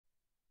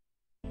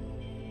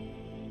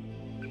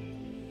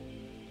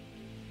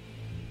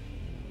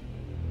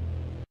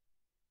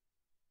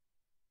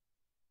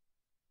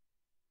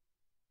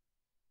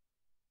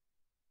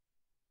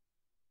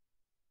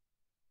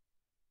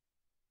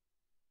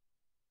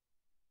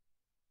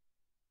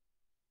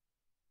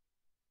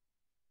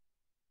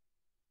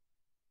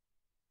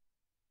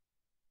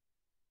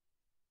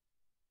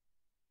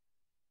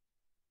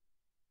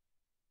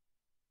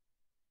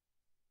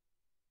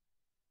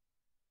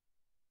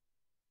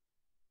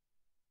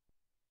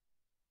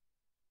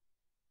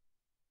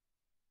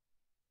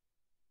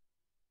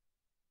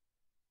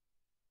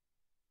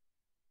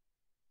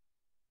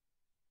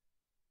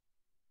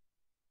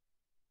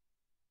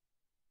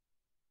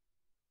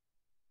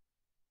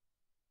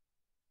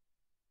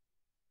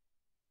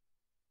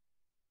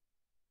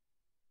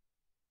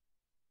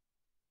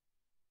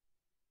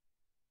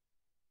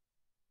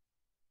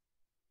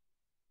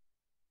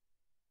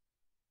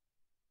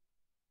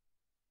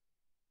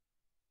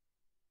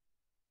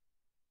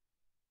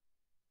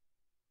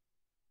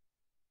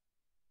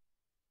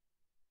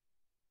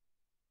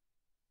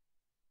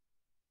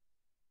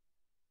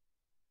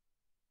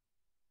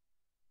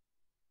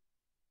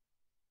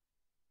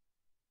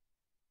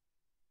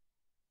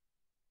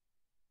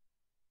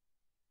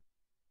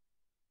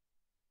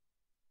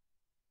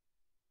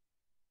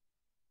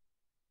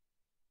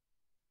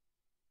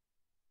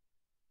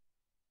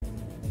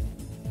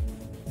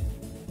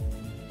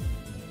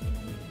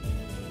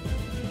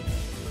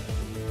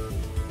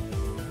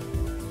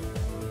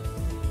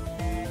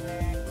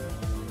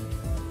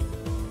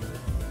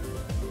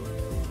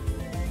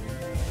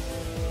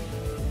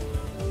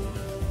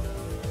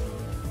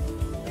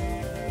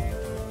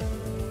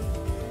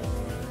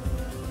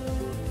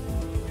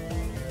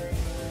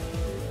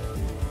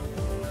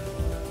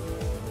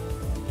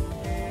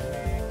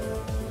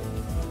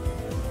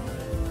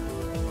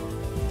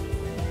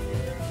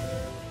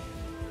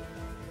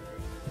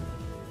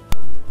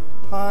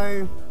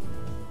Hi,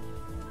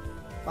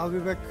 I'll be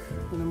back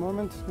in a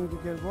moment. Need to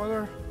get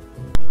water.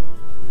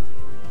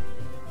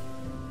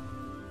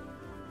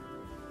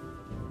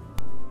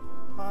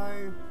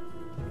 Hi,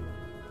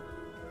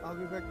 I'll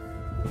be back in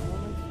a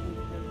moment. Need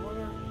to get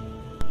water.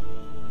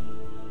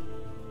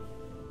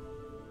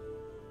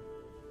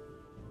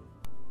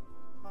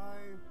 Hi,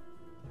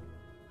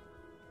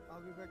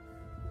 I'll be back in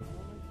a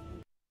moment.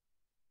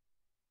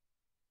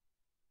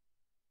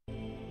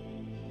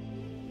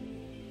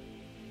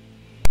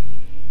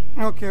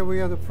 Okay, we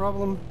had a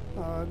problem.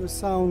 The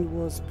sound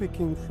was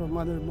picking from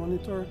other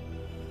monitor.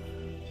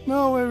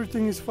 No,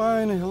 everything is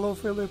fine. Hello,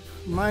 Philip.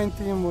 My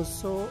team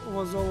was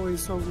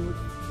always so good.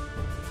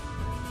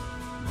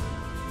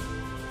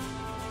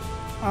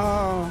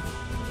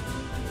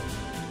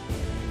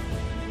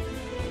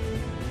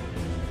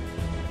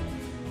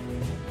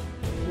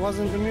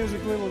 Wasn't the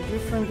music a little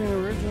different in the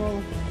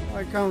original?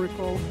 I can't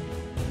recall.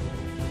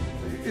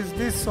 It's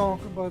this song,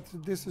 but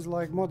this is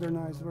like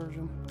modernized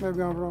version.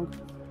 Maybe I'm wrong.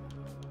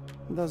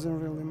 Doesn't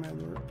really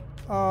matter.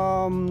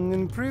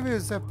 In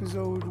previous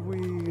episode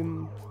we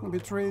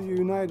betrayed the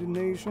United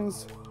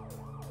Nations,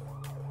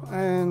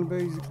 and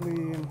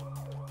basically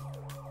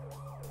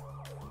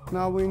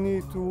now we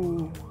need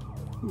to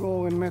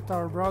go and meet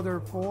our brother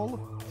Paul,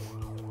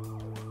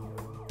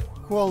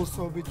 who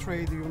also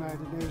betrayed the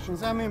United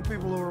Nations. I mean,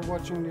 people who are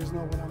watching this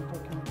know what I'm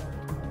talking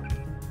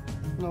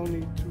about. No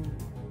need to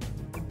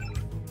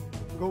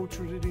go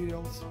through the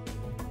details.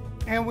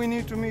 And we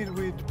need to meet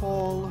with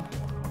Paul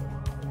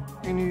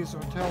in his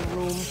hotel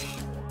room.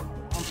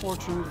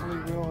 Unfortunately,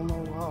 we all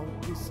know how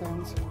this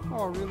ends.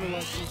 Oh, I really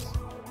like this.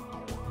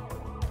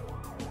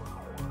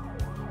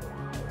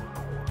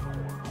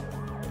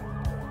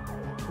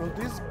 Will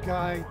this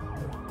guy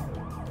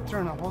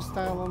turn a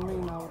hostile on me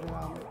now that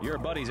I'm... Your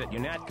buddies at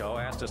UNATCO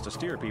asked us to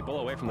steer people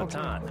away from the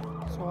Ton.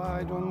 So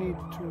I don't need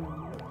to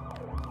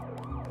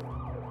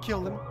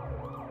kill them.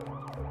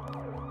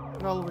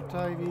 Velvet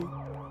Ivy.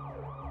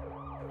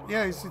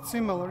 Yeah, it's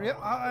similar. Yeah,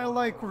 I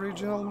like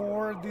original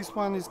more. This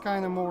one is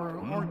kind of more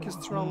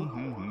orchestral.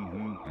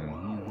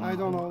 I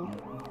don't know.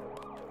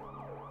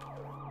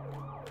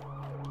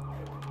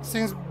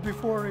 Since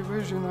before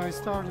revision, I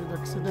started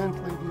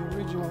accidentally the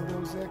original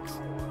Deus Ex,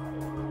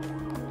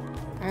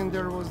 and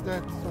there was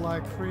that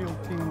like real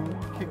team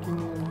kicking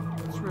in.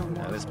 It's really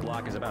nice. Now this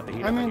block is about to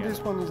heat I up mean, again. this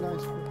one is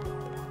nice.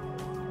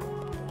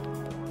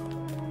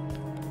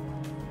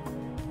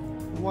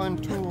 One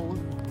tool.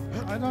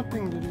 I don't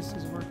think that this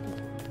is worth it.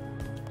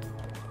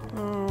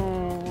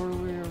 Oh,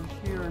 we're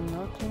here,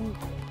 nothing.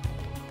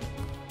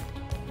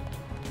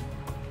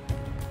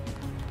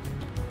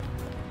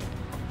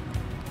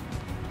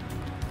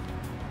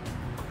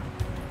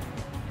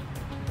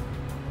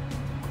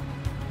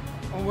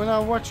 When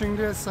I'm watching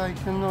this, I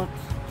cannot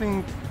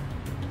think.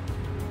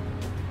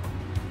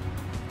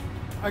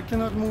 I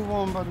cannot move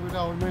on, but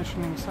without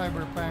mentioning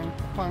Cyberpunk.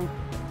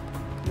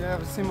 They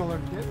have similar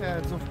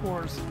ads, of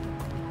course.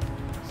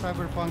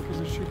 Cyberpunk is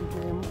a shitty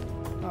game.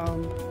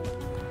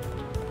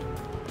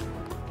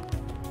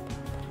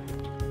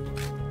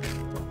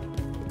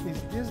 Is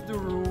this the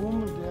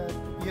room that...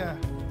 Yeah.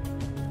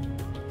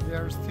 They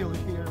are still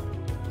here.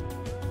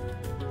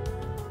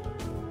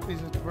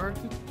 Is it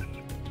worth it?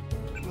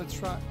 Let's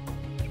try.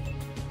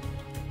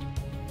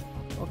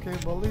 Okay,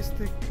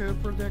 ballistic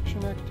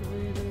protection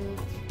activated.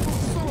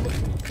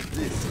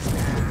 This is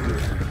not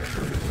good.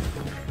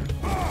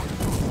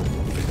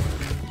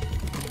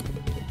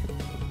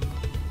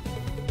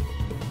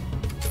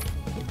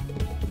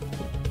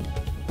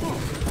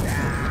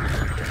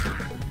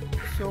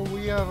 So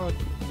we have a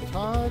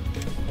tug,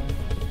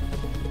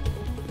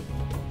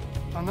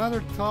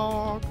 another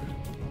tug,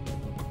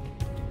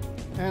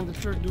 and the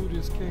third dude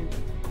escaped.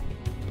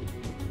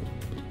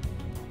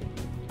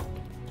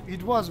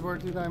 It was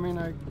worth it. I mean,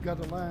 I got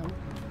a lamp.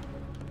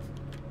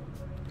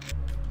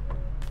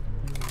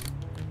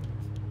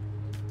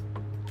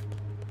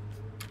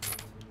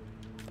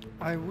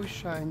 I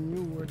wish I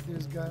knew where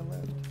this guy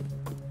left.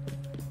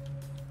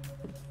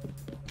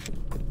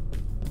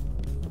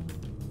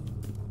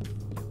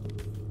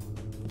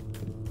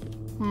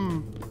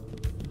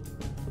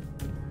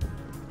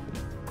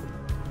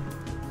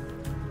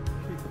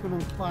 He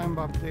couldn't climb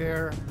up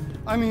there.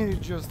 I mean, he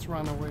just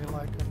ran away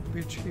like a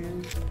bitch he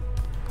is.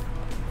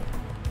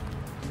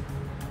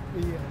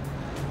 Yeah.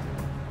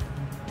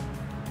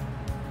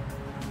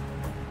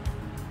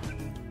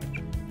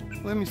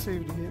 Let me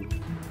save the game.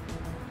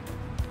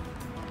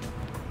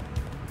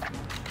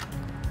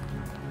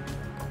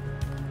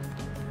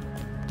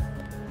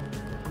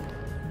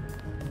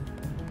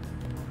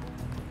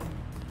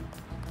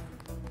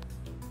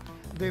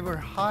 They were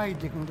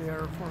hiding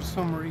there for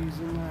some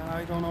reason.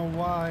 I don't know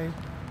why.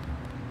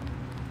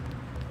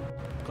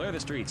 Clear the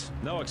streets.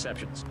 No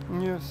exceptions.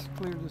 Yes,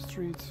 clear the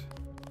streets.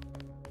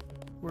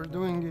 We're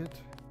doing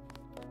it.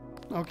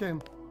 Okay.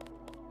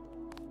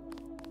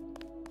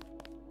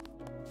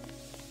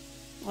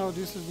 Oh,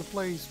 this is the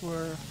place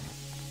where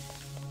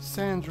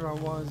Sandra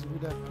was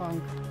with that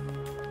punk.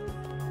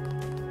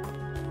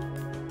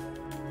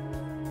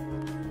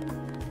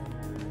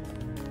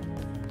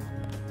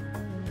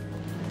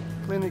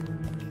 clinic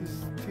is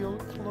still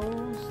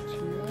closed,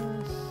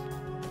 yes.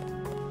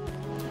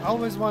 I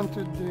always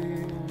wanted to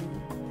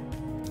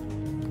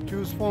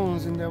use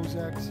phones in Deus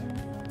Ex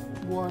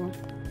 1.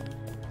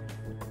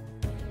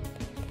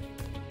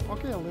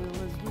 Okay,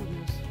 let's do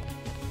this.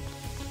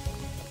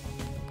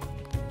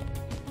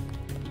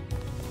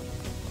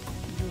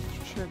 Just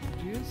check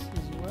this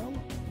as well.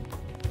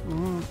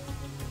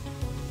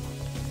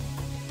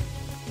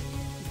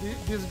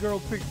 This girl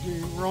picked the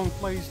wrong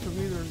place to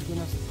be. There's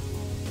gonna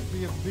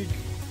be a big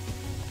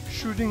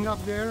shooting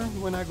up there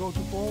when I go to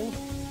Pole.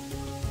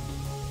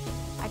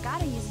 I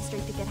gotta use the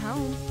street to get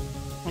home.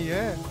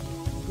 Yeah,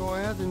 go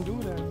ahead and do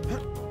that.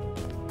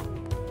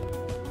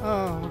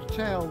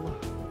 Hotel.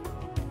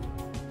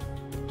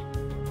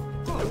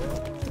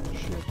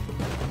 Shit.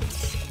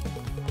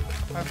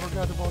 I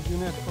forgot about the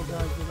Netco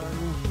guys that are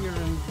in here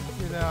and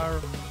that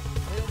are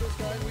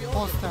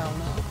hostile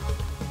now.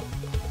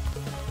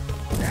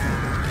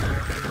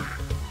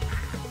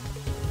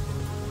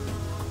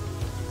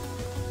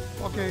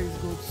 Okay, it's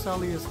good.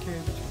 Sally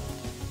escaped.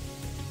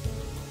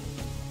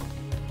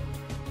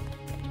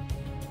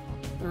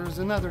 There's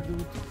another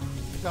dude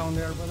down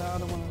there, but I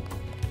don't want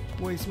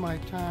to waste my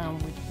time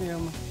with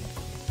him.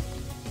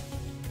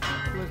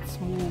 Let's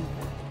move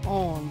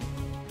on.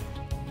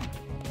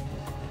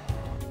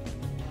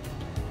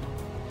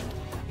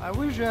 I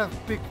wish I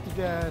have picked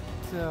that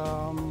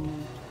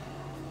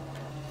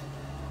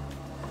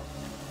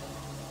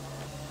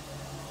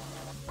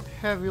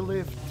heavy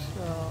lift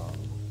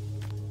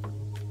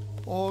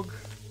AUG,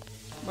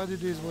 but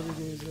it is what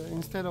it is.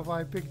 Instead of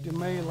I picked the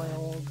melee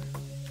AUG,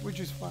 which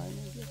is fine,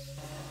 I guess.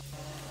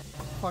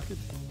 Fuck it.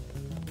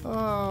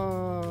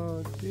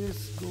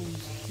 This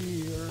goes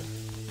here,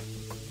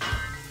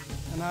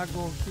 and I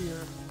go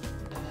here.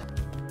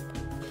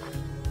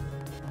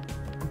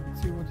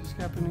 Let's see what is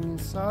happening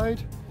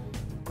inside.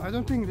 I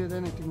don't think that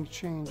anything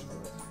changed,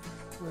 but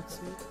let's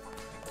see.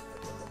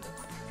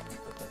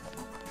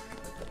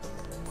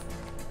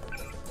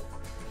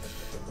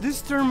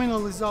 This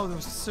terminal is out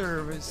of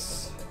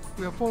service.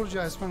 We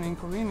apologize for the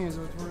inconvenience,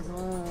 but we're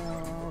going.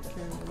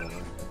 Okay,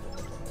 whatever.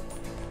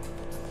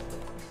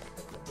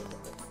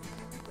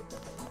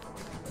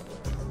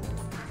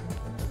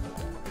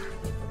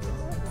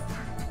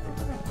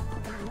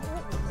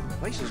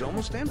 Place is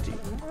almost empty.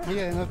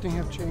 Yeah, nothing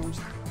have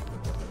changed.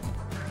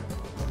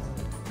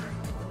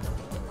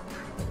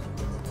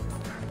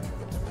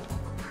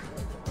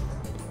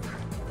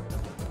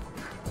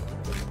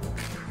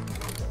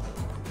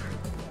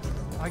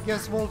 I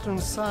guess Walton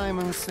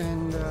Simons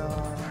and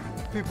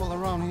people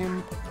around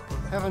him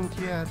haven't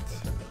yet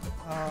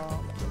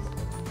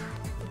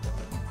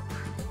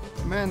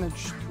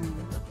managed to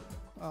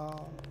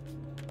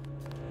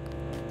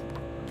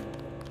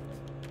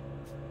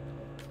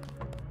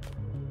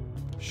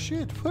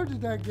shit, where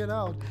did I get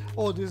out?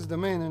 Oh, this is the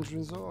main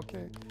entrance. Oh,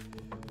 okay.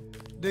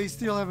 They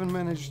still haven't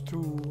managed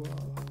to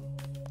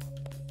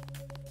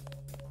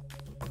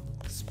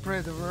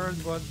spread the word,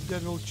 but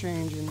that will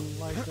change in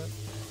like a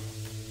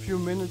few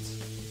minutes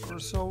or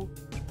so.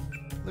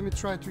 Let me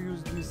try to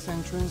use this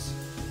entrance.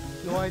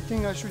 Though I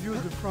think I should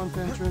use the front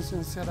entrance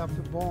and set up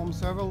the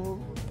bombs. I will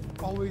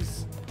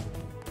always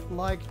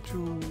like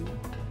to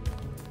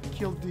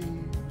kill the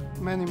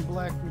man in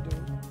black with the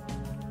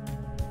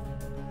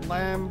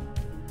lamp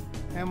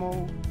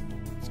ammo.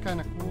 It's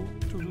kind of cool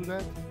to do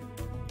that.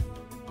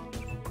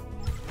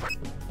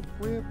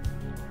 Whip.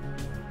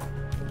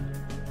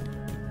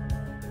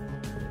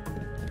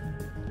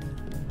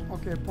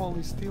 Okay, Paul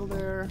is still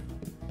there.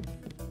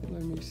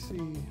 Let me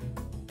see.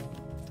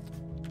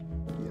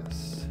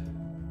 Yes.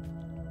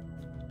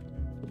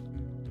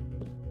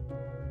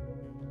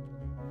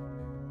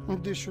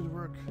 This should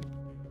work.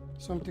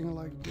 Something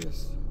like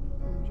this.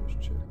 Let me just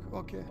check.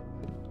 Okay.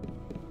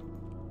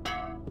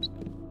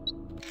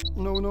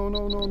 No, no,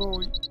 no, no,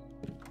 no.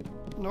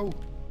 No.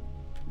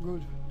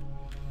 Good.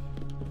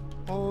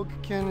 AUG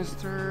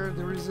canister.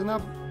 There is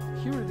enough.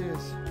 Here it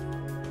is.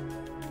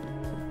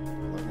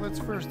 Let's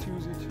first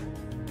use it.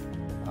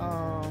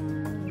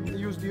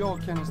 Use the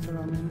AUG canister,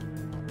 I mean.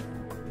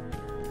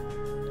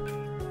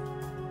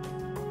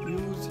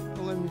 Use.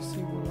 Let me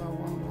see what I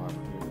want to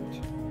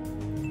upgrade.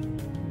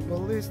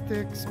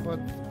 Ballistics, but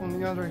on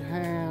the other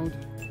hand,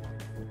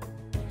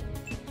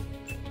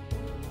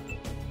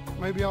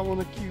 maybe I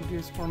want to keep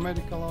this for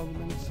medical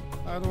elements.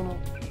 I don't know.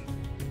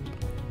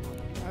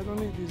 I don't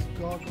need these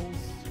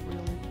goggles,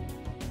 really.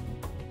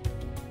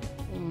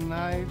 A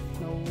knife,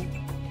 no.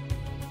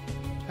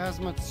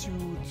 Hazmat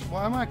suit.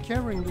 Why am I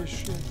carrying this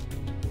shit?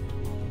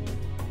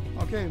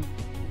 Okay.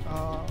 I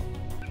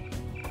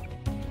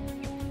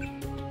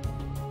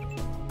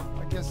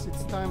guess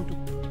it's time to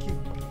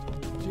keep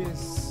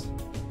this.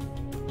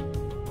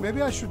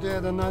 Maybe I should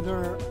add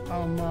another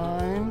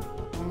mine.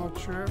 I'm not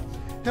sure.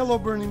 Hello,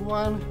 Burning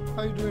One.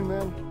 How you doing,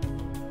 man?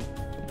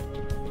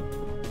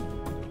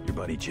 Your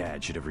buddy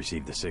Chad should have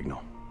received the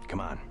signal.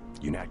 Come on,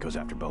 UNAT goes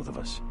after both of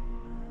us.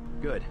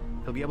 Good.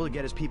 He'll be able to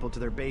get his people to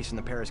their base in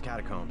the Paris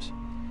catacombs.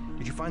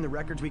 Did you find the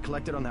records we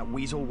collected on that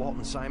weasel,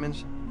 Walton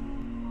Simons?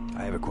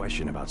 I have a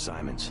question about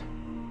Simons.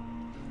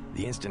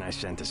 The instant I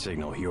sent the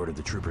signal, he ordered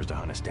the troopers to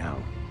hunt us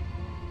down.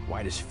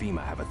 Why does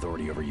FEMA have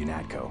authority over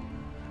UNATCO?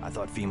 I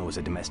thought FEMA was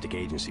a domestic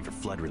agency for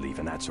flood relief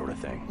and that sort of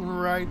thing.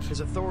 Right. His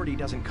authority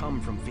doesn't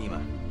come from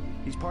FEMA.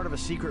 He's part of a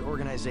secret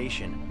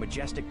organization,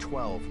 Majestic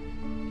 12.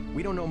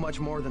 We don't know much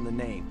more than the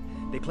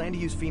name. They plan to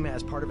use FEMA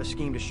as part of a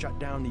scheme to shut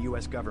down the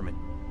US government.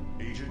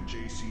 Agent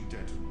J.C.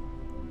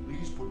 Denton,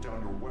 please put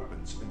down your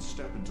weapons and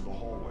step into the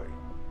hallway.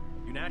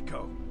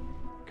 UNATCO.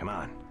 Come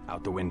on,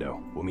 out the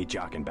window. We'll meet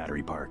Jock in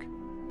Battery Park.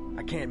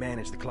 I can't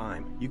manage the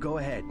climb. You go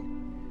ahead.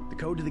 The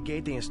code to the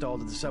gate they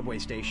installed at the subway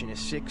station is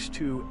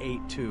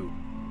 6282.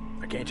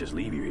 I can't just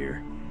leave you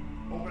here.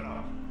 Open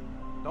up.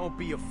 Don't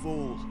be a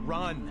fool.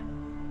 Run!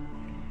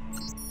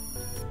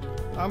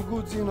 I'm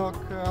good, Enoch.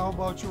 How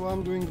about you?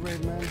 I'm doing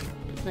great, man.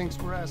 Thanks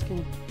for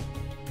asking.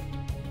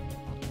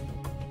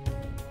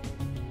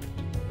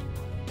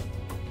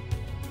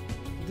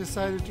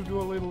 Decided to do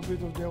a little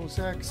bit of Deus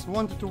Ex.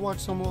 Wanted to watch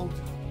some old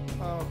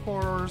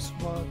horrors,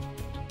 but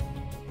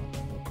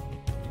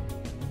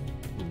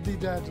did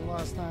that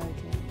last night.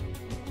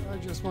 I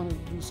just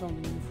wanted to do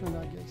something different,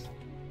 I guess.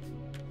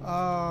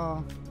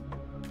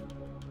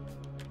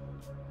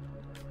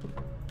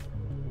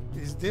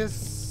 Is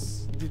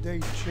this... did they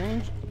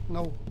change?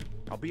 No.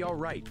 I'll be all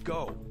right.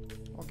 Go.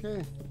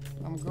 Okay,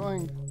 I'm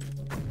going.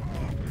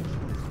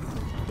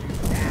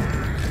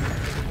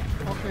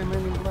 Okay,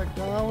 Men in Black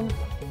down.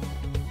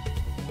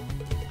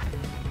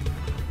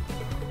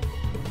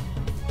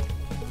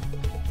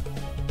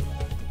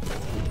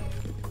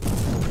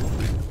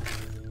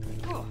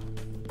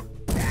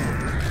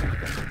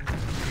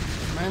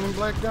 Man in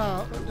Black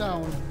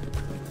down.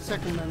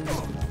 Second man in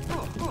Black.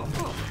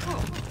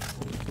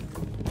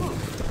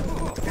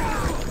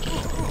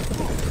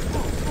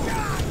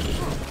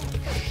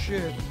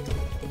 Shit.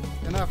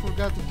 And I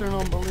forgot to turn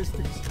on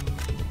ballistics.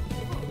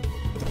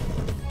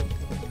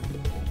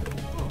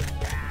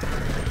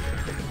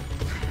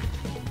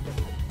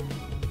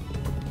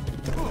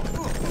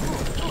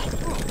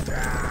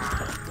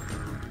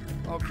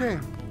 Okay.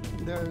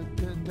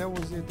 That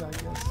was it, I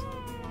guess.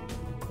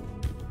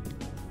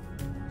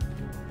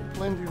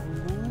 Plenty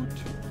of loot.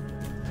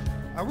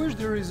 I wish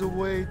there is a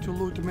way to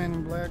loot Men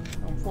in Black.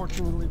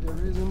 Unfortunately,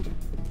 there isn't.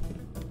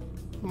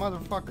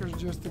 Motherfuckers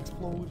just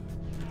explode.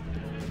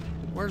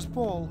 Where's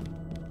Paul?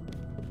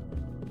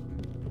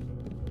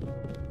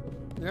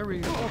 There he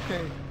is.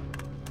 Okay.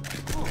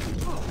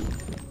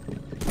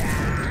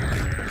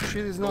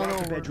 Shit is not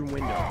over. Bedroom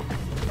window.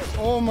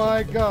 Oh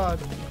my god.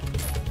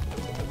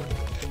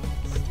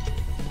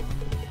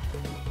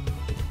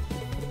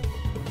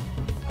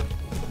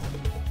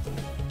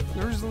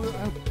 There's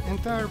an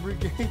entire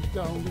brigade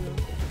down there.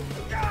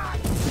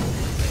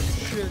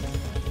 Shit.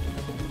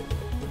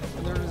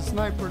 There's a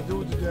sniper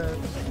dude that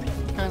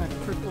kind of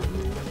crippled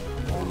me,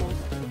 almost.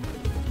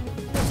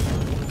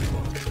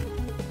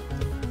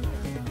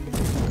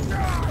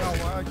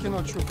 Oh, I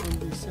cannot shoot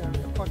from this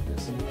area. Fuck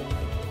this.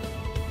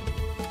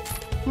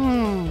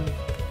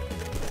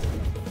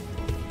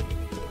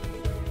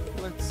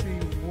 Let's see,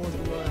 what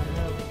do I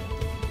have?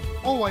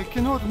 Oh, I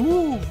cannot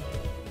move!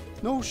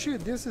 No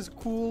shit, this is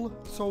cool.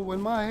 So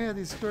when my head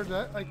is hurt,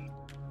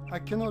 I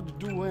cannot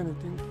do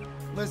anything.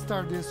 Let's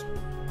start this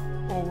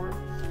over.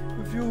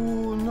 If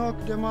you knock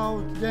them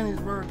out, then it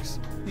works.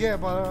 Yeah,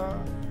 but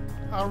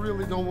I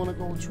really don't want to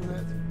go through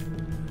that.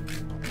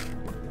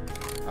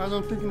 I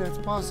don't think that's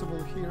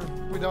possible here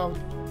without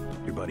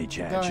Your buddy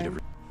Chad dying. should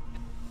have...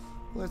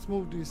 Let's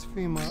move this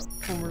FEMA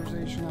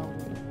conversation out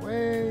of the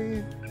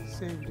way.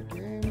 Save the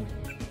game.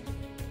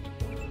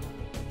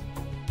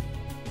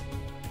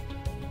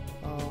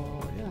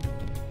 Oh, yeah.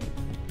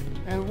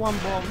 And one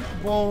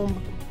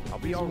bomb. I'll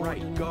be all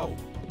right. Go.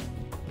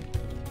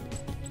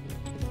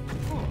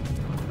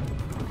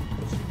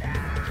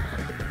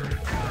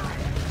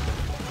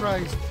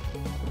 Christ.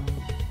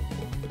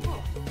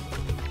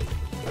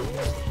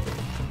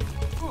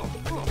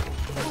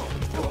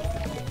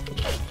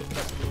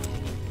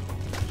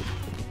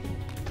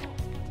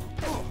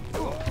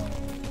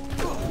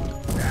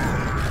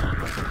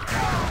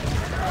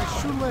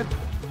 I should let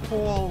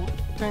Paul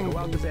tank Go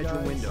out the these bedroom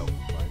guys. window.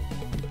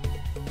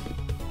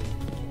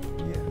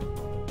 Yeah.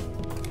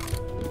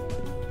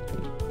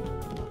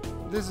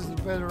 This is a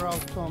better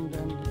outcome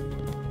than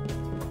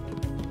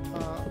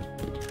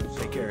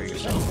Take care of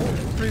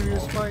yourself.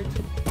 previous fight.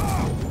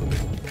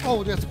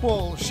 Oh, that's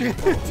Paul. Shit.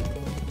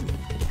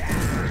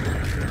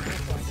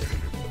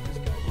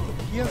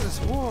 He has a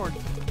sword.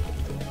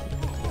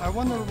 I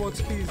wonder what's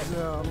his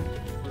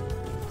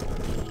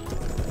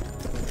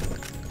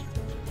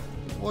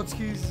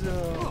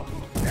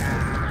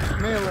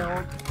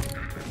melee.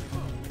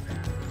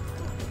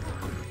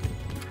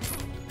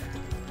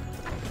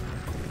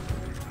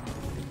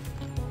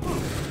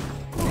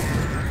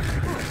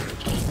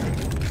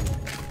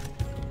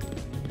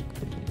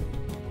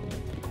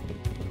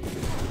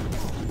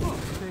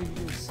 Take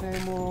this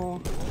ammo.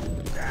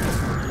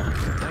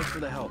 Thanks for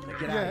the help. Now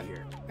get out of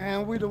here.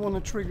 And we don't want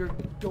to trigger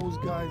those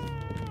guys.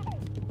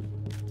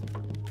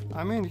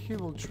 I mean, he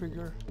will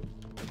trigger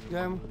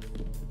them,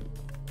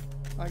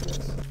 I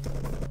guess.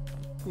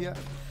 Yeah.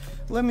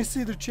 Let me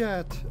see the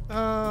chat.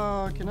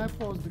 Can I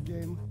pause the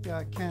game? Yeah,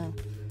 I can.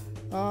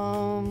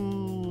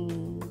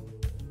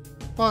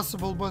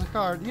 Possible but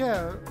hard.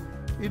 Yeah,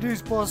 it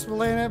is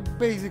possible, and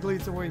basically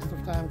it's a waste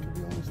of time, to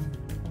be honest.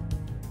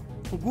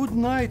 Good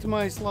night,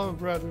 my Slav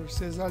brother,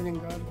 says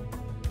Alingar.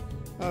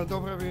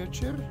 Добрый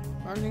вечер,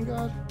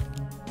 Alingar.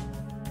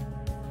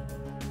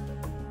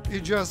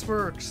 It just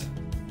works.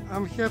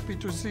 I'm happy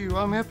to see you.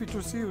 I'm happy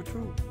to see you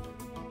too.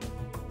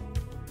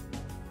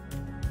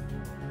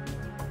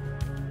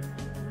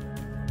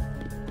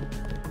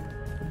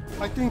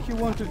 I think he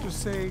wanted to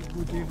say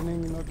good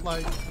evening, not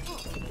like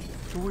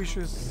to wish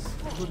us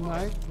good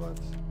night, but...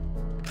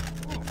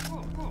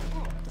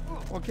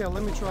 Okay,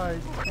 let me try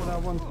what I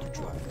wanted to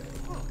try.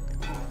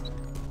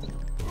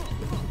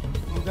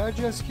 Did I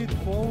just hit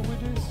Paul with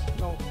this?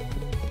 No.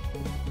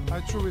 I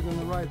threw it in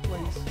the right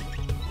place.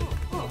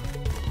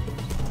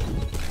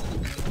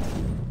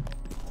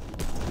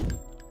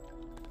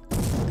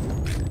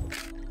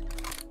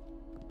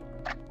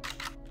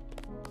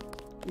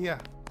 Yeah.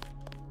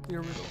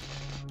 Here we go.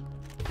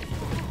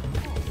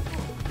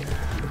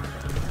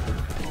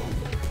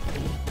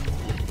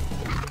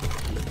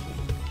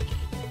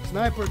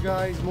 Sniper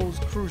guy is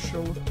most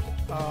crucial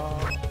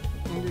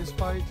in this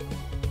fight.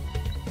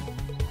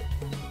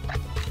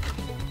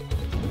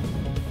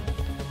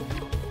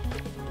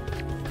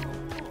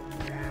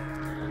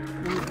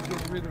 We need to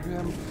get rid of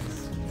him.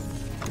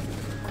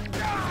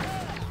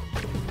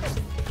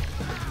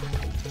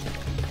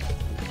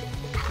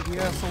 The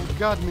asshole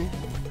got me.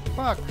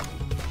 Fuck.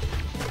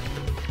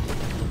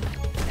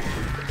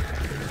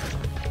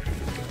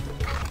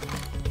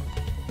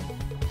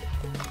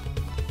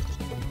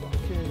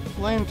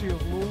 Plenty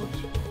of loot,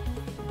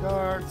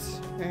 darts,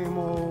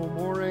 ammo,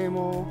 more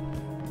ammo.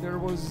 There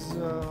was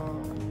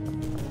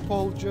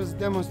Paul just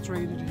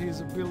demonstrated his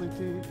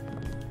ability.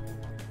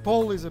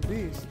 Paul is a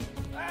beast.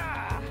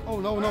 Oh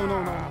no.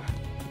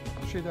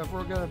 Shit, I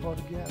forgot about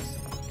the gas.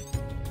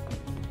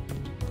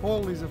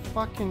 Paul is a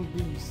fucking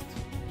beast.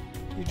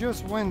 He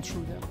just went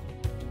through them.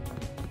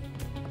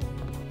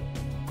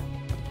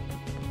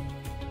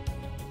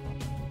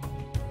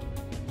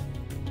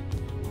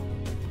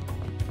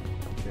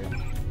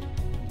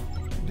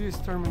 This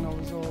terminal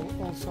is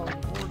also out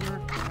of order.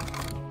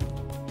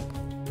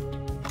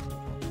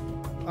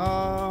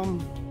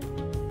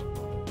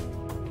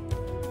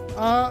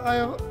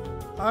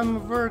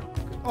 I'm work.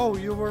 Oh,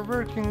 you were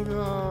working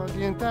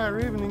the entire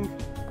evening,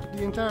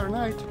 the entire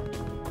night.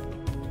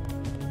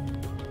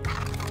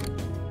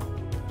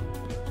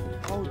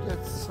 Oh,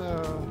 that's.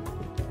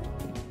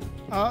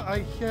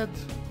 I had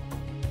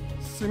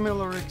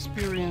similar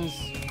experience.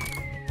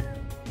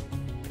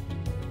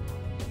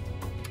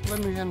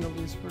 Let me handle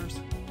this first.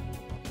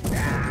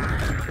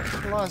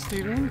 Last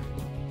evening,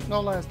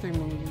 not last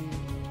evening,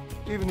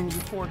 the evening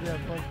before that,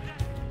 but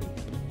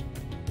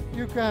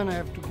you kind of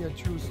have to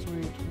get used to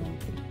it.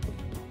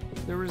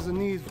 There is a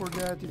need for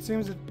that. It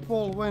seems that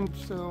Paul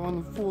went on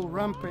a full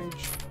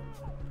rampage,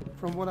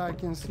 from what I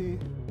can see.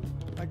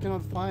 I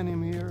cannot find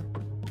him here,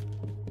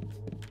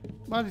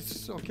 but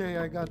it's okay.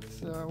 I got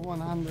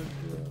 100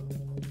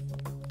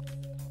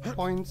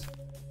 points.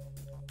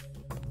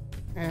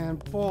 And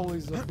Paul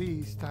is a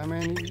beast. I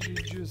mean, he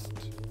just...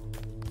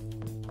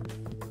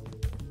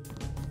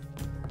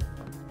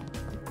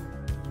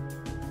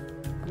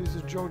 This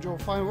is Jojo.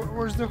 Fine.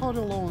 Where's the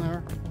hotel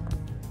owner?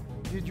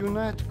 Did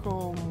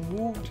UNATCO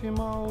moved him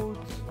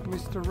out?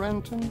 Mr.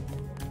 Renton?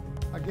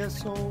 I guess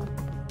so.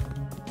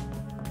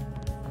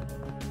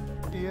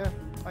 Yeah,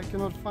 I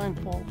cannot find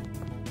Paul.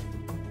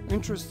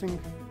 Interesting.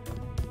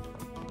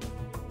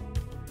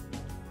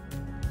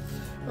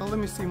 Let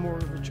me see more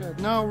of the chat.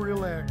 Now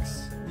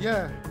relax.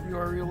 Yeah, you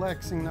are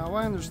relaxing now.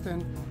 I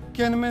understand.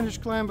 Can manage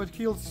climb but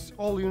kills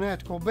all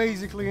UNATCO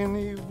basically, and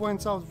he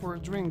went out for a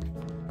drink.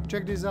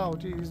 Check this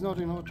out. He's not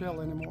in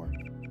hotel anymore.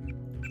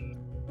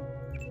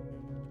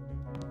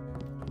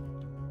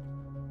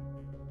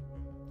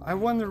 I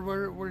wonder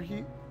where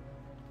he...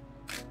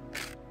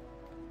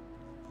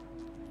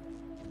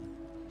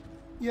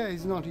 Yeah,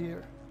 he's not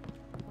here.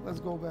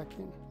 Let's go back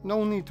in.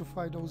 No need to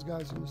fight those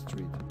guys on the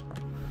street.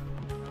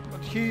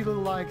 But he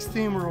like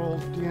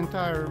steamrolled the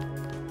entire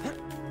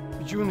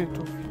unit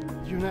of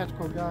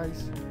UNATCO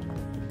guys.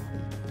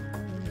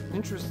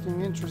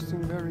 Interesting,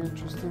 very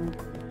interesting.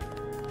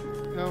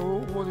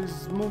 What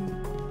is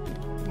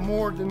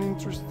more than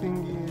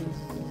interesting is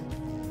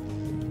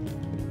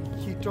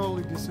he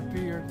totally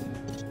disappeared.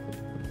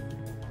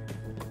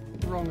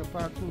 Wrong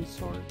apartment,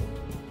 sorry.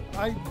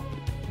 I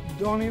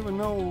don't even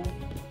know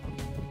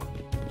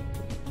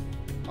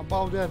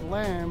about that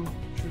lamb.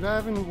 Should I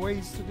haven't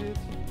wasted it?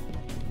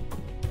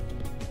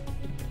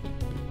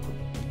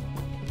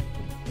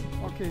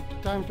 Okay,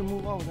 time to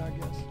move out, I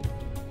guess.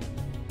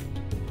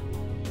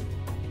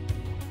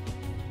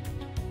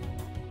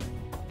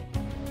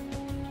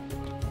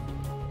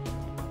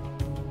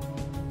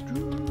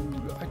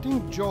 I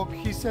think Jock,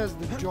 he says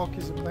the Jock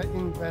is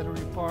in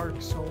Battery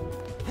Park, so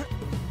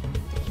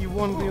he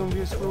won't be on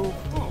this roof,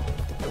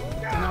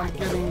 and I'm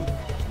getting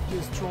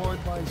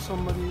destroyed by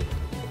somebody.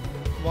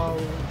 while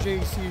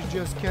JC is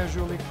just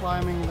casually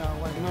climbing now,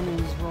 like nothing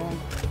is wrong.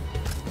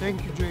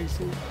 Thank you,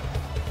 JC.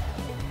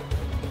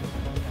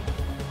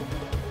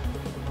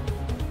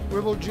 We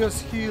will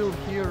just heal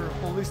here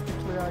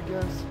holistically, I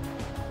guess.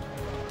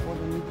 What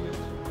an idiot.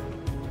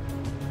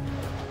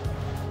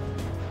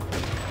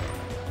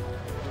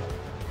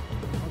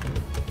 Okay.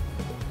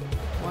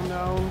 One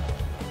down.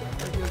 I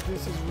guess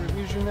this is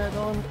revision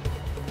add-on.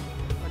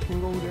 I can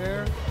go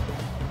there.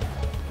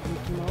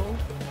 Good to know.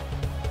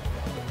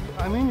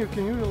 I mean, you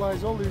can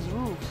utilize all these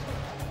roofs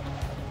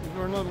if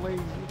you're not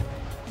lazy.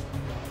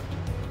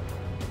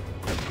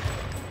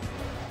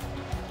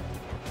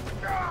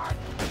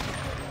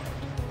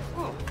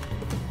 Oh,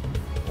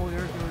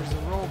 there is a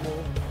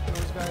robo.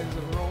 Those guys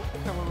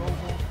have a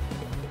robo.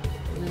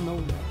 I didn't know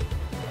that.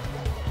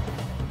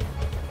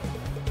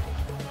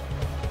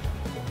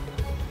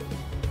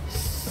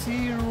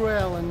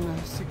 C-Rel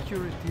and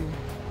security.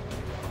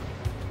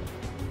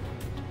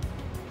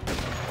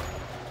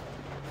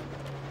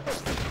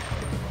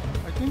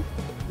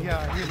 Yeah, I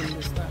hit him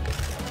this time.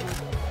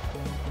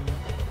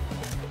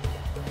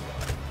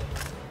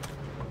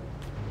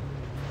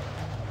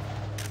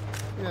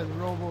 Yeah, the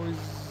robo is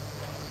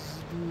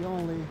the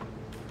only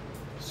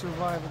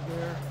survivor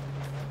there.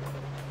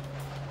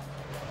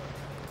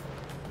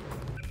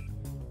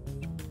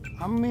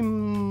 I'm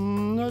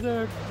in not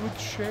a good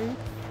shape,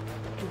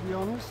 to be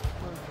honest,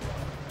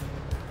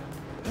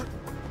 but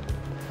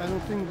I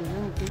don't think there's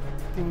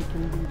anything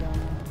can be done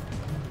now.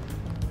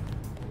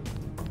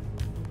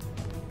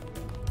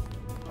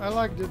 I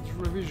like that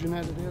revision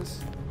as it is.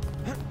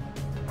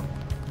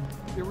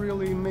 It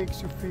really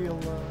makes you feel,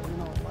 you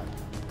know, like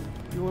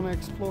you want to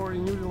explore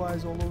and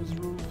utilize all those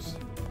roofs.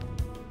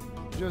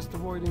 Just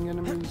avoiding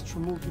enemies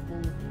through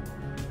multiple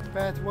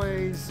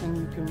pathways, and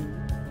you can,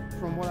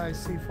 from what I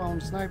see,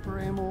 found sniper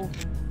ammo.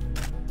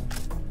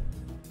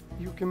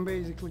 You can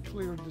basically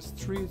clear the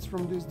streets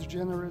from these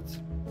degenerates.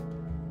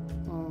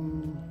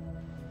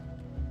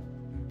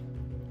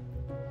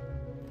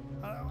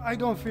 I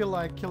don't feel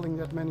like killing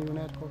that many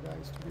UNATCO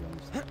guys, to be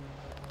honest.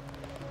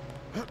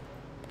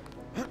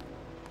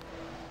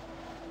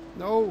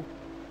 No!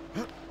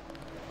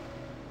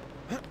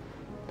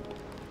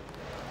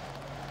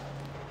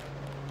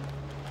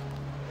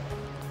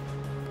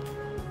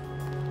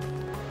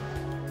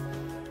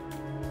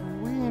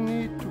 We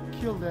need to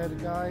kill that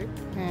guy,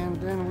 and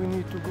then we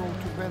need to go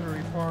to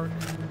Battery Park.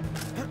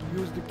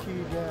 Use the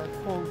key that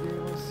Paul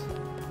gave us.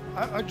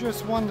 I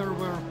just wonder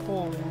where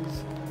Paul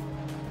is.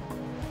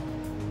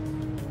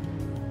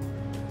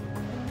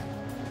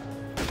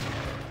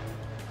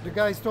 The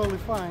guy's totally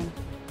fine.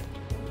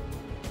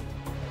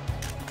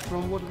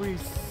 From what we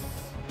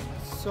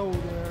saw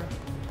there.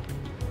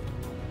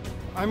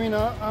 I mean,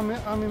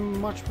 I'm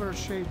in much better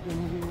shape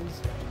than he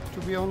is, to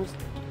be honest.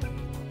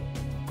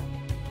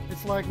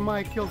 It's like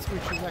my kill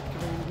switch is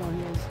activated on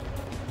his.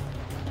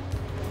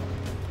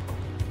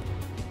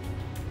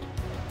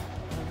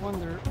 I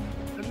wonder,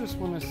 I just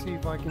want to see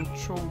if I can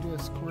throw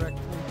this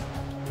correctly.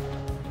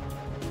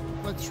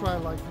 Let's try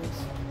like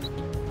this.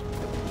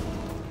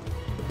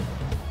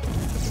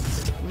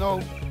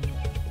 No,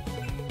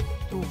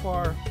 too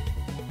far.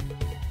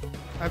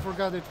 I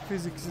forgot that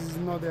physics is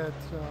not that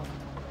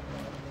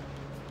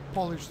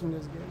polished in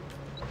this game.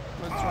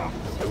 Let's try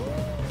this.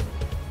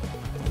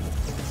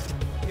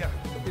 Yeah,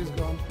 he's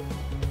gone.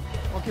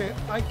 Okay,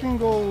 I can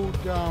go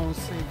down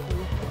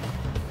safely.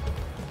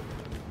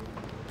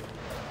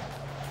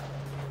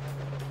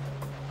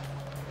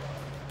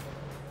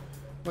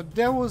 But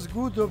that was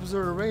good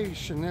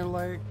observation, and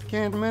like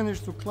can't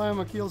manage to climb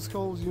a kill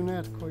skulls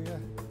UNATCO, yeah.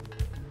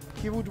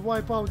 He would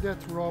wipe out that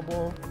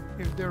robo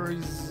if there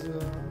is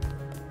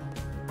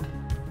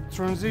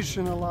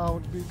transition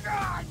allowed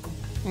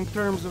in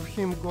terms of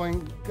him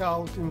going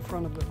out in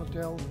front of the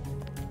hotel.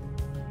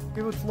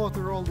 He would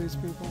slaughter all these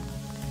people.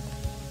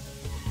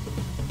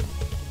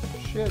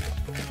 Shit.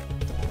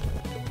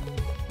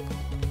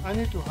 I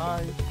need to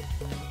hide.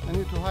 I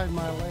need to hide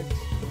my legs.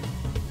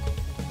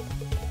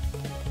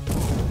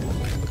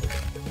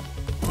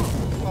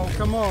 Oh,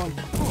 come on.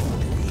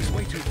 He's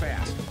way too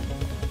fast.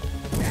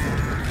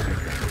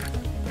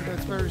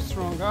 That's very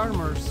strong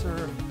armor,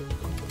 sir,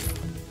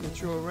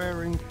 that you're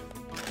wearing.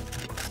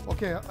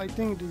 Okay, I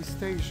think the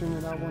station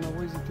that I want to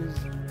visit is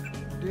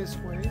this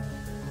way,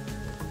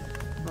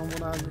 from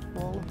what I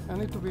recall. I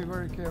need to be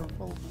very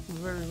careful,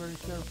 very, very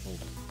careful.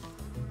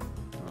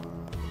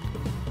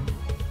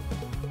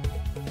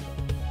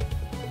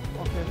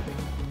 Okay,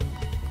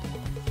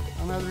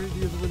 another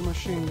idiot with a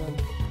machine gun.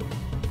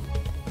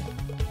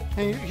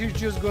 And he's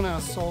just gonna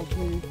assault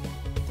me.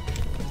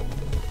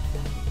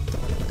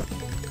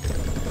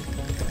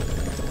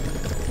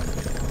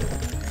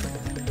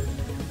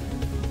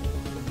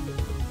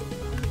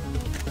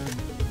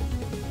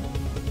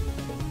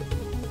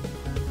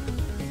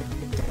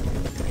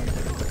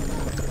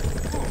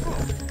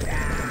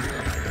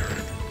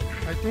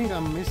 I think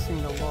I'm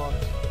missing a lot.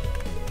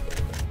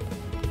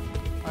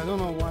 I don't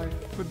know why.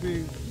 Could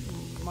be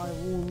my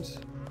wounds,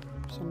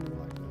 something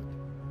like that.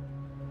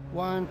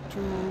 1, 2,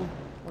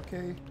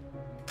 okay.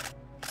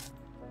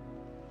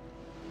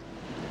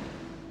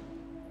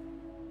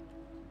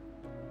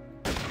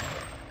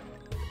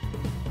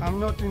 I'm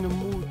not in the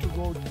mood to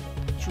go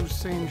through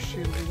same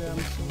shit with them,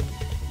 so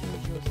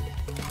let's just...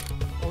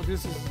 Oh,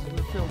 this is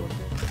refilled,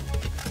 okay.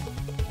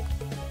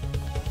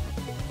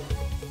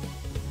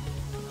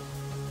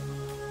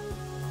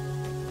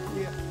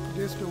 Yeah,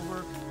 this will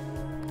work,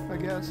 I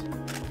guess.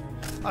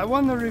 I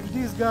wonder if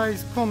these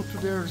guys come to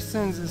their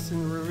senses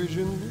in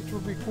Revision. It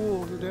would be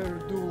cool to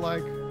do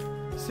like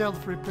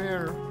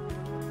self-repair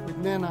with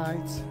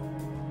nanites.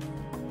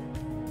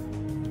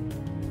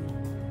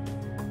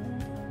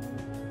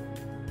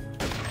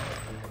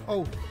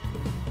 Oh,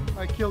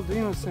 I killed the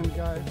innocent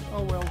guy.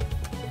 Oh well.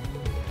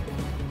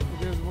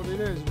 It is what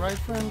it is, right,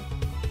 friend?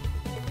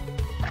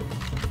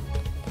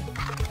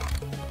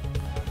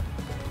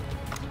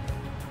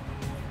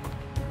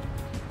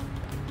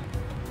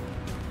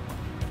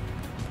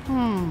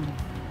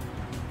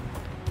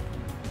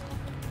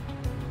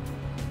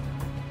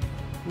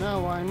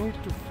 Now I need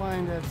to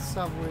find that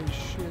subway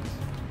shit.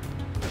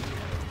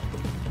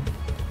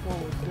 What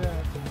was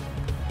that?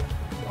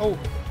 Oh!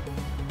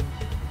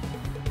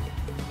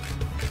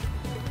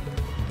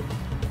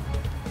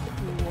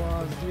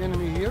 Was the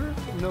enemy here?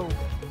 No.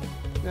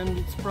 Then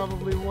it's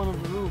probably one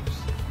of the roofs.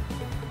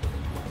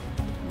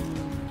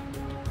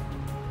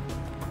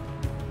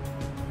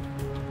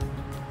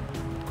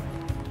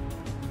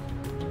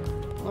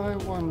 I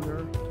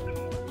wonder.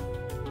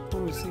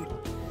 Let me see.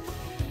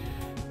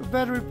 The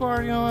battery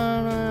party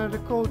on the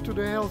code to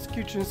the Hell's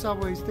Kitchen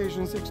subway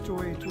station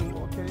 6282.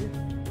 Okay.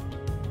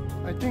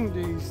 I think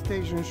the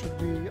station should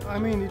be. I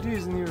mean, it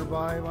is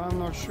nearby, but I'm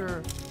not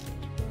sure.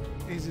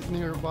 Is it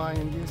nearby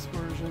in this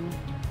version?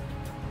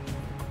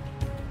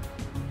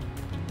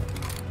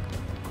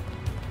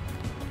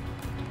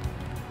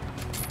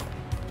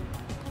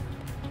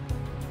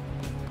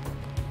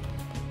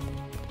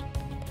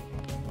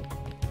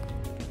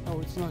 Oh,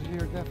 it's not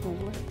here,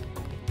 definitely.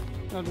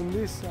 Not on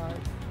this side.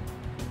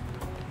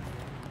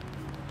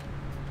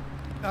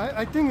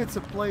 I think it's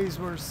a place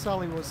where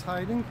Sully was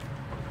hiding.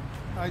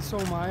 I saw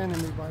my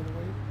enemy, by the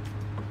way.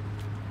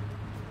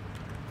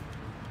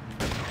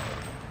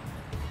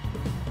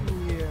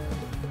 Yeah.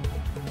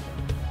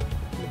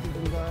 He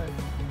didn't die.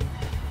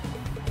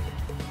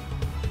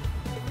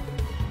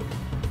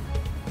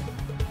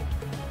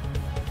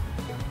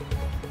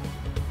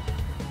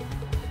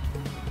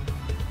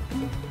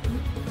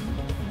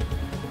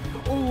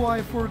 Oh,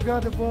 I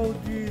forgot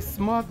about the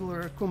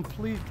smuggler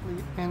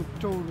completely and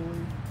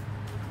totally.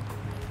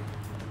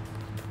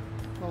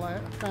 Well, I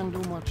can't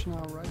do much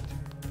now, right?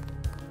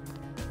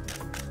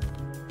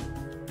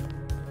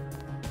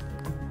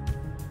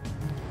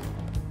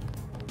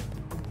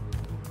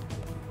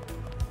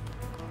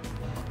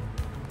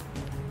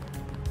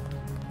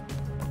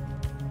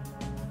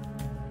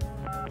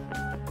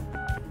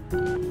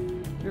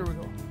 Here we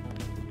go.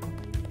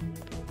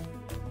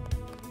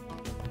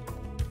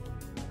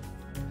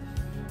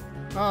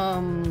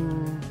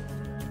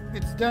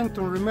 It's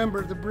Denton,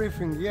 remember the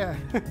briefing, yeah.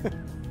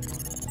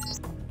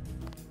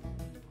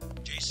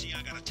 JC,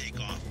 I gotta take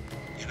off.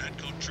 United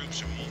Code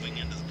troops are moving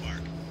into the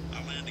park.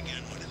 I'll land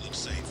again when it looks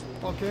safe.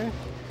 Okay.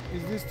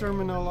 Is this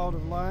terminal out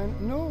of line?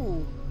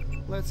 No.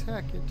 Let's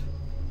hack it.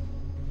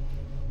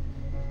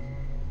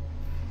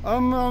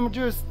 I'm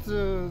just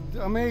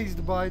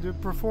amazed by the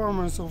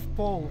performance of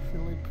Paul,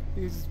 Philip.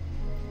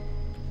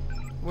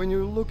 When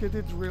you look at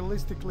it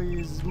realistically,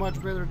 is much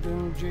better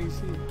than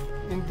JC.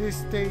 In this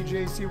stage,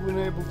 JC wasn't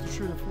able to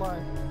shoot a fly.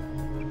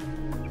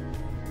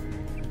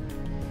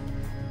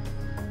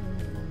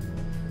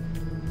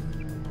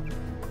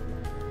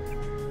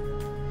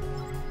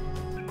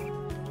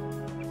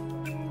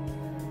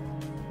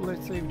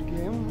 Let's save the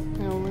game.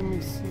 Now let me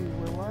see,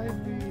 will I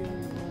be able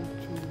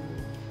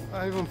to...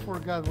 I even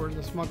forgot where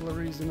the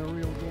smuggler is in a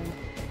real game.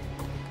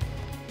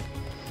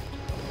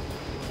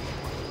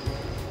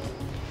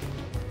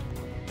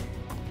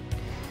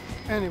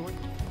 Anyway,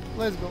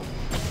 let's go.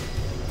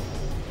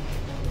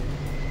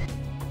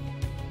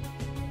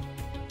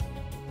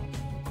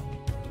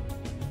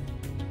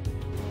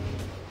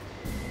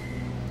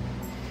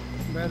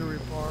 Battery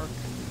Park.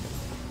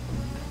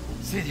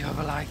 City of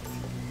light.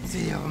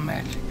 City of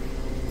magic.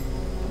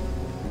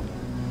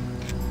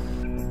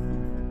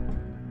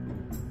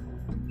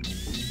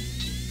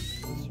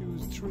 Let's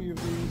use 3 of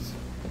these.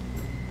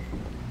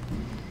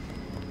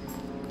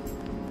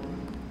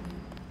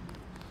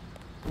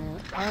 And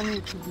I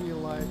need to be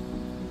like...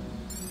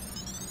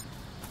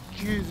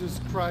 Jesus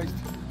Christ.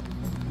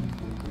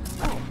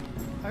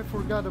 I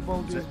forgot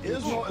about this.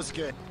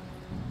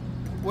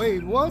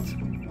 Wait, what?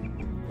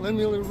 Let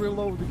me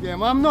reload the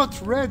game. I'm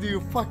not ready,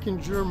 you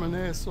fucking German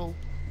asshole.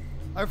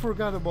 I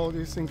forgot about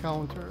this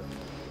encounter.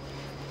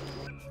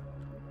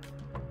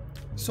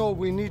 So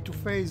we need to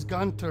face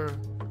Gunter.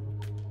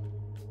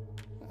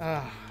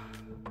 Ah.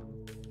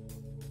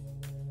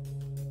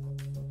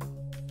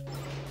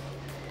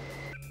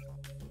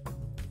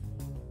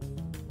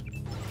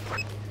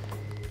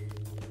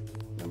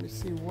 Let me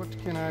see, what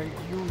can I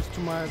use to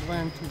my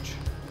advantage?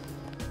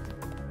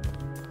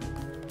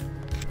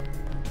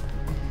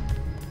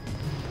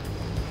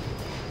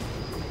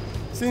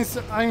 Since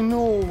I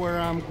know where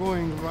I'm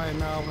going right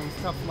now and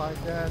stuff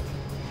like that,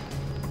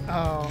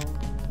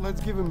 let's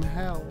give him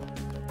hell.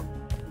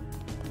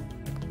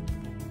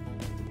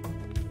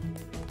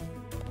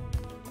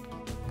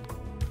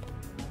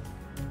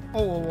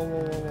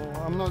 Oh,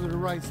 I'm not at the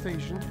right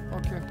station.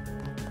 Okay.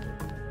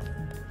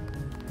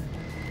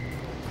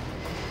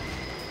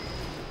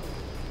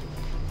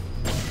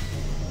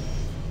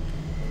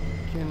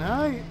 Can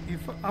I,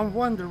 I'm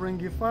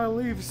wondering if I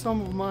leave some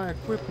of my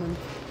equipment,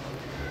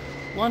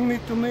 want me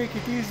to make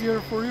it easier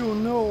for you?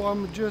 No,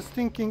 I'm just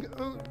thinking,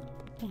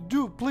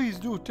 please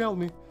do tell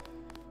me.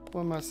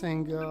 What am I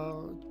saying?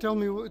 Tell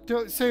me,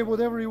 say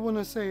whatever you want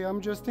to say.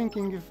 I'm just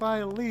thinking if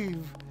I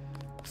leave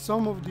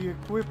some of the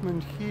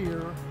equipment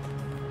here,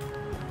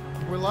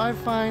 will I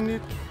find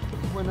it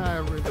when I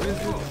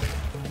revisit?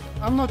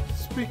 I'm not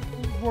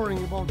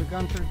worrying about the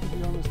gunter, to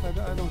be honest.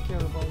 I don't care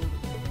about it.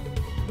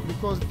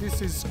 Because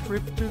this is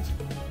scripted,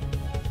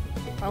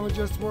 I'm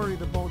just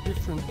worried about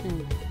different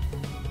things.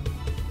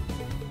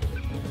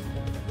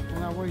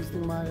 And I'm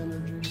wasting my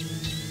energy.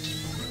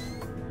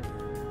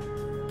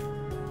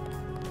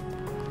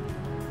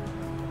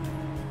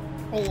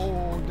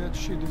 Oh, that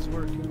shit is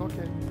working,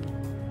 okay.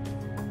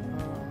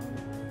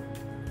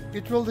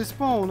 It will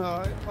despawn,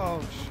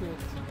 oh shit.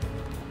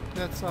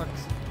 That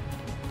sucks.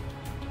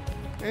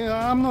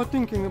 I'm not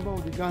thinking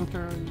about the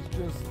gunter, it's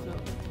just...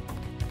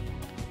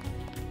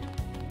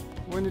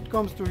 when it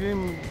comes to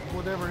him,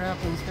 whatever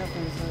happens,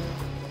 happens.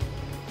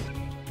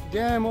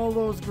 Damn, all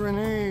those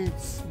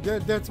grenades.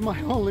 That's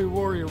my only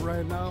worry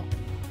right now.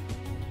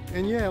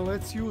 And yeah,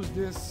 let's use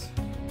this.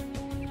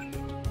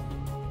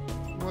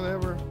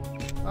 Whatever.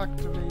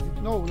 Activate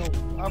it. No,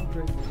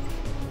 upgrade.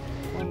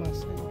 What am I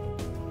saying?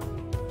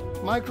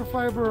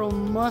 Microfiber or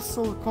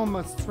muscle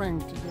combat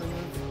strength.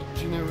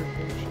 Generic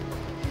version.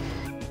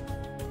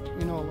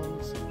 In all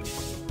honesty.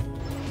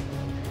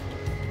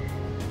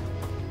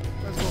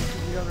 Let's go to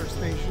the other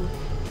station.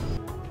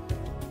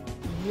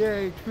 Yeah,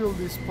 it will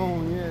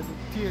despawn. Yeah, the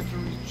theater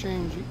is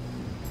changing.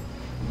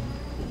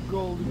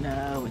 Gold.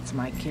 No, it's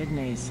my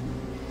kidneys.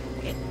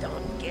 It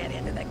don't get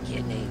into the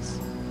kidneys.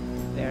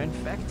 They're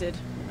infected.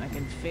 I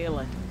can feel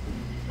it.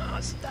 Oh,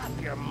 stop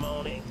your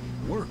moaning.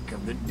 Work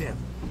of the devil.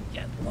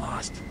 Get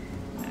lost.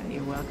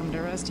 You're welcome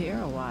to rest here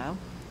a while,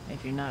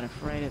 if you're not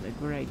afraid of the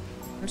great.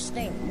 We're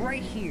staying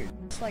right here,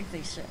 just like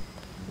they said.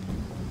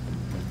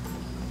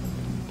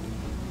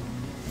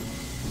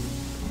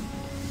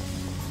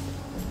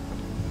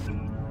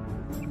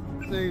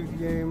 Save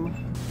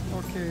game.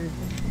 Okay.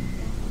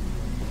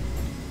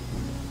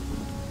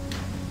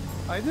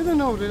 I didn't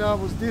know that I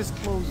was this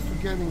close to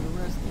getting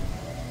arrested.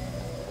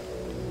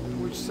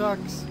 Which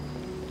sucks.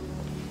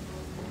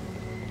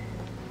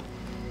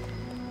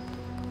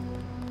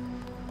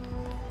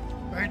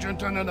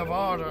 Agent in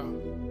Nevada.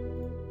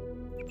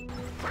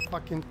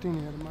 Fucking thing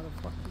here,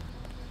 motherfucker.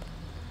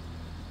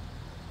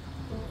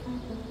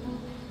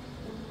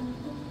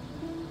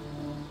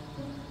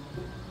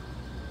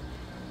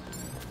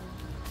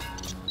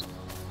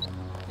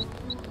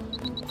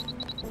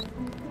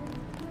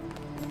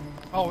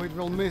 Oh, it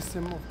will miss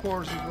him. Of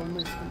course it will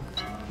miss him.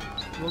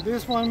 Will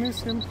this one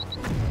miss him?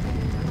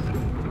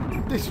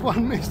 This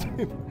one missed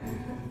him.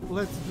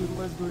 Let's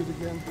do it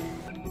again.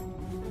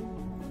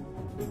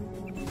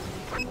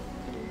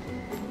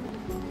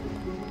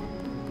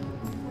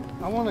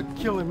 I want to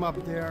kill him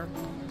up there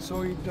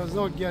so he does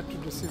not get to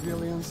the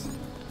civilians.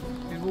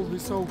 It will be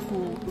so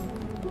cool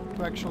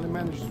to actually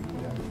manage to do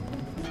that.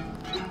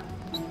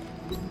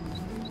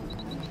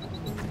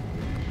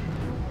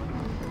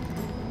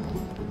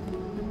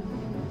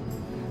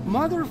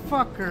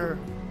 Motherfucker!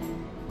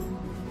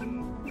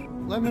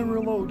 Let me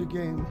reload the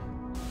game.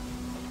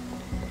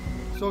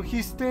 So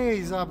he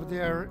stays up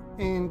there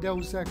in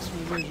Deus Ex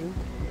Revision.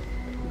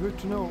 Good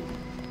to know.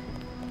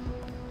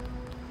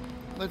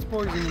 Let's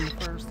poison him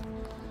first.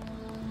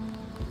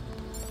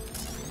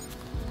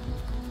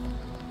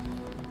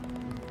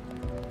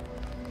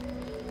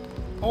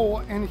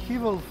 Oh, and he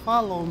will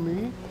follow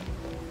me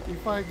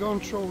if I don't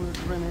throw a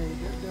grenade.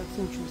 That's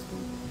interesting.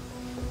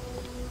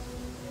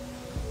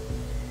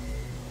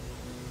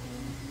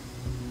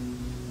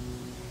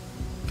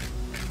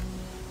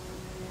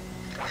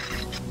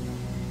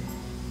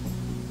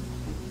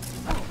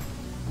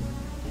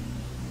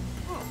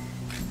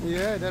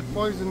 Yeah, that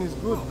poison is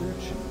good,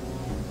 bitch.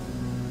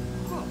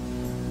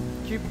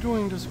 Keep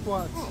doing the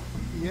squats.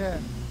 Yeah.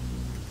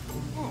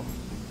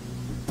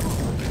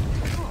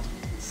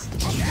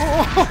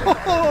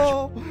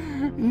 Oh,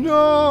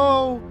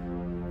 no!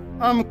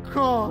 I'm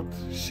caught.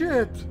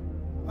 Shit.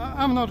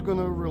 I'm not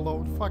gonna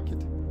reload. Fuck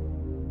it.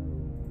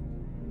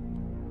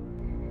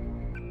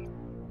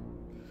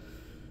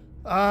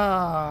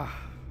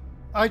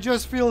 I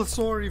just feel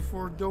sorry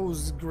for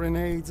those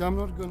grenades. I'm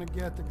not gonna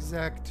get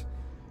exact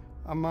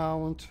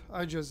amount.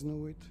 I just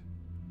knew it.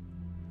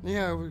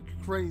 Yeah, it was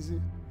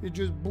crazy. It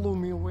just blew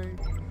me away.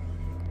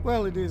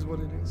 Well, it is what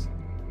it is.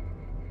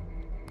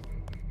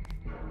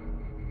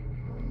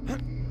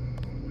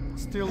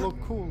 Still look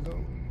cool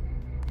though.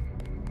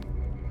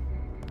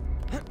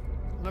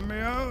 Let me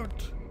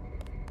out.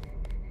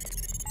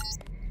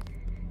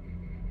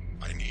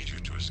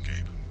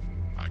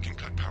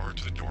 cut power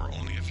to the door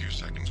only a few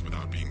seconds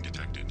without being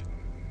detected.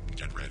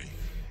 Get ready.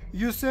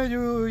 You said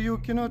you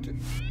cannot...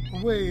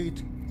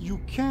 Wait, you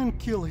can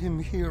kill him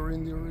here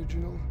in the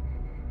original.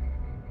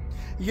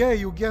 Yeah,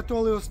 you get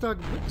all your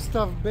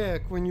stuff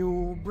back when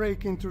you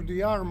break into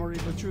the armory,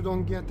 but you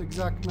don't get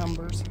exact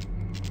numbers.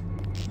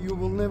 You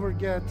will never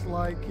get,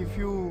 like, if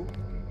you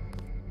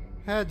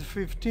had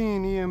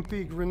 15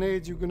 EMP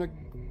grenades, you're gonna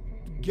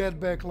get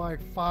back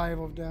like 5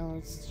 of them.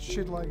 It's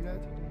shit like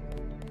that.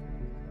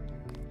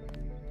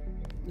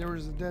 There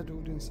is a dead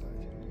dude inside.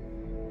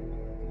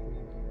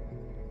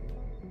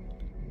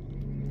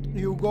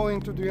 You go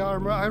into the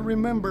armor. I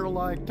remember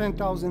like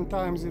 10,000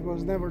 times it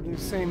was never the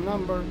same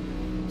number.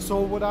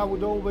 So what I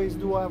would always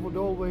do, I would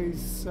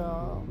always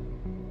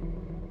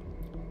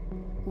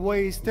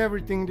waste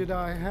everything that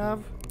I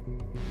have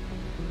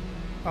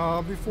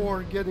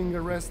before getting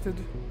arrested.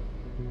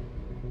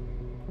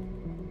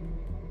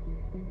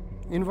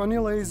 In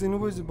vanilla is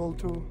invisible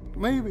too.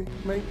 Maybe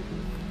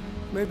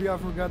I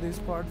forgot this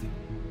part.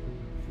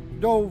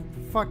 Though,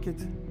 fuck it.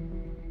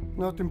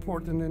 Not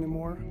important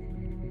anymore.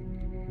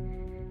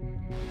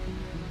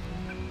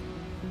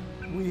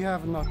 We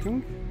have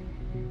nothing.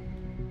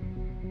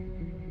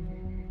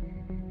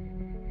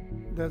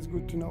 That's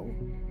good to know.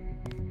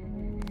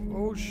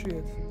 Oh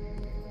shit.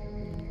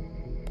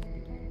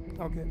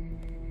 Okay.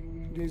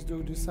 This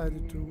dude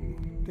decided to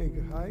take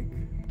a hike.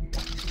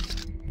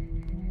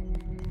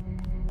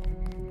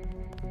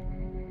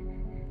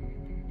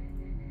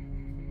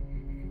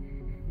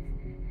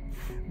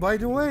 By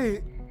the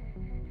way,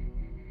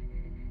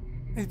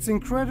 it's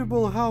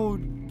incredible how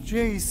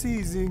JC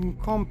is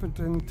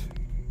incompetent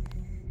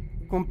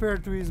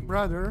compared to his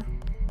brother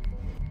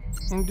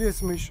in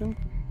this mission.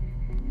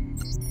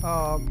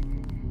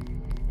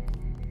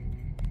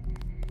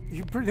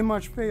 He pretty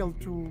much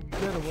failed to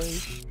get away,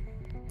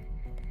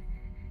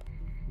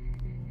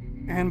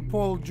 and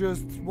Paul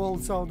just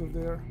waltz out of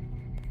there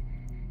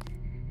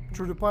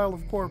through the pile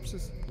of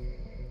corpses.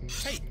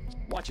 Hey,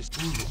 watch his...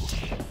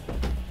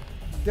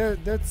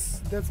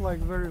 That's like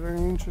very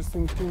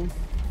interesting thing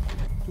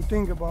to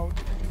think about.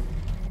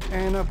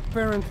 And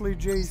apparently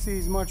JC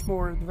is much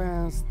more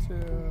advanced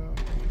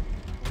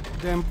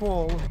than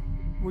Paul,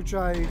 which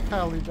I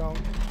highly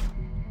doubt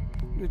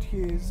that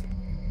he is.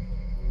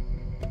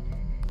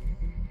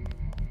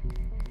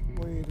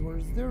 Wait,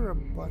 was there a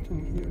button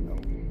here? No.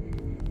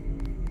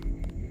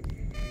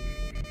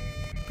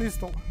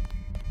 Pistol.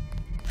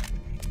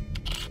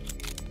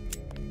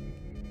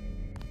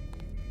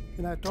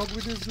 Can I talk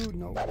with this dude?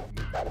 No.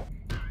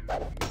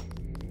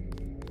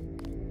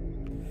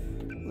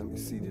 Let me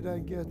see, did I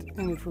get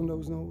any from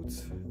those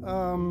notes?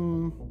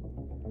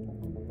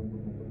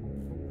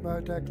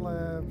 Biotech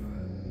lab.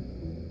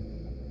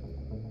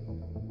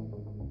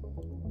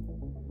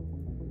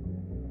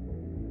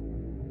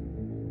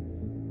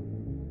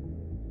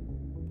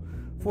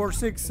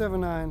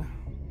 $4679.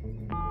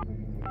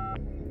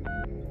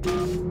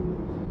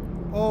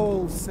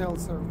 All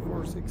cells are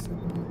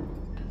 467.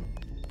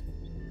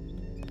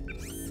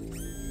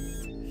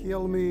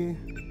 Heal me.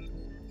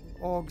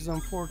 Augs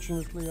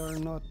unfortunately are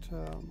not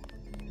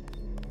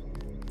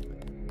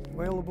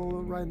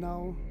available right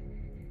now.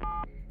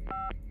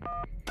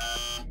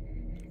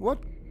 What?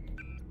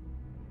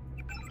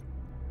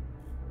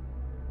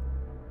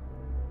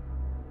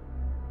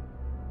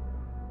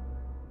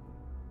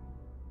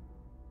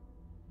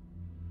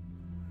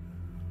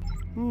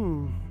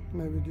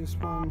 Maybe this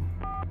one.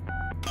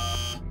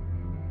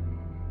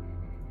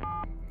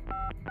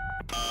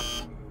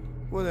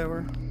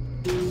 Whatever.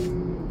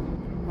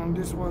 And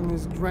this one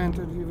is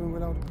granted even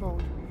without a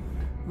code.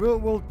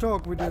 We'll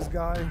talk with this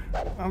guy.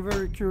 I'm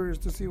very curious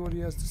to see what he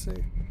has to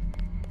say.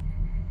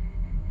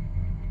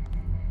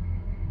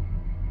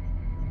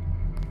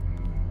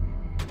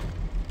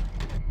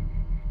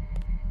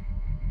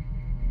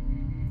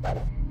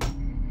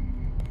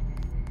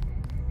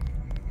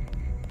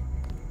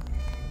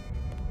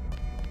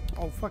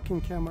 Oh,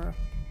 fucking camera.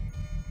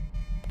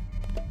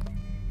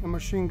 A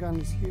machine gun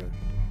is here.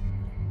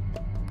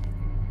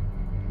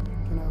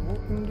 Can I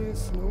open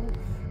this? No.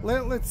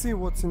 Let's see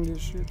what's in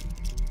this shit.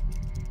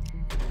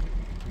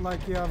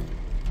 Like, yeah.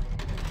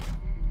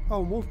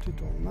 Oh,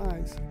 multi-tool.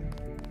 Nice.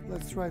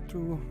 Let's try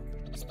to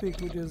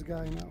speak with this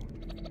guy now.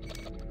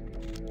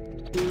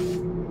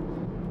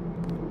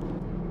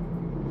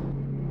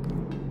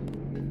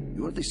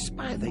 You're the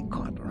spy they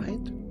caught,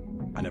 right?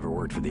 I never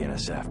worked for the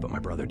NSF, but my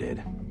brother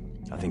did.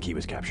 I think he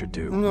was captured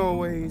too. No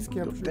way he's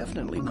captured. You're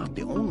definitely not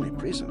the only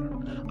prisoner.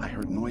 I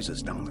heard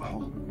noises down the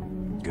hall.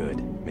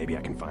 Good. Maybe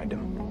I can find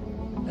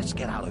him. Let's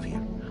get out of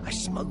here. I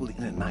smuggled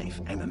in a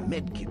knife and a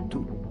med kit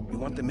too. You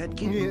want the med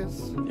kit?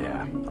 Yes.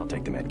 Yeah, I'll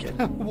take the med kit.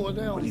 What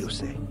else? What do you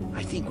say?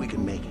 I think we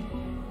can make it.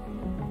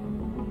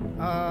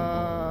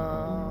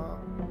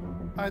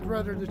 I'd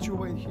rather that you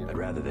wait here. I'd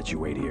rather that you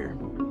wait here.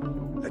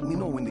 Let me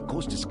know when the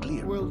coast is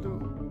clear. Will do.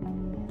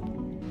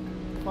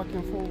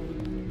 Fucking fool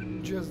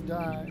would just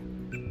die.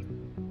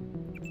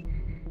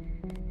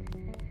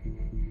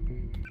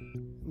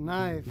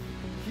 Knife.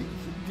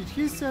 Did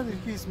he say that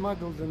he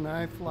smuggled the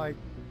knife like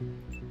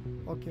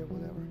Okay,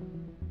 whatever.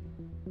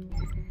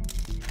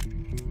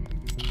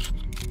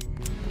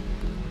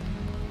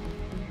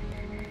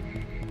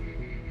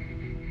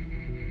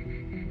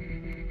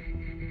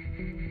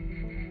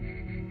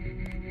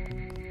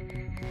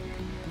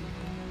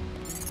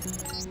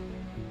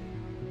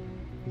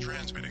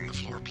 Transmitting the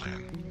floor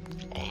plan.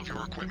 All of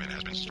your equipment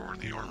has been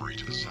stored in the armory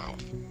to the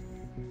south.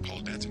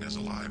 Paul Denton is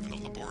alive in the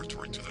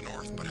laboratory to the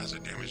north, but has a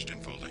damaged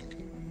infolink.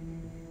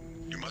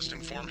 You must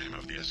inform him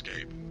of the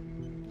escape.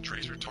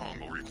 Tracer Tong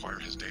will require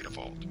his data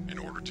vault in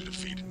order to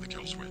defeat the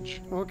kill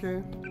switch.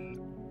 Okay.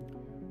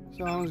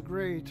 Sounds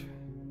great.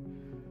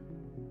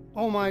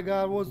 Oh my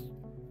god,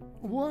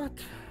 what?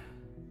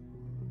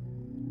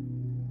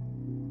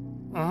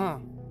 Uh-huh.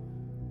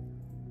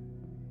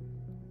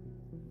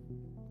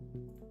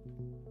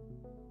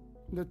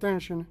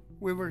 Detention.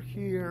 We were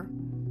here.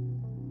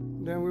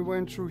 Then we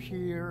went through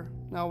here.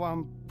 Now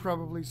I'm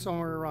probably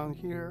somewhere around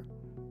here.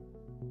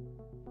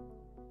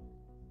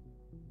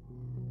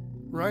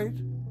 Right?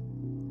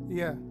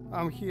 Yeah,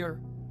 I'm here.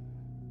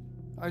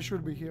 I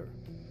should be here.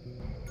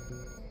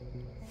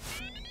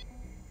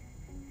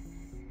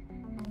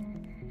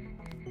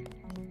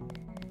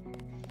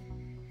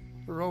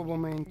 Robo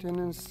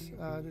maintenance,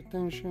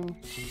 detention.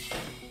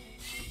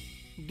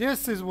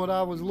 This is what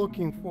I was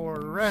looking for,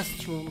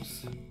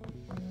 restrooms.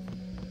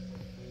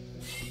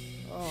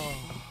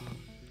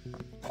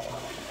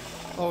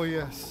 Oh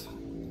yes,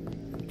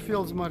 it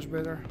feels much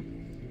better.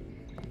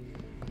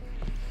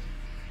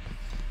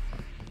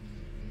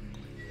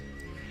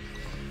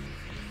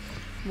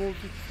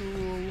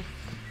 Multi-tool.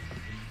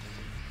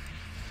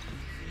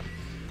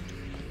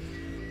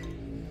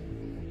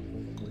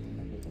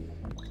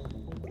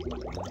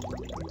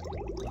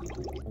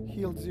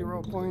 Healed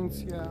 0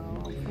 points, yeah,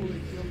 I'm fully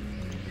healed.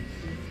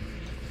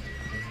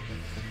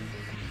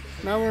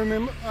 Now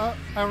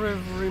I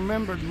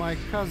remembered my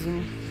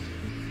cousin.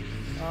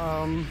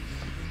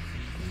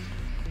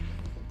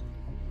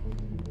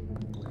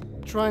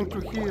 Trying to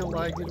heal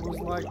like it was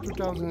like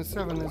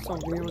 2007 or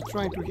something. He was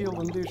trying to heal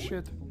on this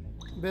shit.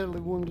 Barely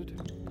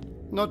wounded.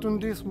 Not on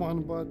this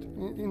one, but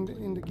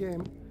in the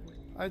game.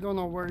 I don't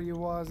know where he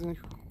was and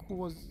who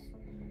was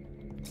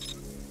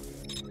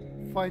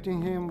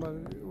fighting him, but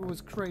it was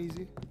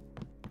crazy.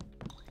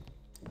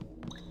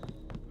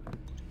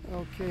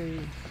 Okay.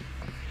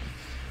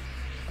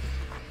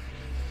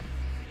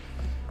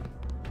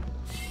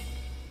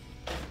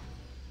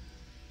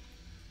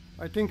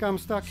 I think I'm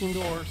stuck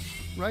indoors,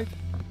 right?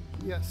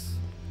 Yes.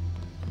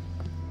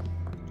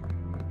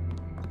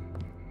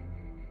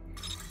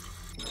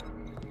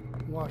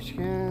 Wash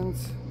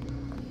hands.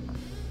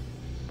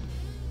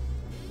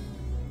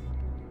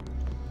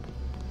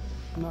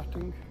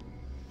 Nothing.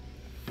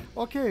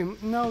 Okay,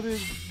 now that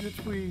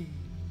we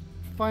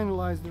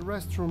finalized the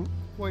restroom.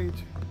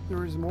 Wait,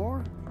 there is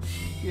more?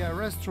 Yeah,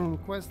 restroom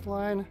quest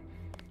line.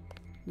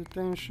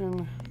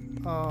 Detention.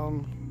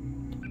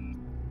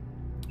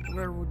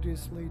 Where would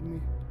this lead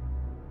me?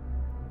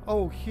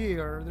 Oh,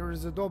 here. There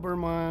is a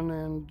Doberman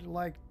and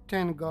like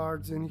 10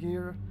 guards in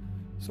here.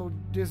 So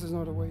this is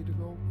not a way to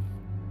go.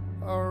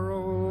 Our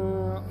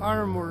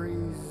armory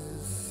is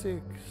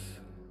 6.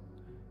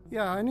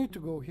 Yeah, I need to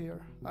go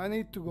here. I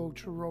need to go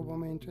through robo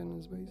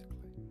maintenance, basically.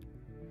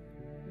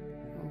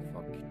 Oh,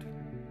 fuck it.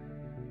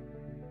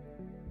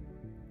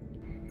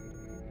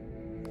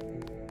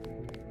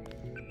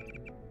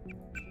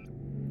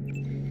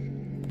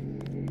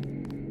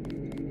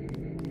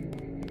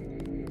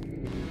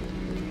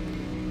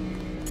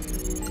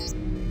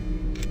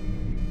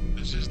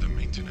 This is the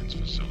maintenance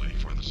facility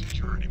for the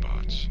security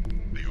bots.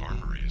 The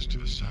armory is to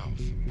the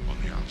south, on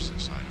the opposite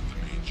side of the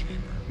main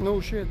chamber. No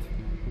shit.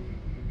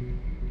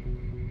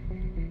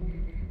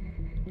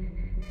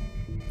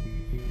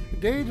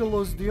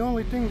 Daedalus, the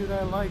only thing that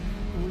I like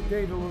with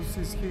Daedalus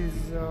is his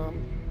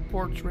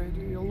portrait.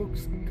 He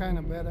looks kind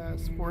of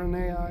badass for an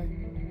AI.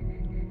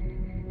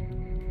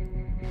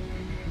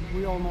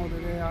 We all know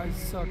that AI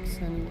sucks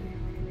anyway.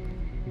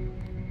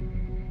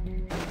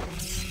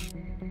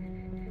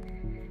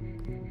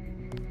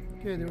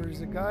 Okay, there is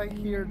a guy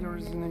here, there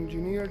is an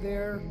engineer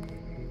there.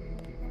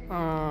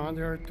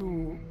 There are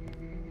 2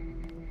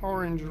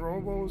 orange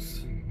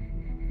robos.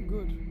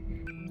 Good.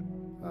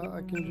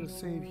 I can just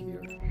save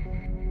here.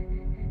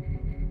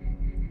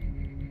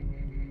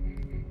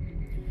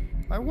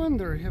 I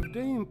wonder, have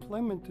they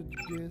implemented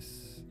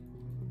this?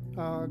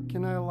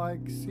 Can I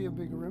like see a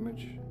bigger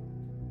image?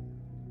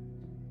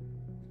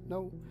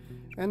 No.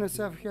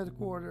 NSF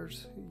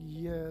headquarters.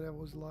 Yeah, that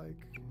was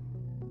like...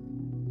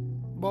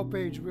 Bob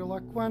Page, will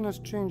Aquinas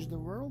change the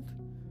world?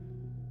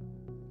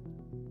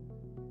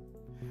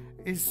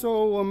 It's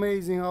so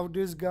amazing how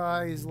this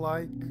guy is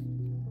like...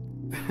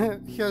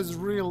 he has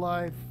real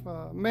life,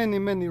 many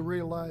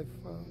real life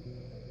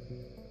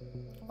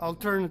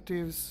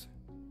alternatives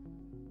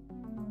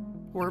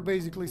who are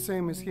basically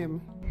same as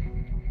him.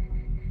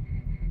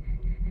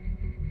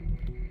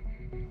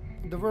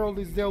 The world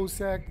is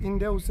Deus Ex. In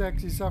Deus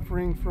Ex is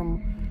suffering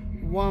from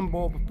one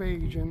Bob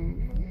Page,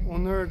 and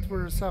on Earth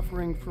we're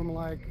suffering from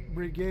like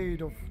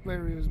brigade of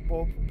various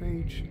Bob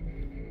Page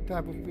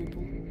type of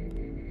people.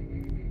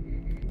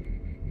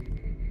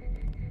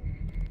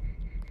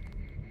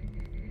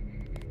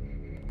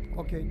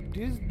 Okay,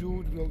 this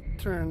dude will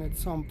turn at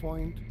some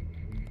point.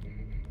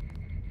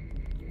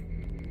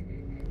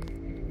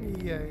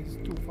 Yeah, he's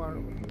too far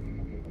away.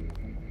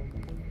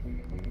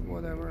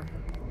 Whatever.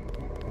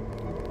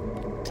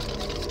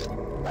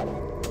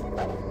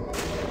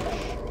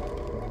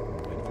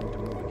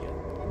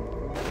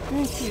 I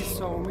think he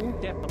saw me.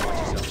 Dad, watch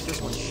yourself.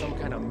 This one's some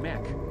kind of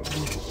mech.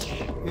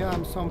 Yeah,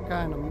 I'm some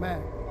kind of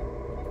mech.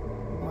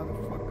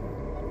 Motherfucker.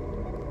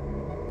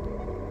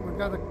 We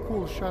got a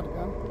cool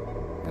shotgun.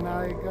 And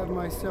I got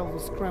myself a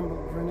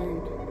scrambled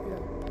grenade.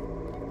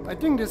 Yeah. I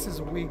think this is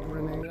a weak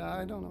grenade.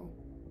 I don't know.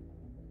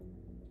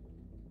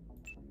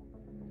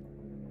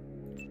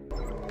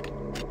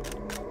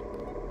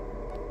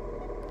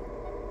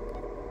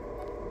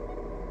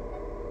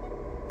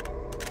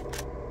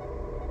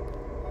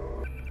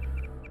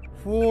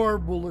 Four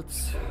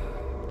bullets.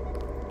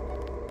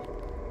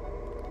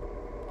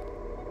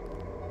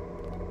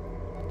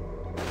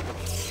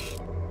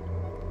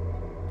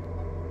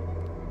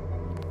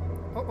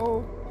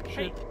 Uh-oh.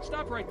 Hey,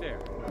 stop right there.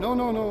 No.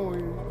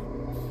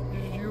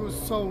 You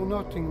saw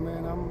nothing,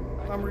 man.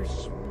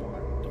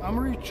 I'm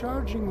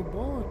recharging a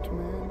bullet,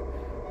 man.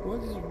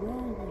 What is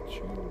wrong with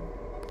you?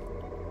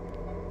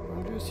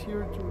 I'm just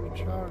here to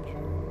recharge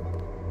you.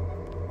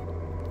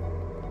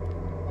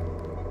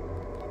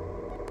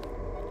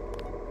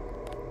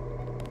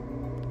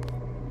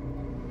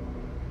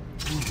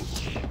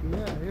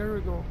 Yeah, here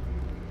we go.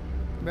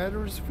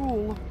 Battery's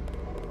full,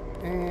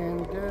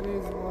 and that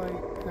is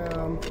like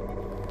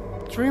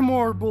 3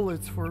 more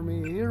bullets for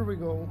me. Here we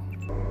go.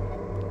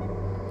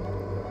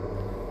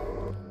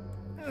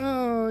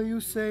 You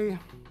say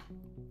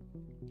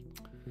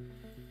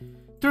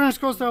turns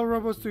coastal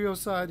robots to your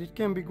side. It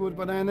can be good,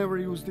 but I never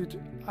used it.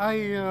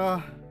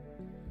 I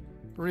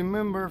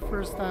remember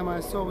first time I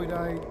saw it,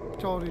 I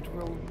thought it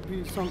will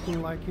be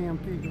something like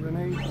EMP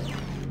grenade.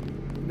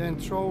 Then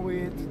throw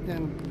it.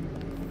 Then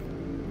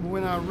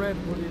when I read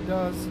what it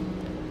does,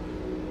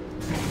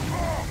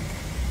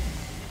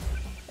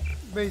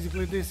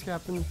 basically this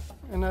happened,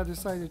 and I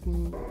decided to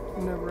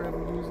never ever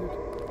use it.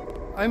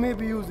 I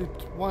maybe used it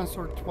once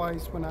or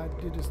twice when I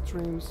did the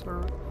streams,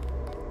 or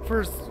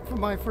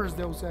my first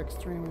Deus Ex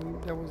stream,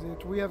 and that was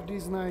it. We have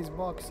these nice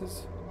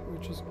boxes,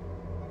 which is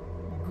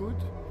good.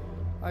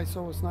 I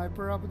saw a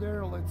sniper up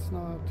there. Let's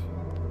not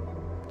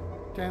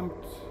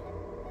tempt.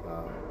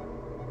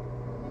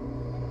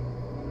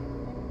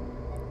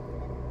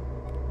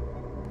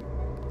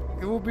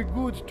 It would be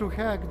good to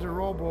hack the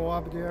robo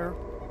up there.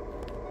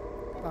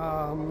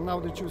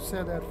 Now that you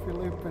said that,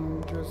 Philip,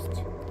 and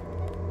just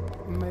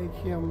make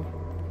him...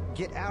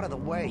 Get out of the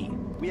way.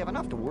 We have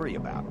enough to worry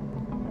about.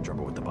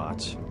 Trouble with the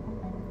bots?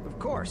 Of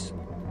course.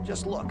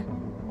 Just look.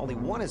 Only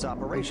one is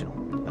operational,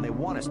 and they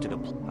want us to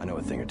deploy. I know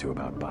a thing or two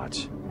about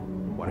bots.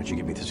 Why don't you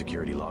give me the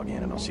security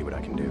login and I'll see what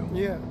I can do.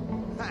 Yeah.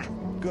 Ha!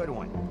 Good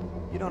one.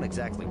 You don't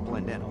exactly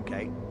blend in,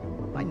 okay?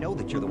 I know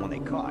that you're the one they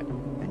caught,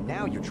 and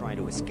now you're trying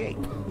to escape.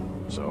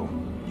 So,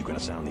 you gonna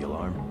sound the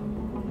alarm?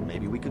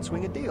 Maybe we could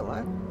swing a deal,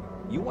 huh?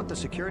 You want the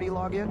security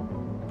login?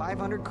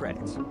 500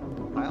 credits.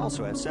 I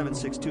also have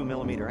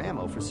 7.62mm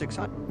ammo for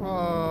 600.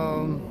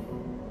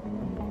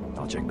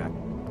 I'll check back.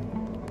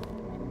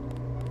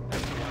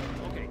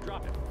 Okay,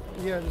 drop it.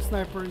 Yeah, the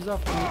sniper is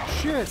after me.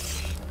 Shit!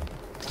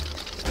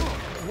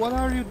 What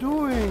are you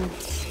doing?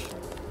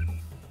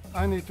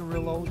 I need to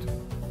reload.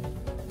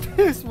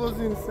 This was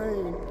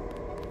insane.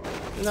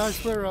 And I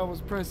swear I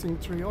was pressing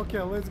 3.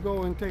 Okay, let's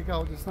go and take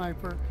out the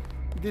sniper.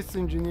 This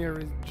engineer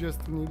is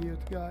just an idiot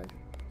guy.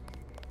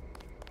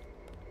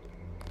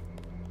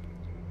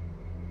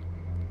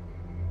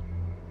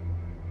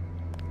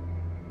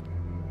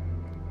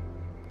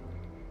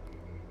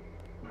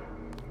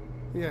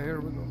 Yeah, here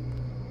we go.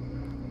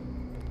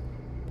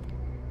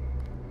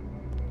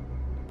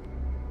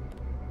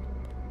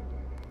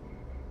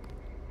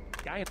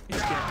 Guy,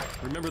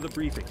 remember the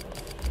briefing.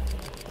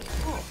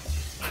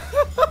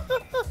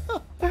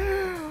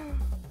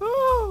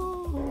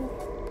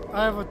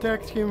 I have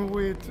attacked him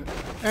with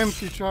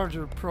empty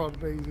charger prod,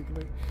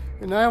 basically.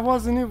 And I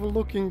wasn't even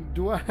looking,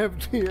 do I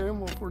have the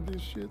ammo for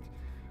this shit?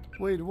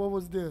 Wait, what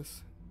was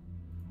this?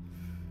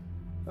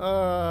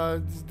 I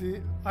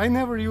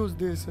never used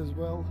this as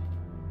well.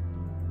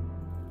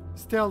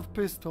 Stealth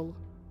pistol.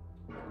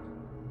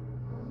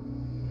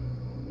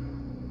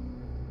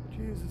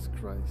 Jesus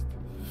Christ.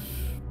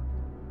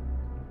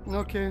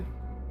 Okay.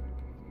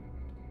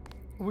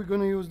 We're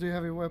gonna use the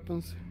heavy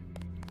weapons.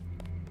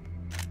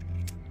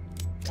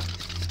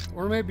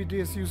 Or maybe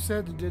this. You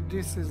said that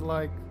this is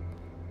like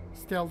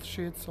stealth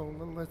shit, so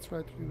let's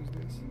try to use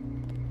this.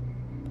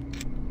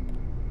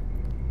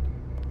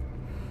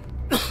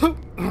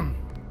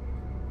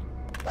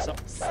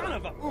 Son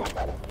of a...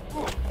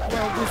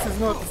 Well, this is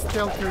not the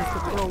stealthiest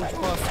approach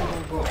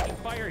possible, but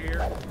Fire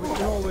here. we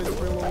can always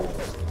reload.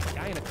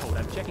 Guy in a coat.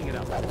 I'm checking it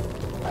out.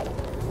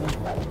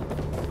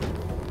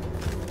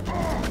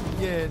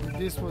 Yeah,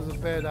 this was a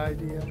bad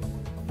idea.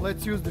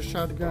 Let's use the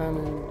shotgun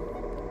and...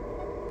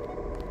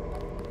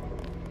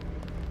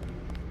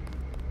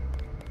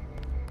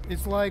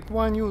 It's like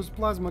one-use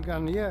plasma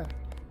gun, yeah.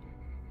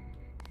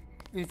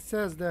 It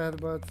says that,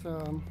 but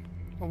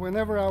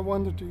whenever I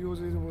wanted to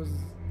use it, it was...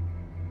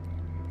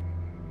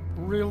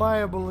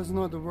 reliable is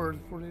not the word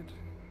for it.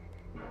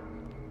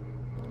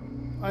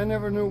 I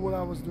never knew what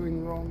I was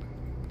doing wrong.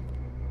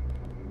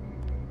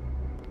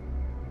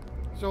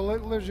 So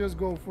let's just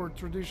go for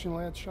traditional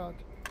headshot.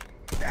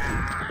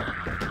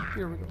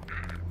 Here we go.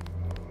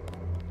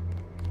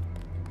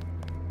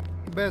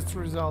 Best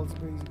results,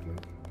 basically.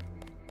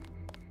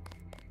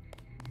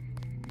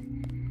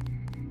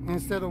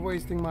 Instead of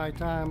wasting my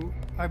time,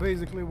 I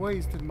basically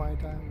wasted my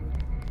time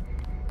with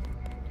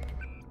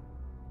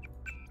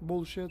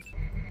bullshit.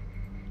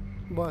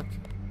 But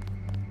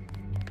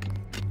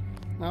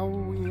now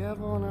we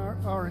have on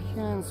our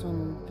hands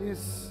on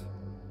this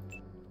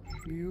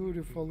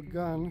beautiful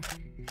gun.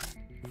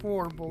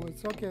 4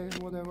 bullets, okay,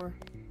 whatever.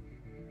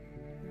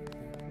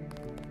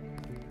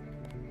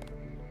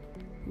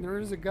 There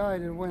is a guy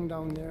that went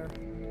down there.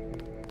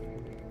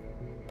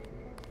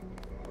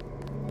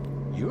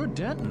 You're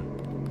Denton.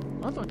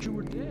 I thought you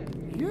were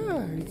dead.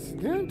 Yeah, it's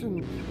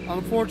Denton.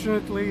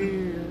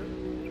 Unfortunately,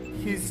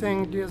 he's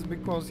saying this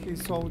because he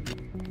saw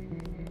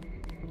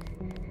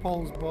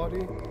Paul's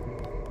body.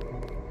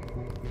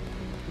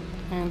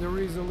 And there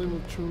is a little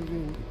truth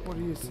in what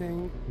he is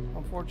saying,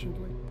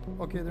 unfortunately.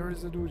 Okay, there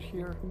is a dude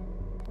here.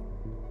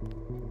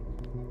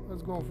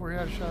 Let's go for a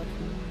headshot.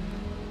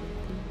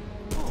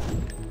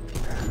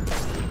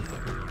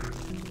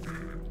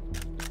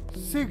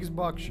 Six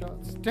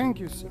buckshots. Thank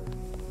you, sir.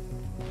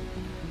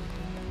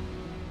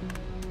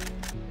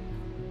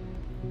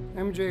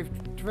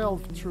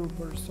 MJ-12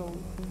 troopers, so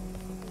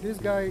these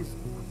guys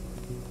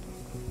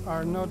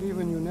are not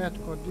even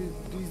UNETCO.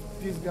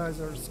 These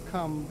guys are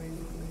scum, basically.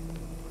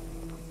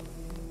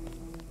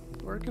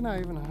 Where can I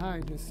even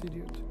hide this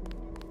idiot?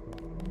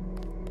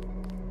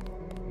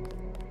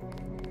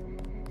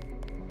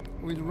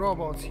 With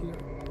robots here.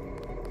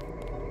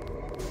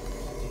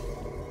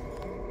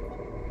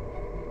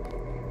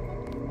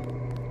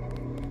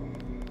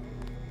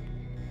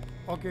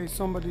 Okay,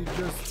 somebody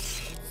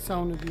just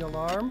sounded the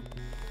alarm.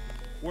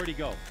 Where'd he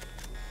go?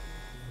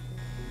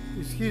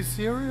 Is he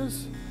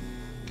serious?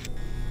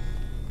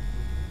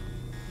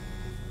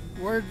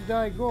 Where did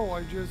I go?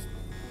 I just...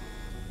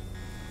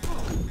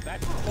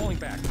 That's falling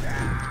back.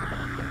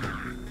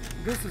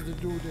 This is the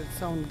dude that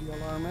sounded the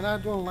alarm, and I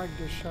don't like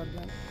this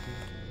shotgun.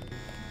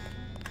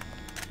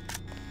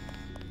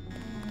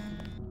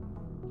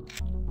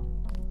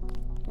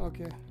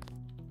 Okay.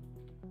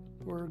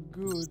 We're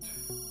good.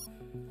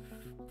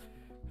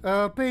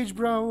 Page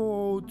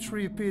Bravo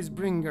 3-piece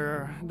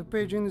bringer. The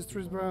Page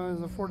Industries Bravo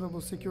is an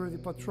affordable security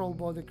patrol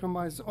bot that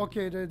combines...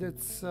 Okay,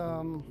 that's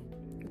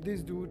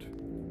this dude.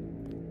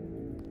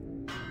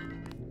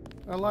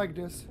 I like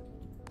this.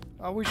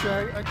 I wish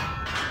I...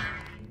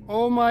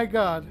 Oh my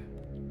god.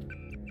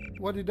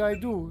 What did I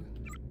do?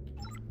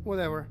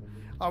 Whatever.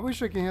 I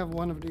wish I can have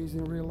one of these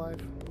in real life.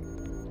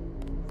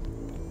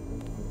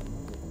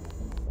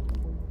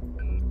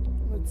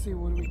 Let's see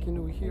what we can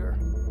do here.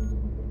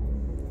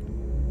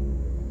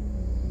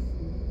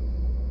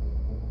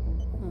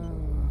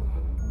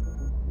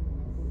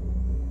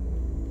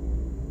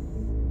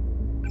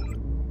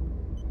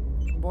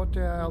 Bot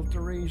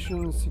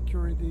alteration,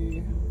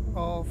 security,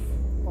 off.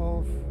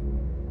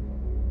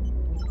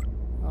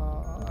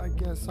 I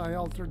guess I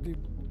altered the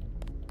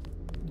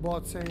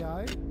bot's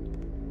AI.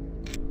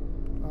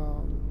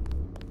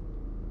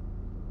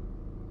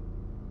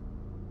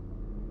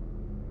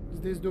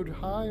 Is this dude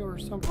high or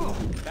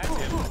something? That's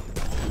him.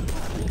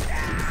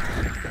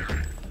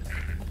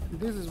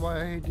 This is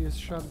why I hate this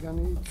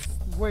shotgun.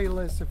 It's way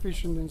less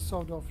efficient than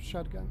sawed-off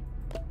shotgun.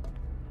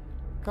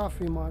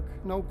 Coffee mug.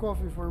 No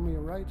coffee for me,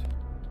 right?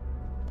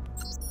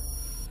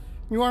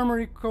 New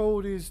armory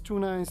code is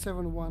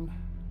 2971.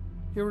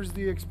 Here is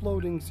the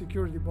exploding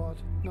security bot.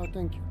 No,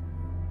 thank you.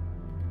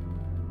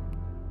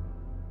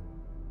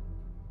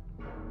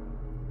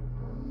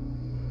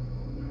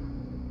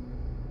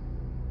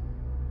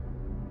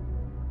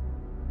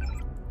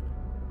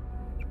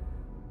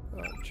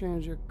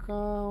 Change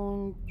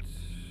account.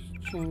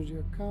 Change the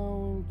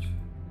account.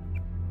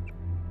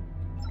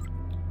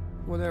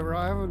 Whatever,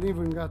 I haven't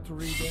even got to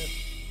read that.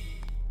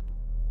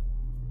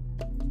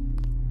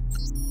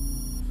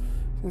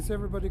 Since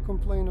everybody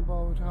complained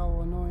about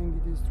how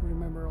annoying it is to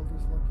remember all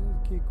this, like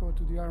the key code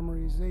to the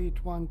armory is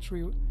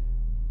 813.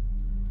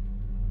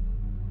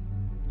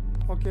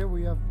 Okay,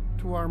 we have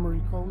 2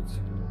 armory codes.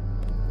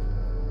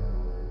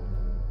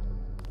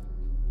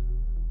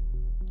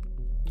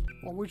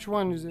 Well, which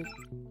one is it?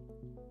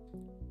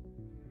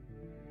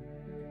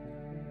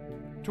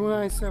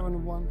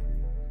 2971.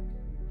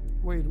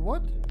 Wait,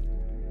 what?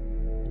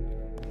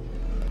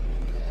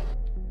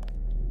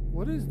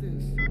 What is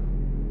this?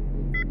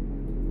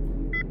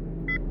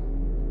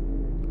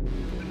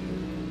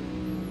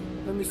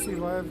 Let me see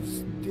if I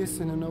have this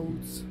in the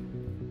notes.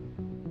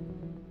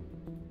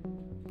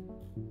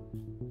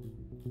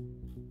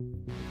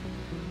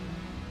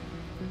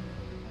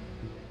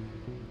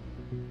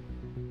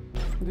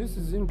 This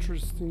is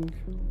interesting.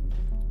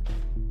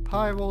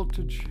 High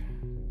voltage.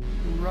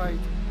 Right.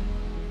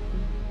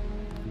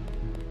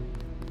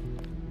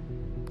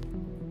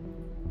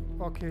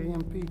 Okay,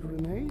 MP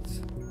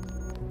grenades.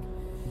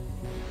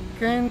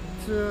 Can't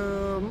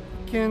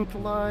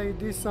lie,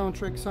 this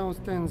soundtrack sounds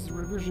tense.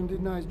 Revision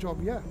did nice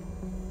job, yeah.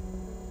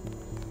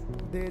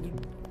 They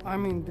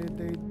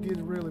did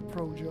a really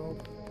pro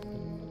job.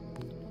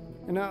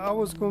 And I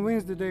was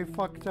convinced that they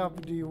fucked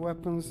up the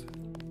weapons,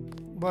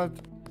 but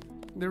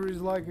there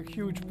is like a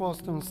huge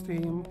post on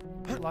Steam,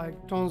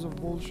 like tons of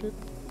bullshit,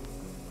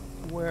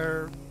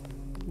 where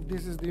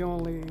this is the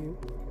only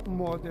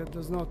mod that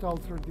does not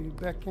alter the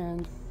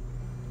backend,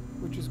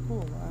 which is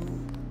cool. I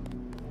mean,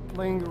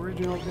 playing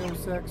original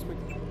Deus Ex with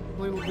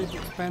a little bit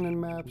expanded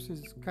maps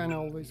is kind of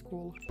always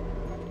cool.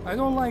 I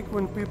don't like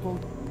when people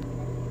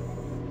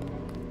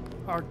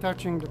are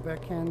touching the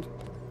backend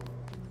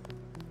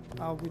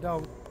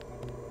without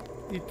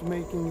it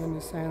making any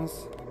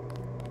sense.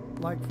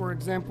 Like, for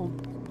example,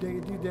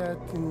 they did that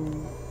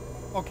in...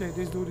 Okay,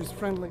 this dude is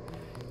friendly.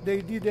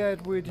 They did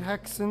that with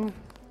Hexen.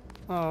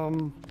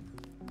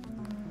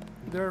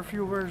 There are a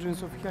few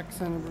versions of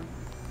Hexen.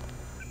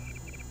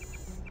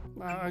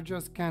 I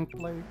just can't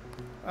play.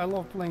 I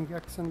love playing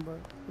Hexen, but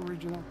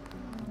original.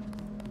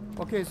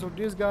 Okay, so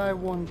this guy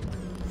won't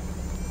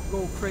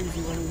go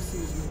crazy when he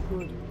sees me.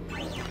 Good.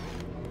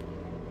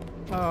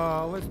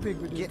 Let's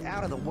pick with this. Get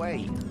out of the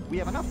way. We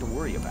have enough to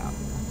worry about.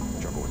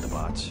 Trouble with the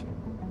bots?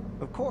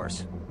 Of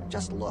course.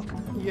 Just look.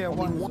 Yeah,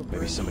 one is a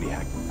Maybe somebody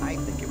hacked. I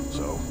think it was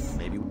So,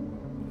 maybe...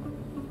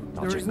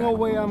 I'll There check is no back.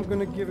 way I'm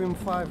gonna give him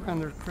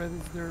 500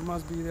 credits. There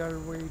must be the other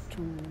way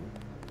to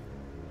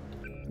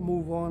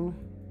move on.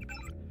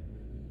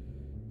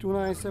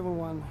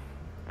 2971.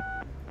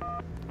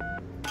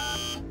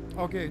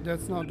 Okay,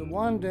 that's not the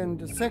one. Then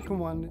the second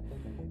one,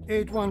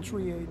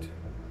 8138.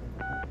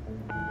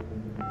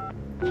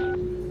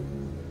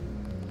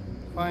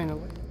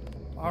 Finally,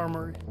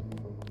 armory.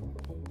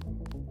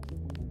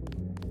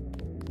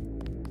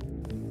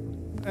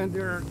 And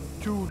there are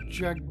two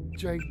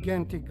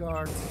gigantic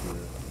guards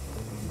here.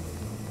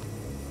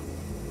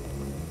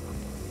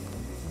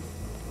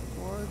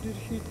 Or did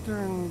he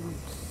turn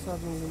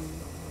suddenly?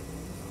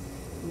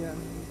 Yeah,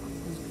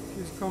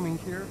 he's coming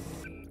here.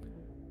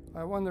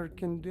 I wonder,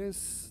 can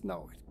this?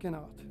 No, it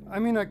cannot. I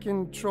mean, I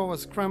can throw a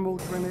scramble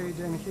grenade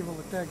and he will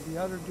attack the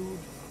other dude.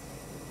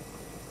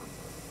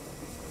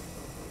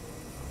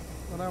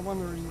 But I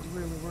wonder if it's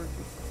really worth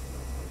it.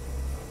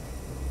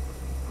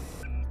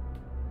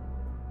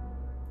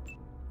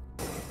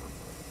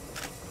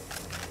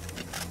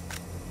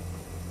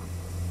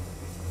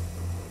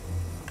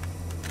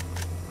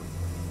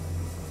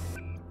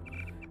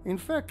 In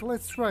fact,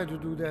 let's try to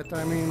do that.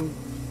 I mean,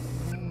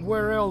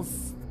 where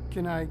else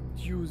can I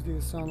use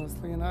this,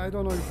 honestly? And I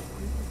don't know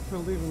if it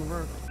will even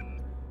work.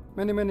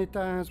 Many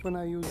times when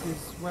I use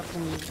this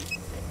weapon, it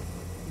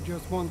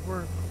just won't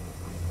work.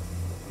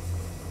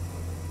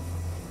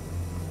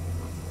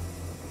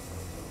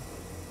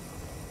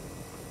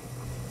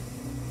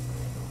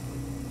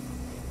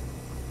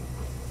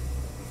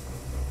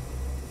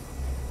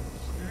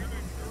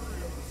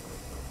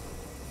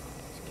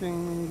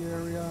 Scanning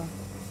area.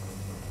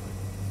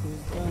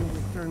 He's done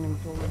returning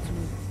towards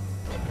me.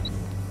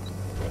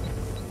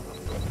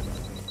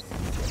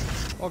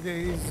 Okay,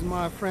 he's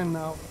my friend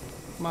now.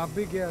 My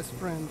big ass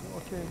friend,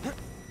 okay.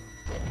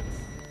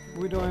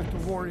 We don't have to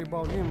worry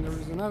about him. There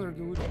is another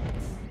dude.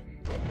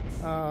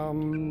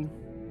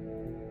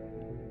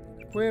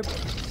 Equip.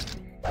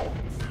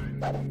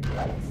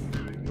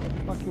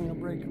 Fucking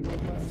unbreakable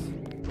glass.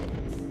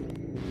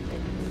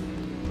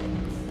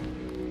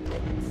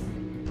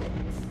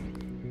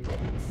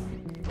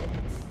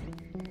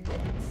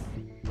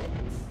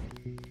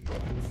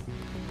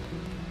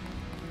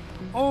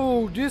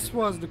 Oh, this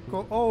was the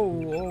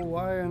oh,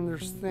 I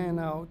understand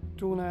now.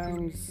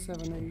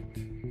 2978.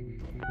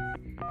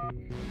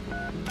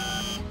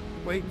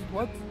 Wait,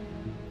 what?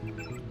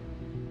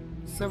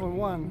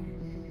 71.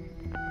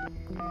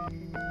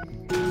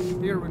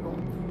 Here we go.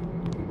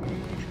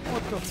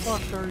 What the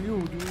fuck are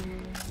you, dude?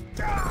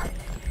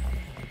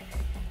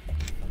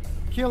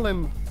 Kill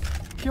him.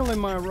 Kill him,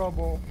 my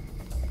robo.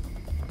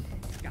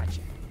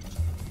 Gotcha.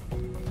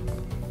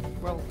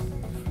 Well,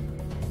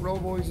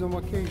 Robo is on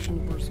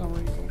vacation for some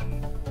reason.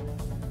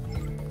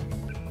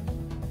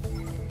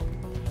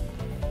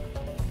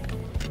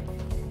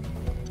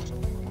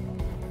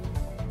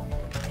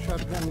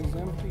 Shotgun is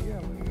empty,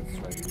 yeah, let's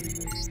try to do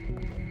this.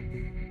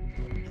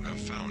 You have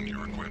found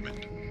your equipment.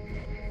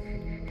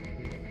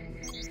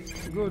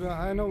 Good,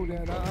 I know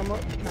that,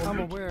 I'm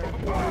aware.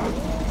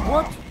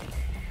 What?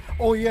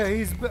 Oh yeah,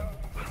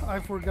 I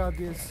forgot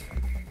this.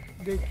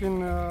 They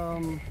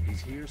can,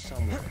 He's here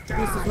somewhere.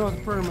 this is not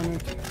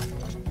permanent.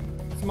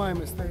 It's my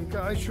mistake.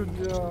 I should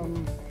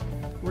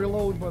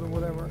reload, but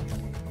whatever.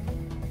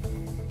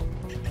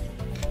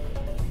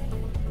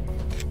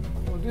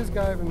 Will this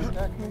guy even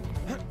attack me?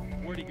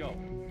 Where'd he go?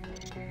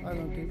 I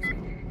don't think so.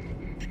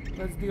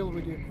 Let's deal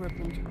with the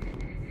equipment.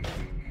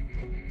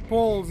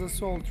 Paul's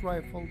assault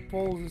rifle,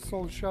 Paul's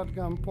assault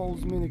shotgun,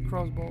 Paul's mini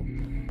crossbow.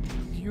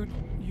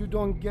 you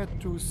don't get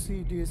to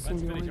see this in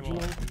the original.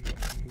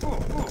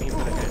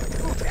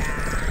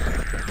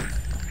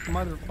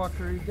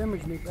 Motherfucker, he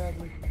damaged me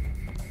badly.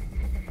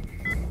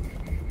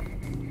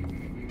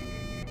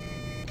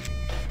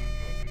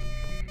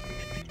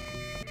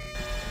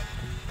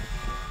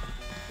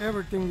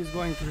 Everything is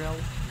going to hell.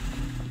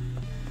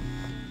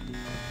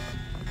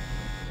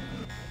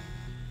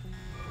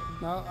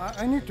 Now,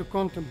 I need to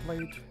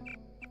contemplate.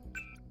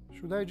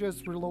 Should I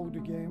just reload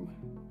the game?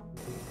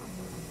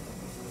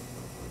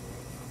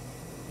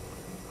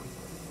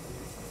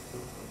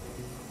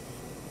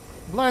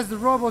 Blast the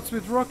robots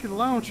with rocket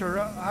launcher.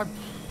 I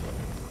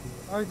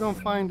don't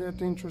find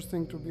that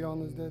interesting, to be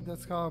honest.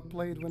 That's how I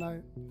played when I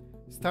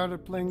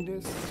started playing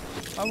this.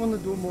 I want to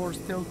do more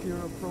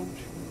stealthier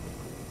approach.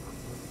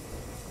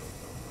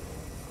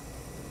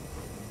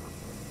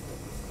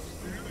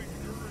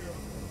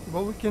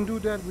 But we can do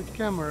that with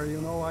camera, you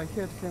know. I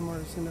hate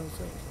cameras in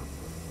Deus Ex.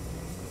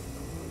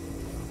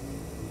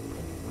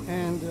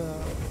 And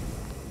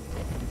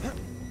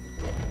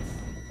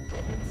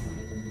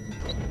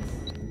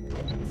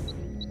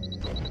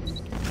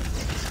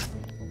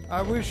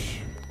I wish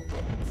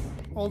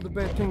all the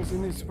bad things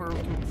in this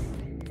world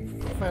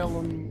fell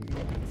on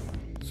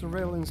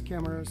surveillance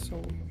cameras.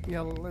 So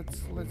yeah, let's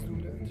do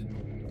that.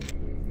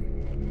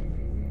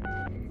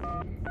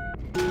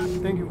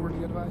 Thank you for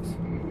the advice.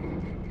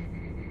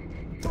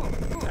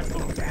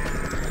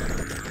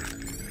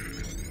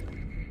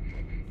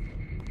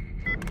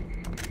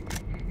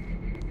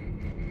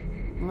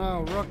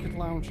 Now, rocket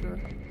launcher.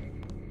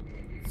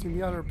 It's in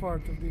the other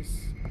part of this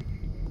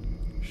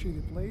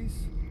shitty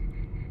place.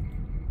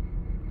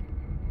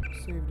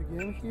 Save the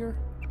game here.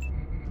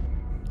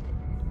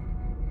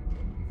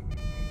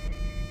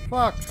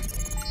 Fuck! You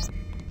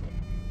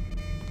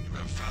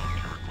have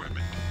found your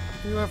equipment.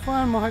 You have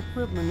found my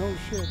equipment, oh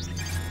shit.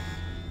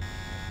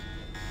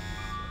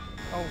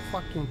 Oh,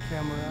 fucking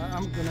camera,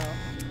 I'm gonna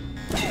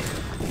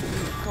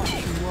fuck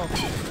you up.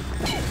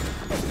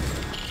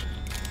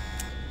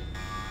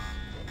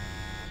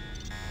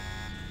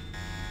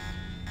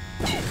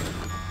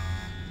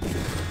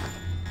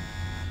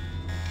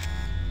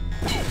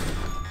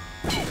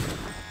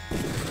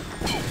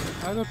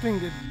 I don't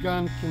think that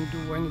gun can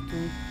do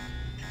anything.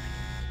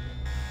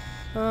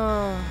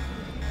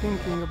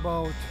 Thinking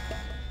about...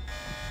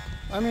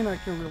 I mean, I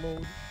can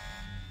reload.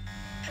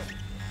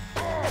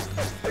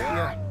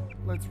 Yeah,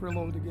 let's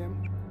reload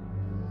again.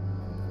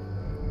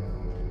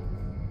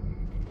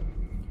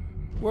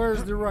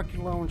 Where's the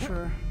rocket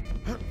launcher?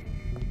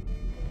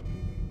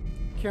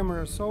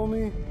 Camera saw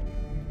me.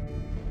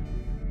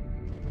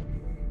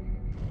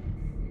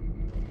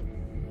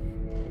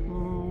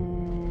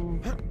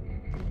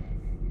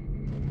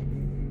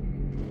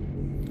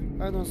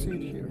 I don't see it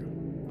here.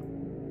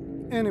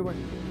 Anyway,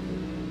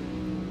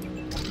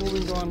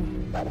 moving on.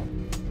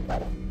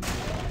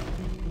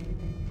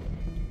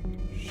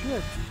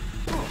 Shit.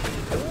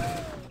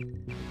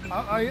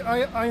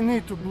 I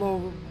need to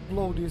blow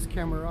this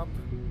camera up.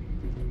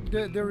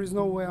 There is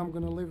no way I'm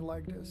gonna live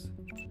like this.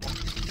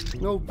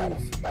 No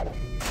peace.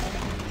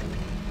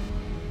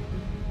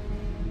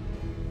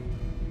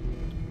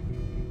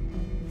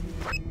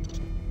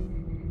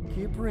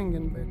 Keep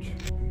ringing, bitch.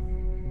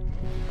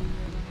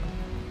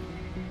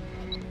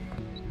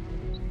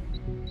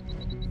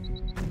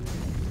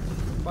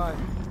 Bye.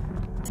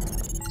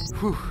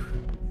 Whew.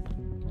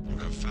 You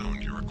have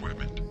found your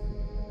equipment.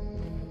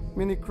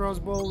 Mini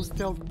crossbow,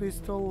 stealth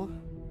pistol,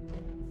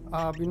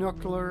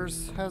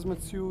 binoculars,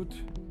 hazmat suit,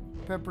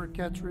 pepper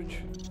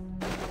cartridge,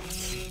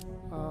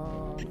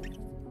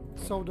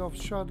 sawed-off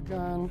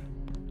shotgun.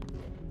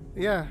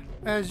 Yeah,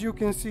 as you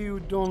can see, you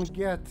don't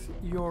get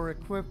your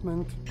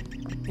equipment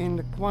in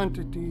the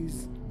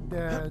quantities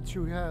that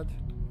you had,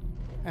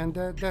 and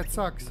that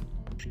sucks.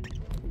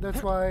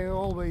 That's why I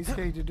always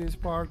hated this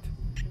part.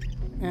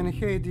 And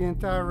hate the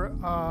entire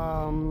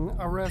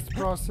arrest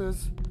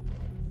process,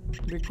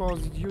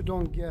 because you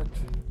don't get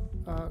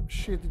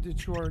shit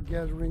that you are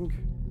gathering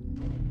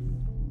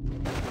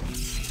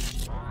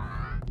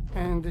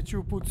and that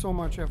you put so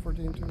much effort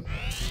into.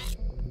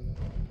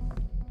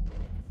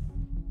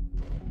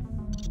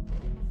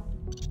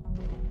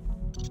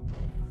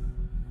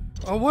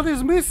 What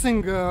is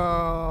missing?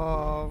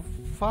 5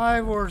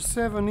 or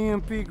 7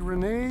 EMP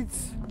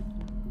grenades?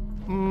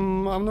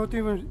 I'm not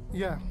even...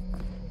 yeah.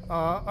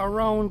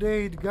 Around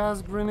 8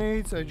 gas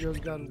grenades. I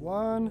just got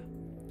 1.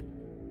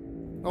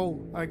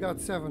 Oh, I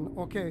got 7.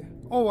 Okay.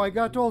 Oh, I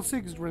got all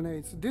 6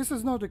 grenades. This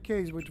is not the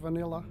case with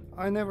vanilla.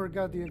 I never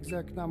got the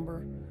exact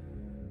number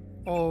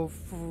of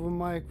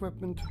my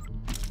equipment.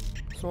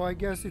 So I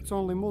guess it's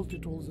only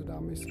multi-tools that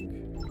I'm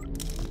missing.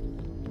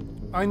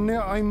 I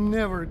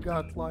never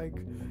got,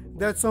 like...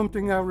 that's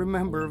something I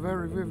remember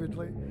very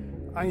vividly.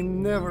 I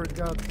never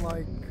got,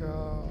 like...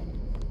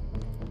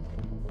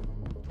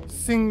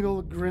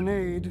 single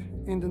grenade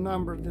in the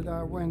number that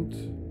I went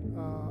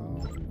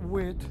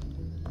with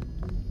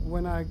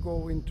when I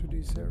go into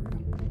this area.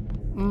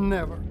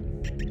 Never.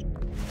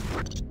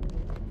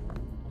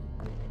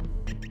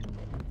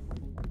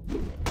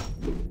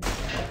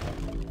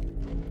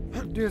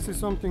 this is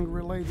something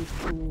related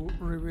to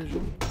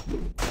revision.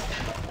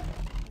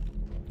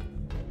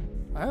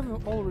 I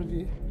have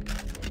already...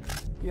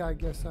 Yeah, I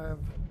guess I have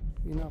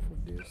enough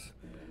of this.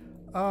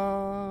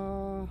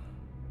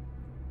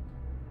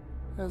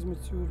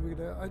 Hazmat suit with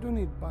I don't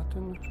need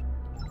button.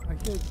 I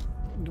hate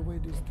the way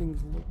these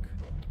things look.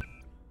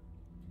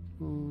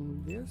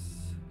 This.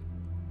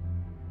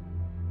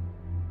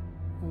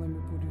 Let me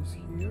put this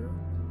here.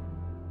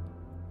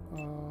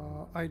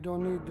 I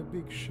don't need the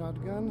big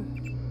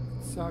shotgun.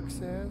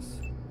 Success.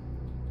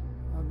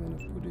 I'm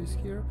gonna put this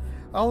here.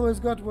 I always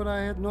got what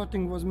I had.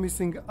 Nothing was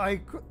missing.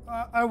 I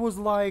was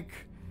like,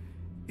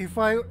 if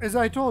I, as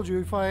I told you,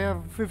 if I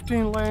have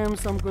 15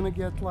 lamps, I'm gonna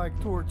get like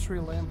 2 or 3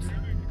 lamps.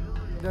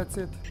 That's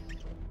it.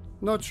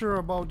 Not sure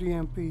about the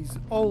EMPs.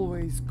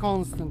 Always,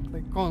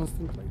 constantly.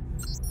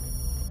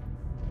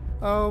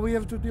 We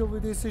have to deal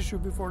with this issue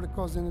before it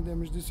causes any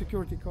damage. The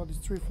security code is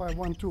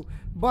 3512.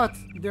 But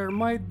there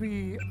might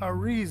be a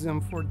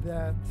reason for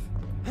that.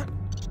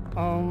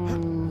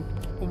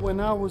 When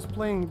I was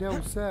playing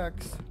Deus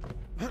Ex,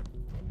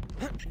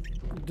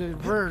 the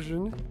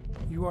version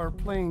you are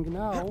playing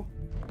now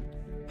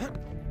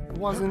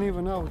wasn't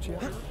even out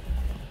yet.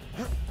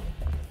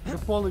 The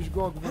Polish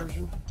GOG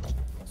version.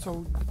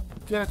 So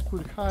that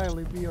could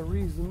highly be a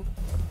reason.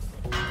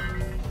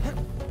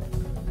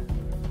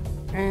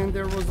 And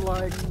there was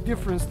like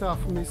different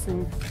stuff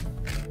missing.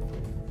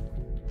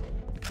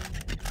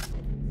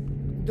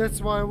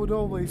 That's why I would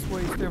always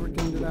waste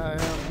everything that I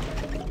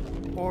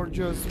have, or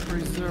just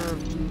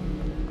preserve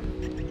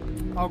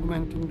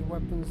augmenting the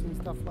weapons and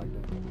stuff like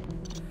that.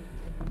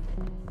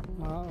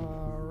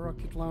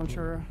 Rocket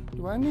launcher.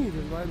 Do I need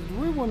it, right? Do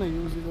we want to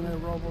use it in a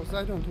robots?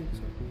 I don't think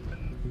so.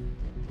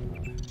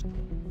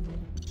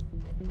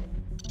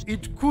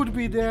 It could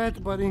be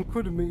that, but it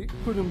couldn't be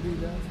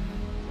that.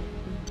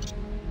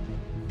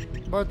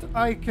 But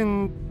I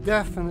can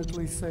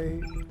definitely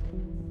say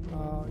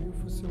your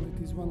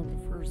facility is one of the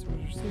first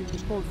we received.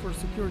 The code for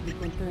security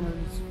container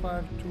is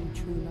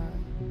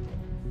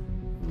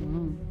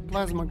 5239.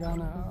 Plasma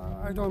gun.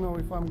 I don't know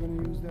if I'm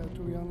going to use that,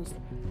 to be honest.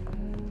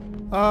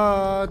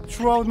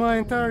 Throughout my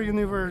entire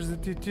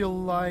university till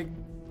like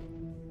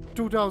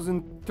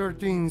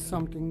 2013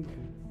 something,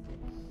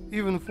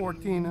 even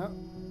 14,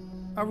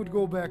 I would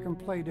go back and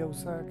play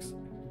Deus Ex,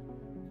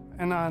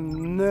 and I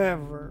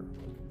never,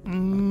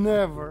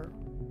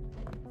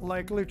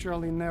 like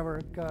literally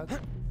never got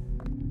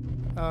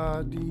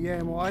the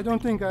ammo. I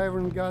don't think I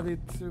ever got it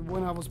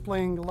when I was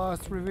playing the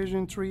last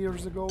revision 3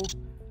 years ago,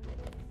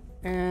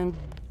 and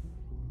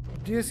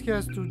this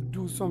has to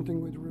do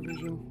something with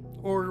revision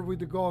or with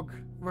the GOG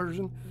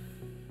version.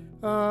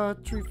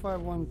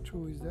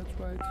 3512, is that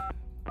right?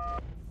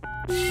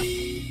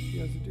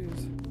 Yes, it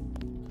is.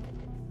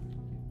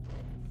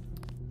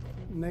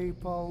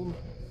 Napalm.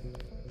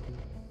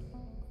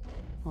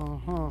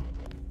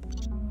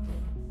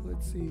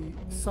 Let's see.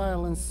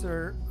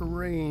 Silencer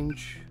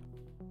range.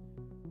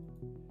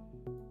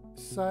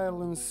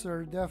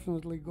 Silencer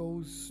definitely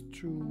goes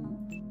to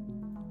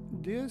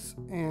this,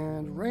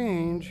 and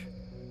range.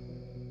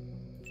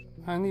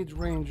 I need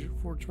range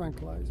for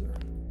tranquilizer.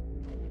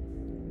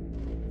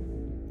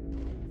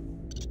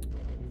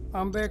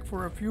 I'm back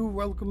for a few.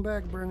 Welcome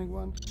back, Burning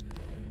One.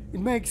 It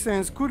makes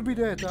sense. Could be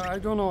that. I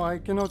don't know. I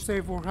cannot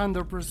say for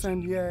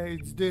 100%, yeah,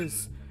 it's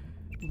this.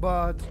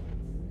 But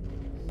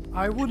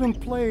I wouldn't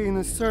play in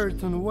a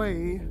certain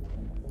way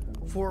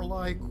for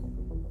like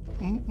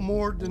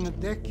more than a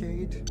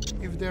decade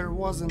if there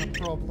wasn't a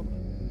problem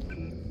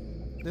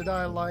that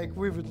I like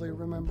vividly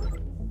remember.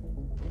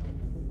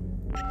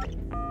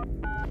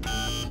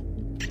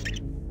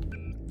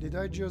 Did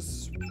I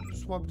just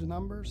swap the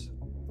numbers?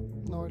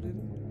 No, I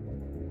didn't.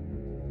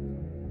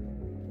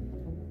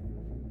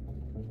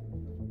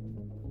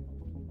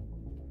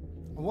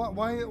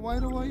 Why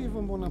do I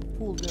even want to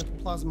pull that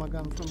plasma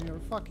gun from here?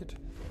 Fuck it.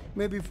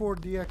 Maybe for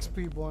the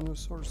XP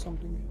bonus or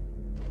something.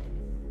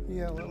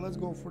 Yeah, let's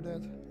go for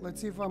that.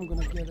 Let's see if I'm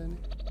gonna get any.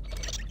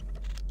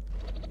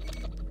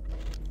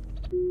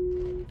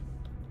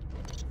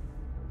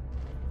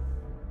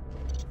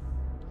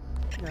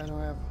 Yeah, I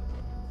don't have.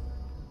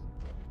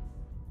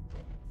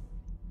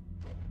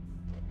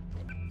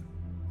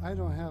 I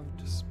don't have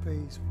the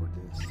space for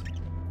this.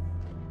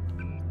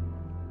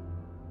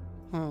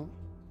 Huh.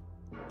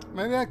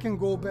 Maybe I can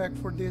go back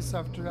for this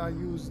after I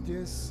use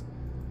this.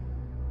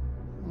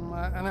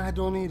 And I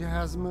don't need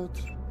hazmat.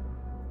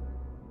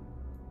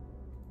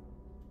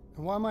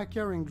 Why am I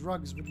carrying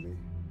drugs with me?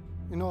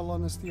 In all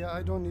honesty,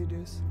 I don't need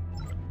this.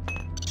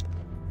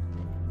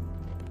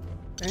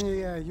 And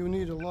yeah, you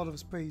need a lot of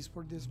space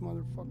for this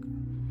motherfucker.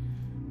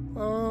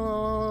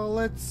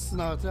 Let's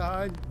not.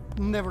 I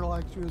never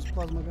like to use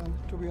plasma gun,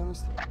 to be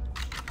honest.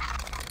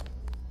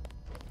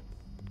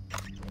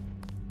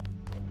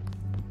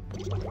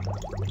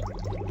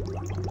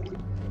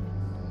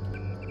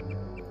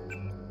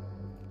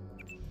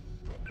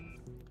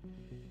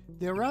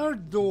 There are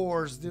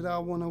doors that I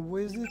want to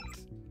visit,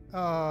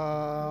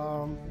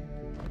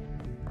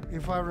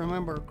 if I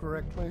remember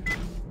correctly.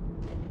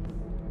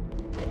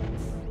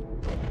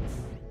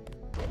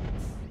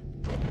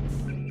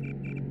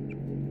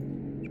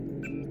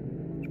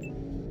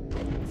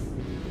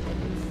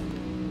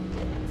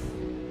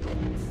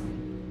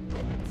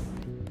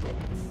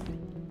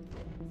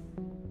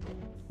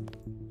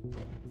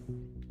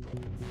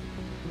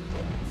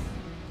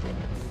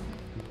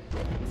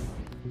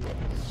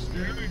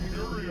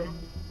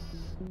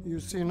 You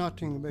see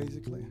nothing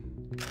basically.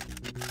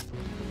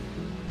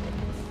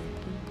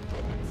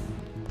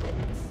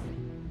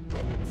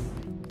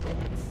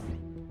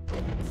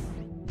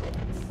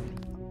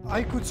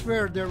 I could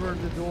swear there were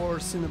the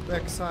doors in the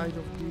back side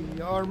of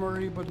the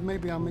armory, but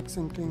maybe I'm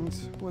mixing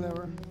things,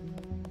 whatever.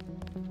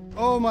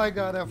 Oh my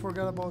god, I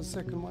forgot about the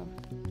second one.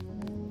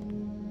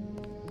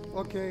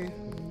 Okay,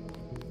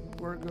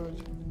 we're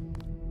good.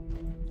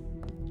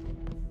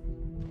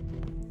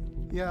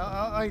 Yeah,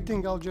 I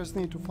think I'll just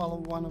need to follow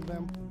one of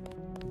them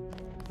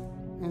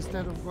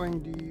instead of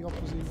going the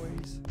opposite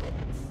ways.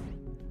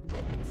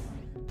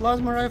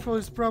 Plasma rifle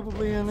is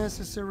probably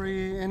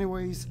unnecessary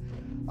anyways.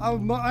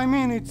 I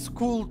mean, it's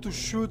cool to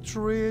shoot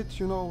through it,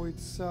 you know,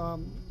 it's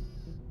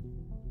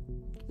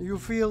you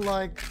feel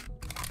like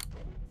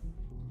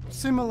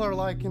similar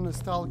like in the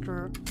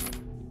Stalker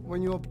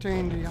when you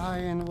obtain the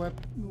high-end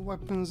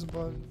weapons,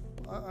 but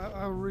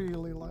I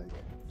really like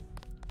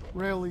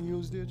rarely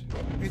used it.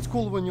 It's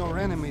cool when your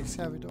enemies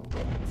have it though.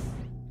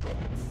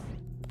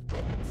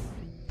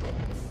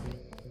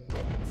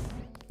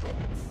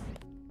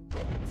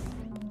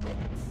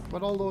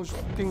 But all those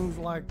things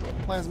like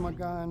plasma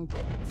gun,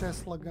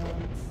 Tesla gun.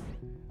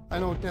 I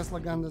know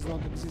Tesla gun does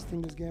not exist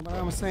in this game, but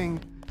I'm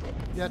saying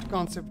that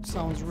concept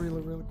sounds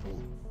really, really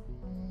cool.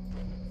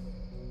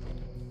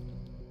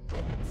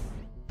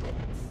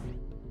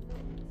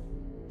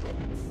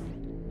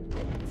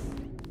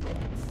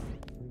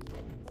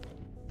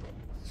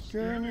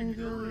 Scanning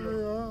the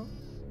area.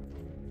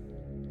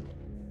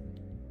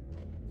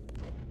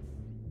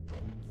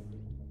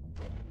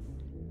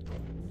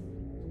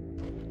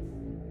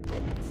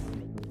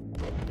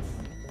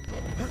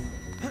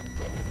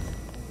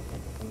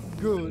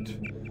 Good.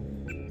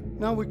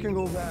 Now we can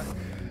go back.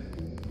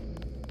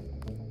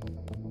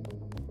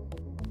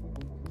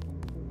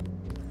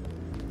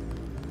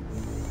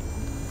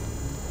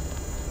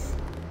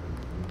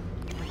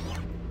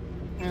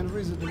 And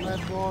visit the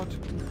medbot.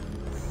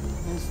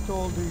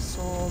 Install this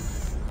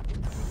off.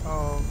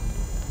 Oh,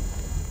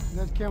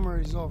 that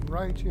camera is off,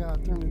 right? Yeah,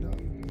 turn it off.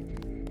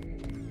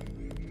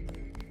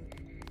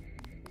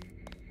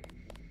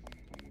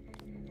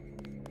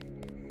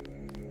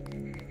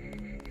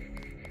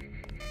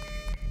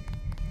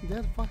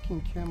 That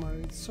fucking camera,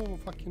 it's so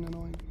fucking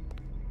annoying.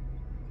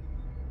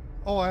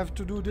 Oh, I have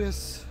to do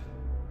this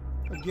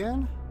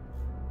again?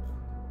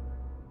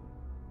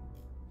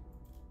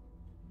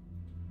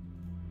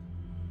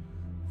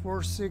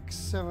 Four, 6,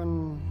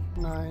 7,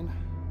 9.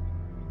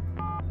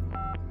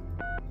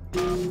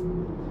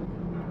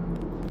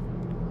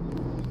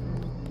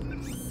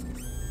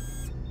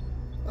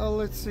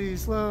 Let's see,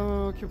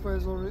 Islam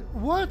occupies already.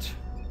 What?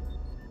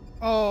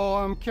 Oh,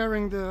 I'm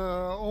carrying the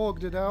AUG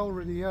that I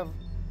already have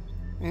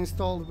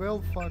installed.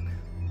 Well, fuck.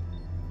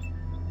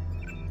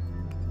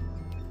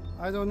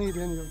 I don't need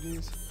any of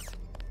these.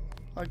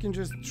 I can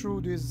just throw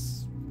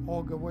this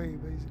AUG away,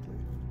 basically.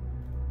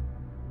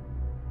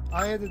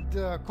 I added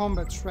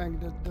combat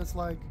strength, that's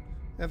like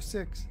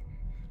F6,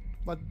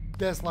 but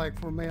that's like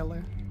for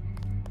melee.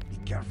 Be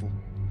careful.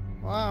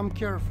 I'm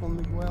careful,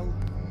 Miguel.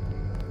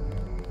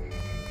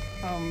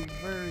 I'm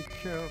very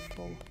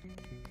careful.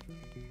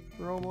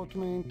 Robot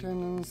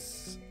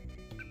maintenance.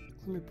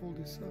 Let me pull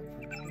this up.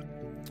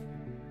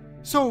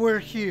 So we're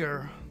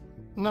here.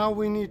 Now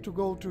we need to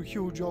go to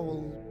huge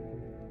old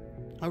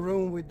a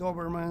room with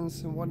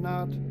Dobermans and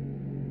whatnot.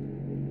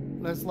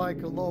 That's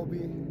like a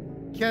lobby.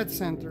 Cat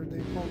center, they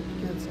call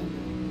it cat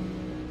center.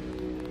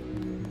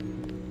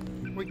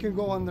 We can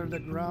go under the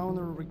ground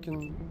or we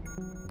can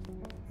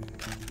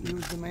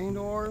use the main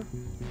door.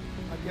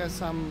 I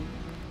guess I'm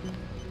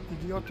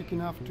idiotic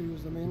enough to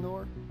use the main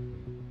door.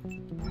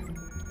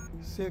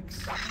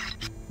 6.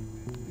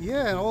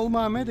 Yeah, all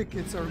my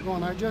medikits are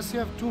gone. I just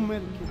have 2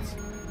 medikits.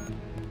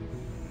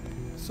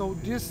 So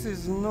this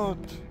is not...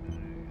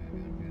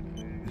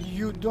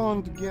 You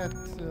don't get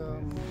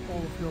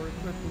all of your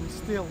equipment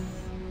still.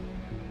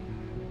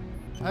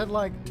 I had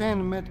like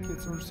 10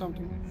 medkits or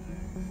something.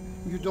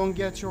 You don't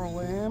get your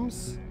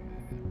lambs.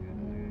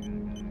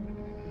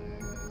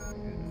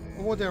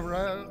 Whatever,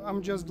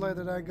 I'm just glad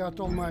that I got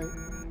all my...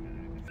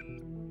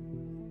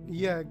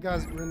 Yeah,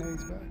 gas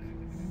grenades back.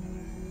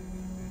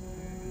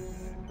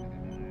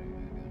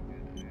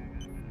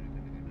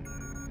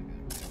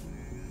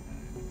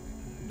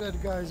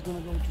 That guy's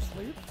gonna go to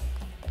sleep.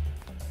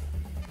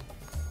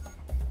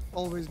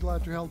 Always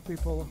glad to help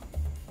people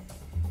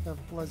have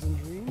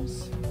pleasant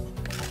dreams.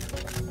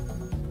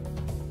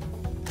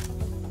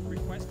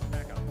 Request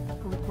backup.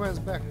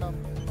 Request backup.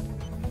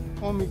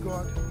 Oh my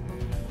god.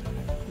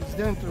 It's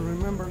then to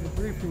remember the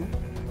briefing.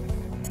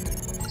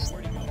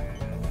 Where'd you go?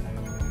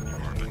 You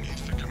are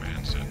beneath the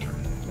command center.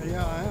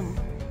 Yeah, I am.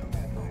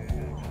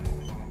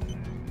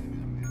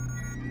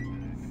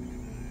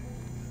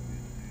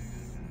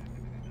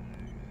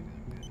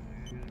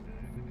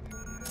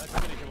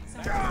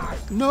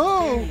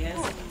 No!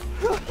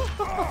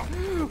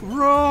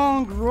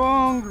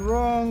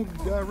 wrong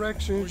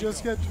direction. You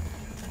just get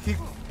he.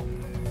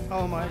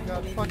 Oh my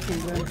god,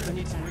 fucking We're gonna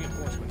need some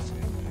reinforcements.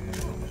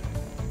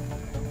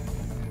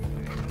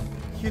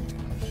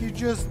 he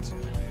just,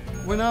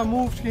 when I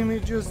moved him, he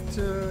just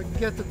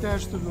get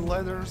attached to the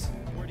ladders,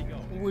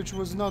 which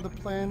was not the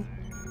plan.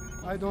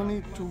 I don't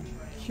need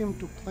him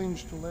to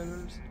clinch to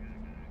ladders.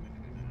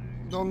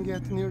 Don't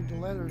get near the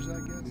ladders, I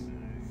guess.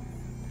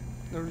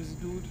 There is a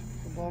dude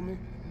above me.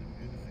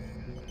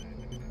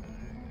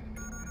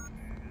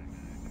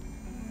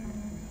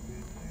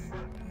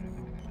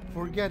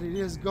 Forget it,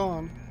 is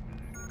gone.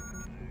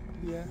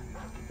 Yeah.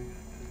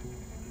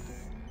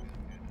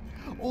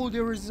 Oh,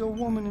 there is a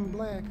woman in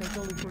black. I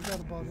totally forgot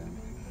about that.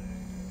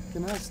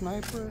 Can I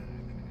snipe her?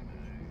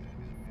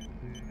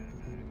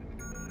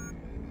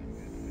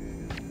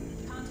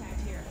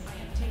 Contact here. I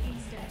am taking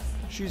steps.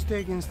 She's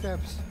taking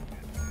steps.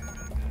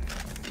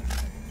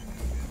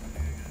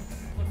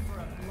 Look for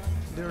a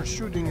blunt. They're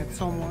shooting at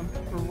someone,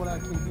 from what I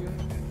can hear.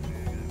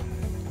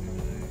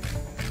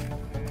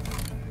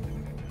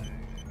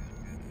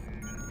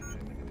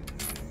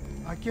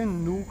 I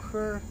can nuke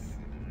her,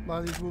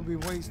 but it will be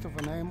waste of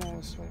an ammo,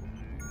 so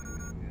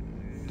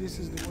this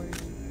is the way.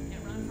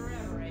 Can't run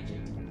forever,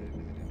 Agent.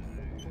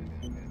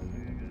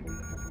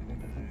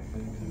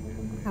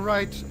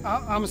 Right,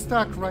 I'm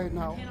stuck right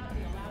now. Cannot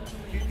be allowed to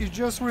leave. It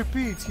just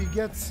repeats. He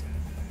gets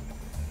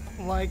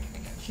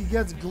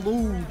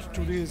glued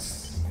to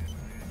these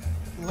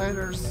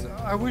ladders.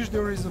 I wish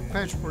there is a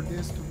patch for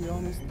this, to be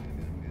honest.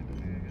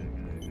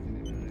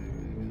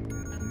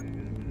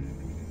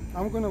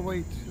 I'm gonna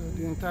wait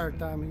the entire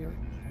time here.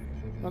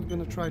 Not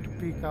gonna try to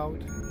peek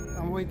out.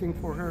 I'm waiting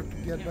for her to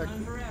get back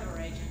Run forever,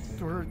 Agent.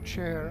 to her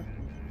chair.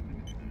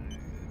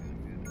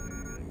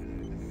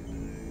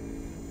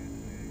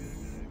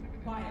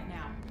 Quiet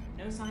now.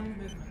 No sign of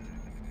movement.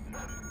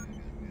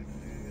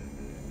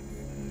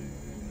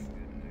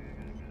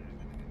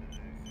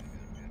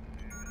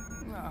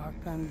 I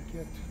can't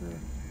get her.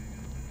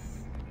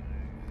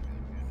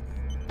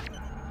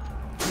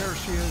 There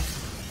she is.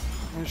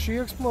 And she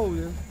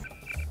exploded.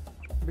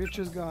 Bitch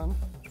is gone.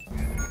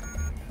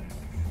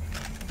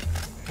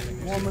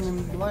 Woman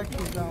in black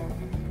is down.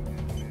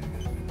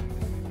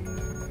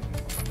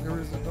 There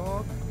is a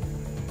dog.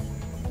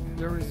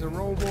 There is a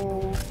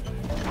robo.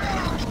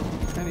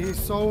 And he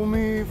saw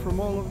me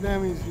from all of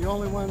them. He's the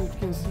only one that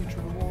can see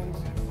through the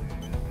walls.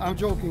 I'm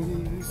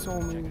joking, he saw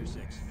me.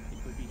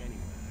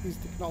 His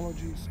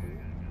technology, so.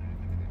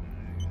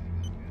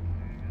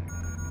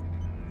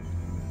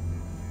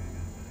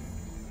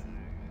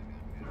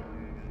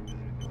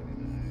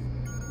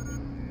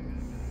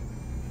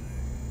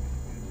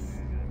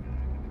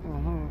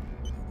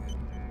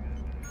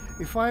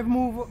 If I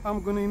move,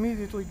 I'm gonna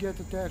immediately get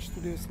attached to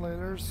this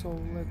ladder, so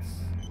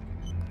let's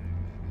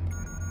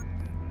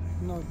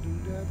not do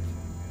that.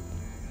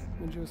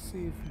 And just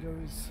see if there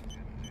is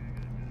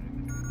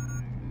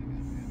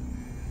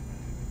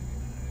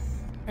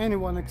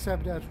anyone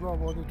except that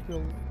robot that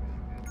will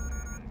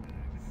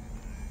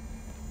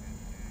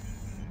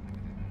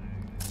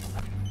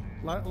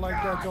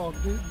like that dog.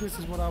 This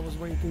is what I was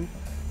waiting.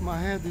 My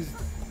head is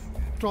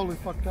totally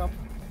fucked up.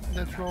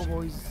 That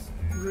robo is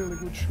a really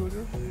good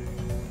shooter.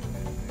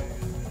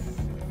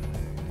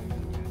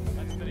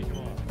 Let's finish him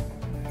off.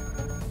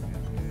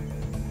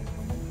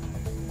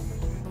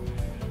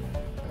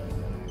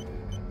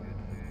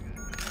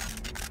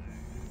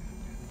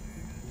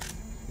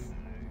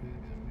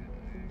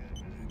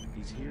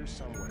 He's here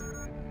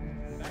somewhere.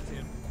 That's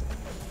him.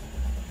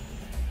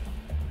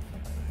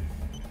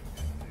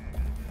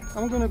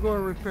 I'm gonna go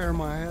and repair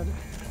my head.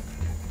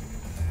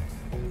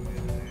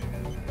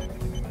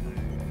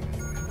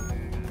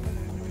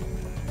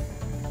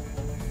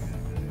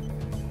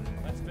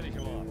 Let's finish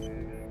him off.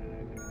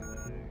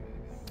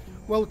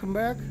 Welcome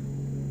back.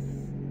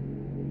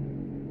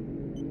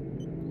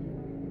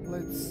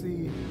 Let's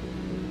see.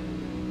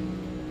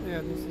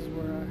 Yeah, this is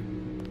where I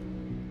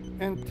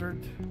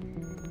entered.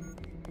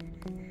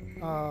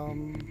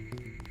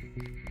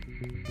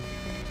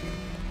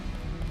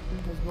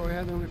 Let's go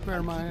ahead and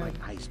repair my head.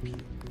 My eyes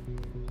peeled.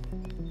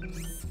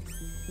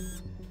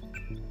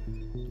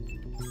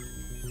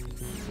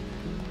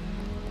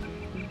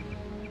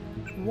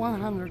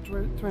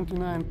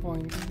 $129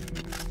 points.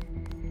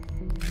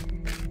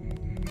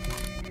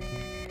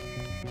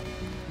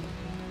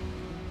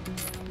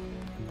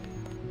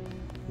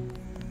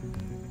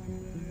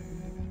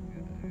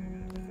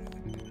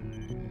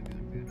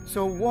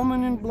 So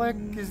woman in black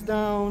is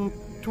down,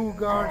 2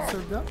 guards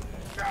are down.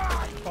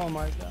 Oh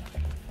my god.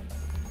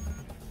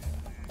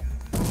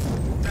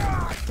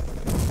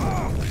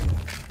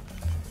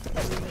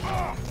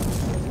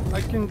 I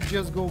can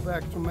just go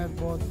back to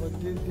Medbot, but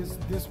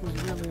this was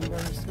really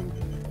embarrassing.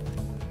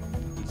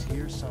 He's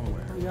here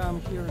somewhere. Yeah, I'm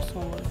here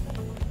somewhere.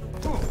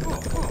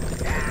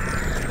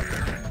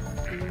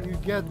 You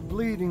get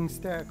bleeding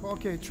stack.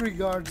 Okay, 3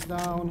 guards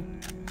down.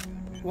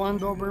 1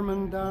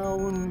 Doberman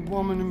down,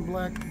 woman in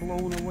black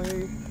blown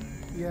away.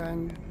 Yeah,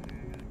 and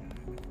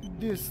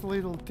this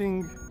little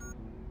thing.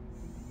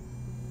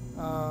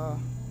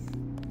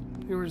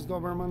 Here is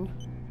Doberman.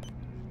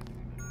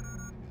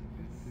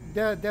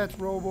 That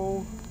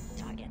robo.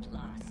 Target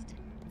lost.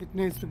 It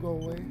needs to go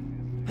away.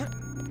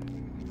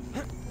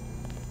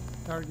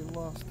 Target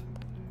lost.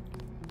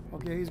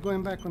 Okay, he's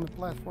going back on the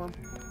platform.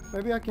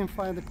 Maybe I can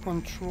find the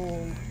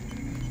control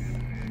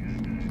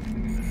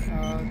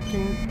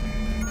thing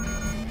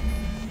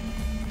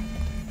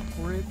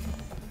for it.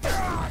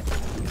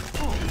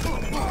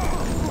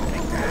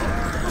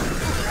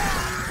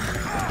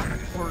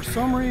 For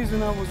some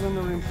reason I was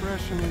under the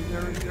impression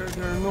that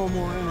there are no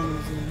more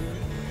enemies in here.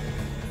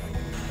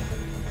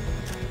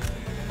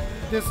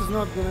 This is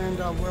not gonna end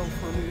up well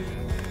for me,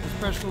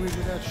 especially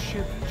with that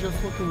shit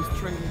just looking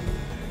straight at me.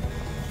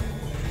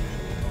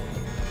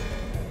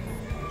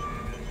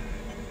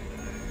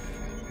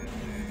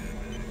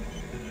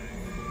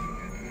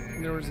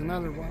 There is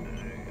another one.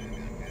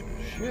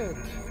 Shit.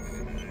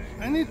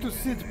 I need to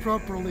sit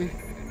properly.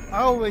 I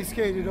always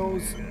hated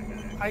those.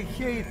 I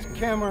hate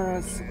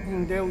cameras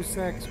in Deus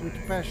Ex with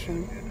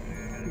passion.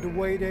 The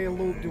way they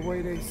look, the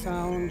way they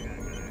sound,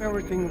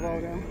 everything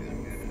about them.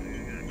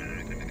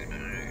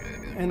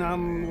 And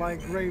I'm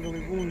like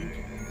gravely wounded.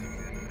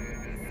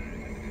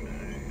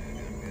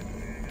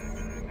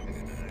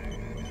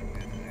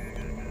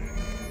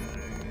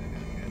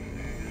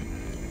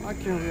 I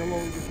can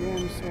reload the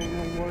game, so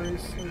no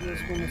worries. I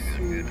just want to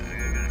see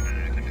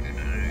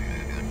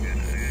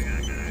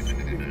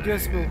if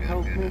this will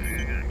help me.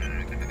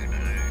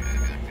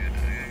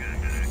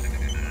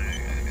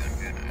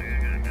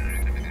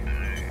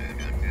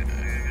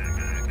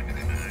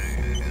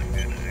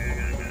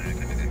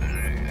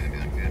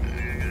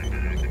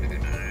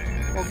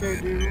 Okay,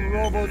 the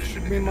robots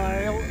should be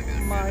my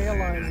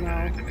allies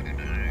now,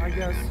 I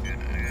guess.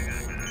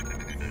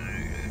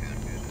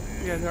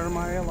 Yeah, they're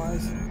my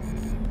allies.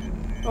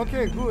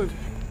 Okay, good.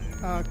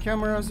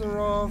 Cameras are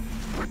off.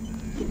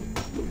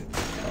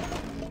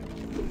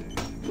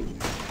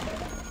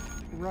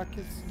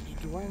 Rockets.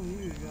 Do I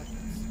need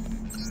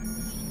rockets?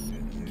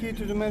 Key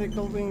to the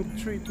medical wing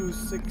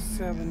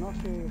 3267.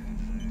 Okay.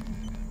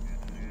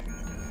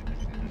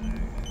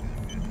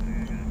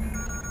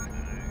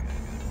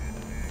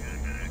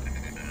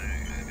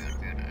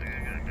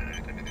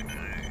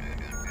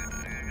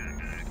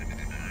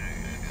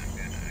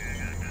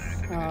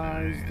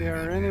 Is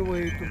there any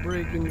way to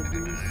break into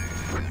these?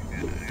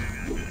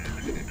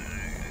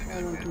 I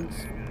don't think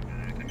so.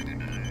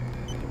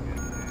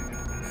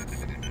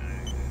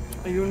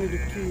 You need a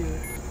key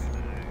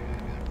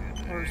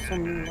or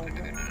something like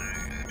that.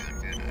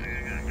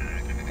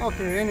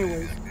 Okay,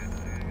 anyways.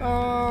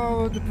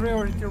 The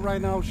priority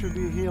right now should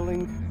be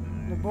healing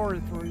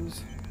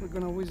laboratories. We're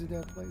gonna visit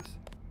that place.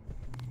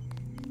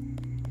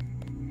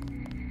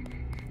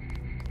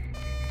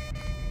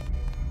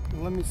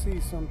 Let me see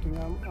something.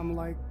 I'm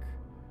like,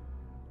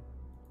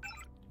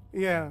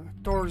 yeah,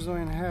 torso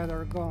and head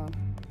are gone.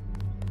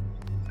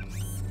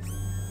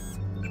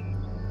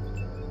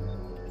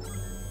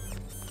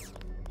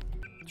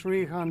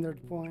 $300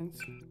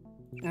 points,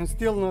 and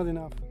still not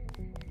enough.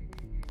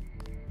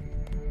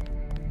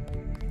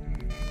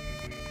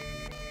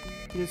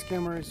 This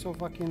camera is so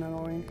fucking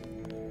annoying.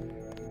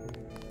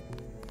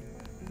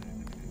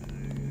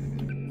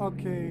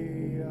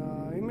 Okay,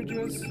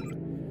 images.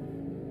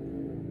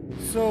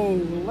 So,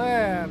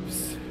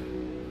 labs.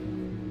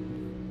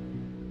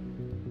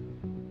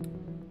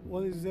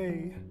 What is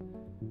a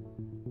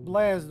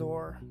blast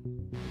door?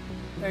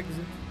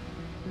 Exit.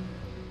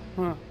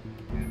 Huh. I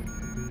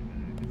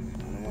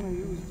don't want to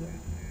use that.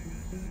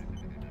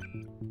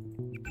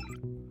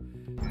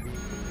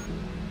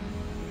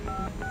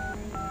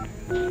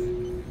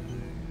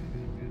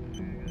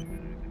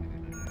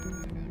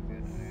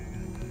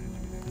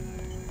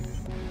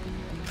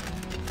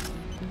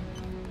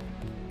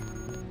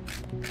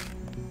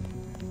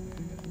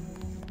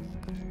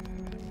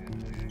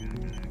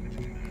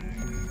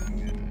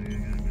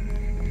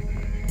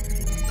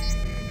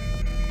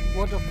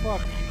 What the fuck?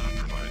 I will not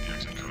provide the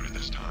exit code at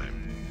this time.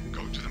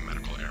 Go to the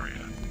medical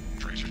area.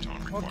 Tracer tone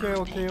required.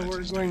 Okay,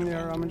 we're going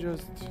there. I'm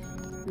just,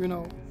 you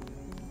know,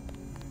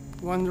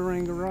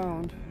 wandering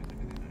around.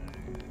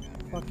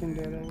 Fucking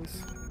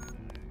deadles.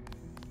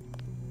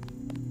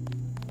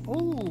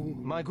 Oh!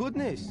 My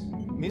goodness!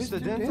 Mr.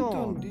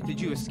 Denton, did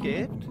you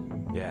escape?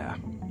 Yeah.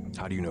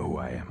 How do you know who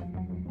I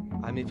am?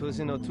 I'm a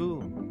prisoner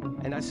too,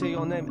 and I say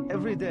your name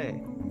every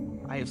day.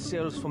 I have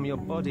cells from your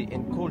body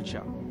and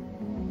culture.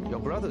 Your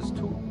brothers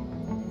too.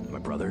 My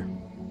brother?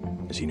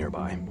 Is he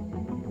nearby?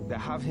 They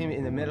have him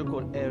in the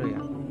medical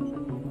area.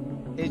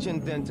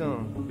 Agent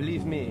Denton,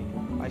 believe me,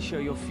 I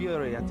share your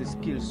fury at this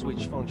kill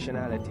switch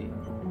functionality.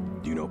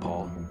 Do you know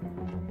Paul?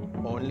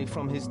 Only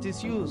from his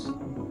disuse.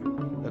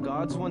 The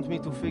guards want me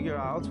to figure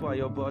out why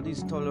your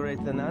bodies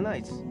tolerate the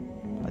nanites.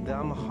 A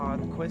damn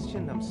hard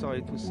question, I'm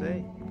sorry to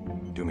say.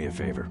 Do me a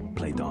favor,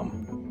 play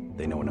dumb.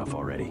 They know enough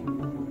already.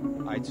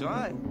 I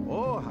try.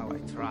 Oh, how I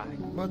try.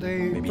 But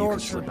they Maybe you can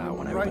slip out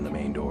when I open the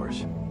main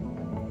doors.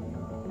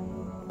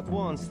 At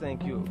once,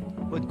 thank you.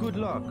 But good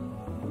luck.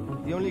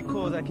 The only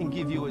code I can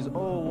give you is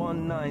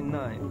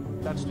 0199.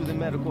 That's to the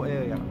medical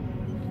area.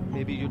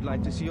 Maybe you'd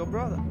like to see your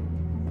brother.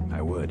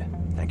 I would.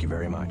 Thank you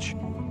very much.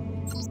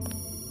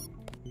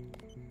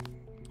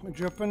 A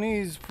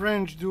Japanese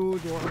French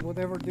dude or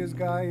whatever this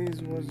guy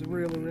is was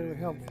really, really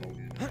helpful.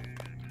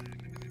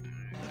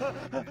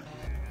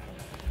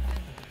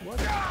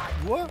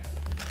 What?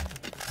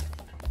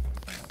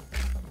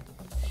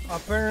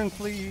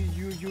 Apparently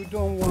you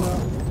don't wanna...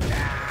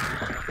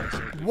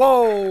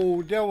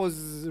 Whoa! That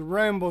was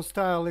Rambo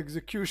style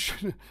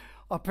execution.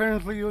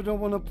 Apparently you don't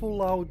wanna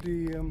pull out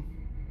the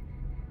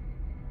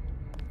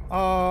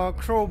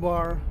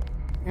crowbar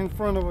in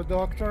front of a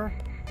doctor.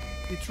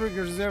 It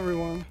triggers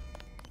everyone.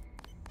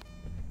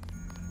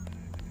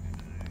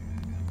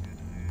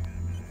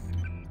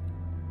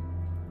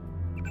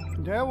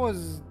 That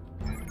was...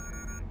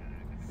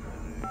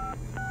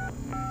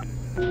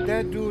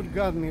 That dude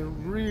got me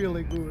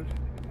really good.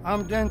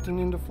 I'm Denton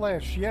in the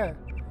flesh, yeah.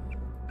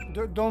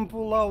 Don't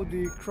pull out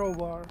the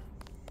crowbar.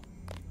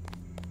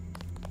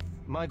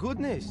 My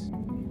goodness.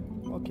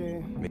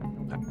 Okay.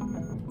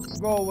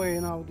 Go away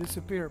now,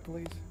 disappear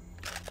please.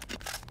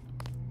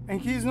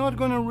 And he's not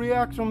gonna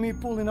react on me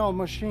pulling out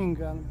machine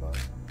gun, but...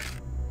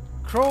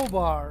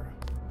 Crowbar!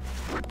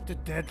 The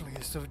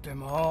deadliest of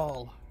them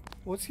all.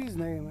 What's his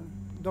name?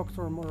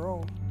 Dr.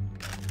 Moreau.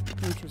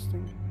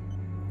 Interesting.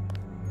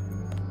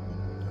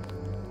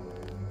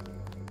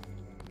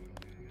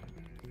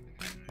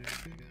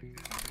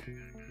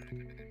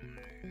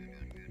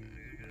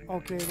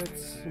 Okay,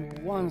 that's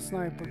one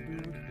sniper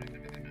dude.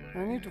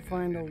 I need to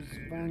find those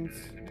vents.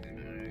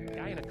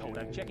 Guy in a coat,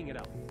 I'm checking it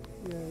out.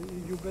 Yeah,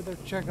 you better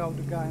check out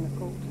the guy in the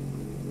coat.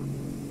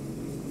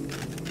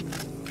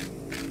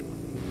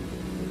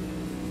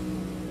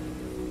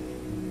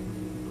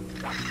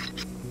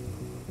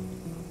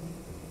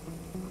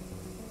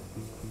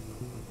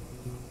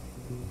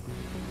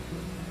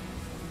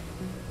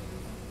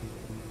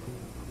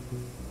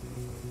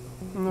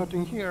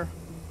 Nothing here.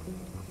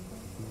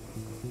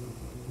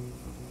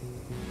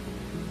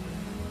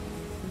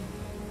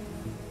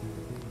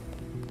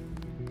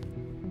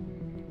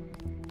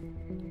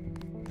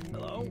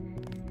 Hello?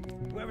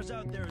 Whoever's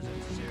out there is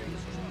in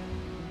serious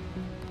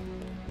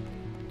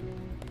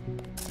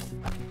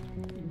trouble.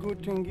 Good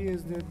thing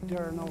is that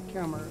there are no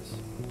cameras.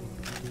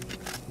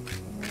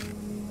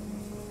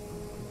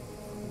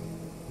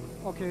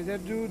 Okay,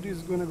 that dude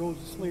is gonna go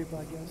to sleep,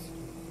 I guess.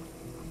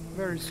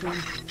 Very soon.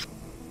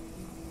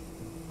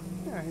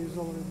 Yeah, he's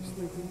already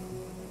sleeping.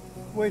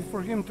 Wait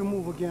for him to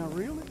move again,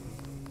 really?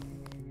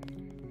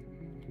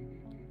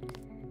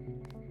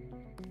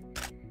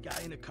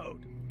 Guy in a coat.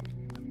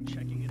 I'm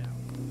checking it out.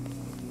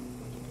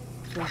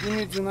 So he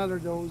needs another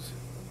dose.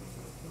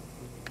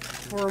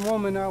 For a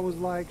moment I was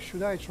like,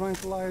 should I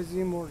tranquilize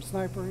him or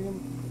sniper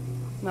him?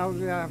 Now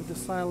we have the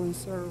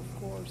silencer, of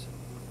course.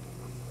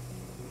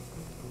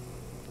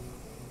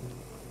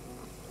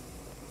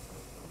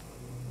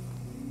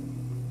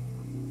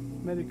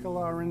 Medical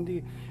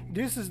R&D.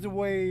 This is the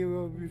way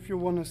if you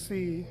want to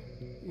see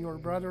your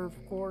brother, of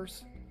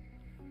course.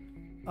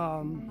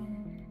 I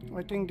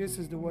think this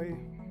is the way.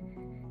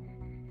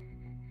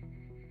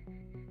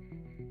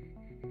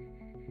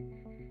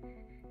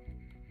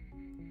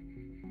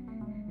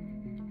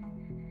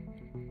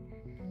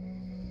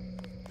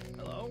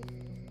 Hello?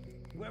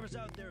 Whoever's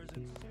out there is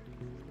in serious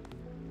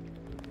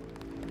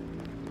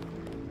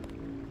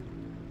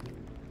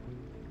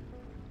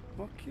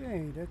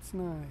Okay, that's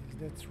nice.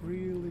 That's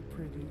really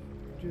pretty.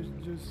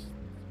 Just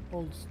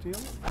hold still.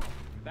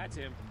 That's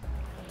him.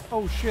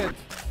 Oh shit!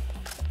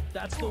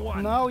 That's the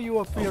one. Now you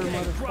appear,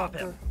 Okay, drop motherfucker.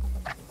 him.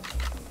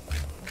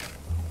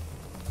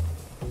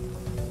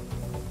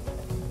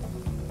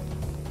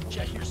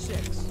 Check your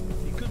six.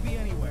 He could be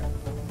anywhere.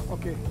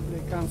 Okay,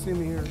 they can't see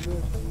me here.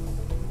 Good.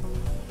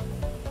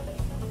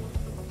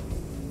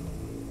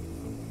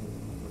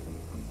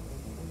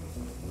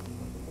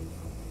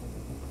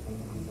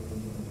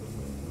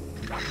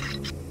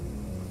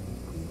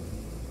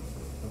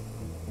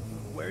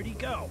 Where'd he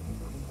go?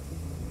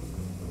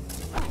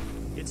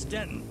 It's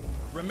Denton.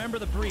 Remember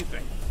the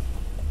briefing.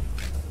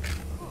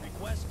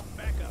 Request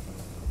backup.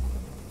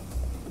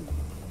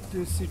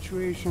 This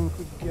situation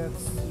could get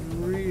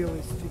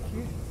really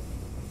sticky.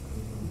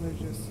 Let's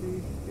just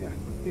see. Yeah,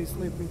 he's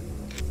sleeping.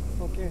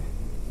 Okay.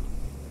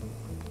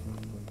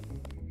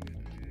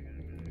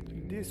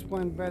 This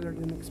went better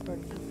than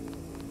expected.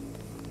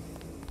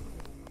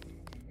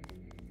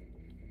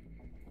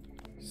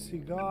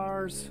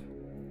 Cigars.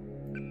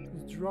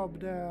 Drop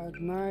that.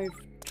 Knife.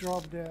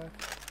 Drop that.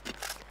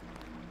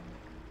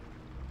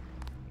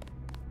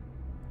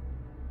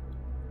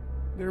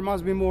 There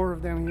must be more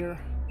of them here.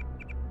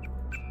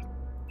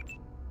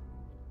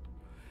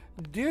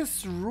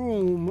 This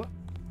room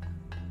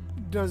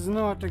does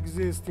not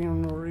exist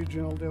in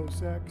original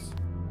Deus Ex.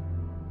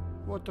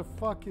 What the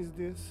fuck is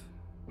this?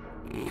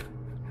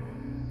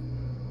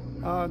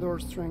 Door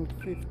strength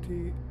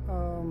 50.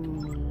 Oh,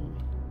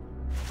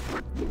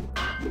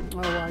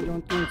 I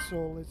don't think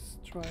so. Let's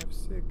try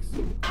 6.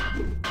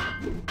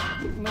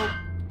 Nope.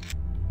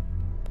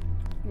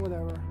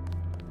 Whatever.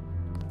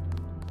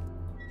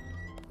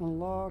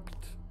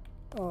 Unlocked.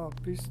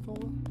 Pistol.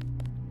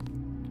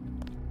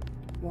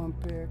 One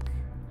pick.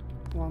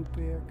 One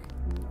pick.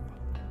 No.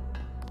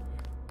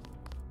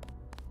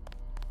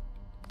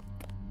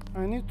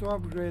 I need to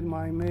upgrade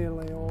my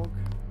melee AUG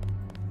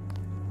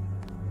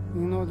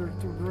in order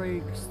to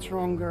break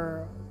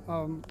stronger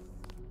how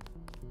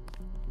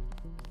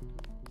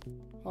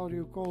do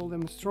you call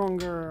them,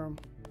 stronger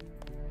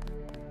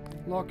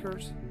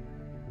lockers.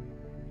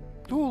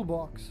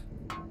 Toolbox.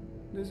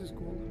 This is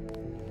cool.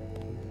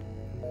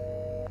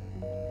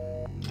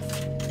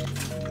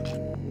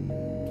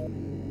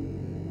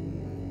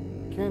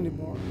 Candy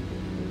bar.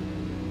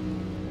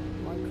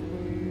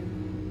 Microwave.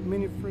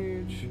 Mini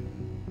fridge.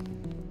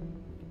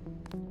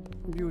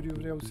 Beauty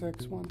of Deus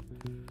Ex one.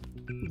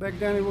 Back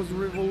then it was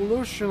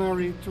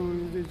revolutionary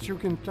that you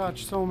can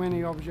touch so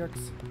many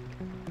objects,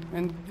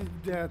 and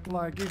that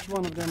like each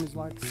one of them is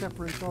like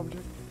separate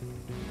object.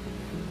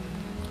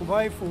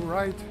 Waifu,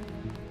 right?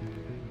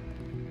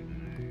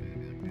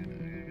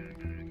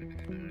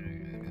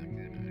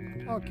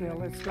 Okay,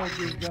 let's get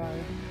this guy.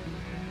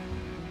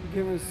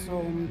 Give us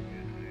some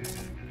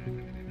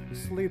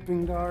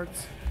sleeping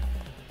darts.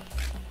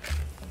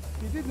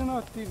 He did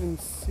not even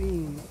see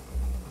me.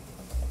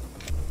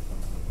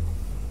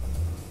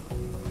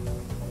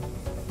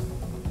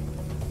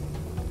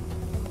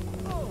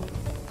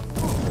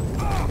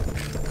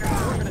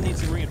 We're gonna need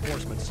some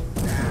reinforcements.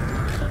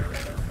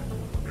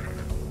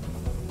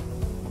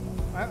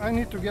 I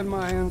need to get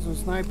my hands on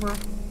sniper.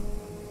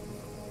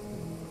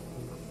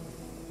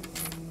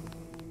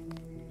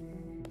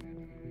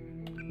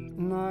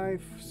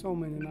 Knife, so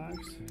many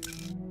knives.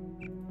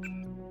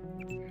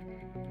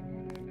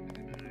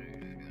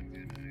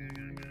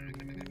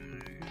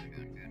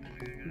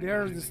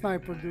 There's the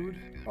sniper dude.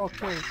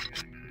 Okay.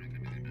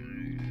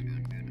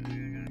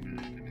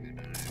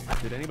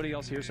 Did anybody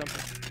else hear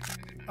something?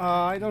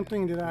 I don't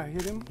think that I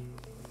hit him.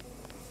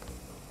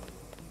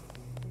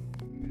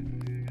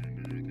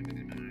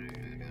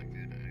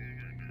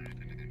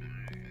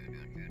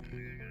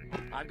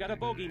 I've got a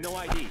bogey, no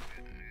ID.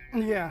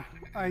 Yeah,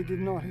 I did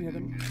not hit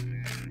him.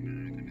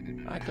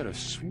 I could have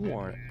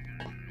sworn.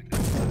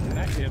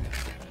 That's him.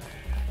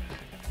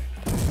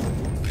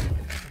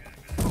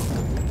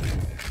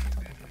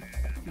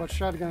 But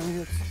shotgun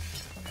hits.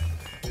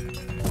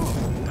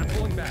 I'm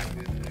pulling back.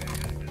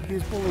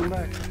 He's pulling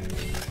back.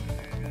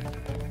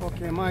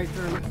 Okay, my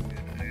turn.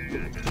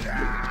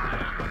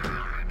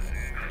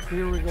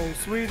 Here we go.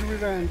 Sweet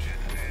revenge.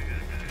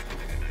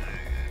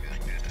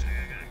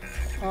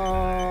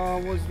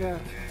 What's that?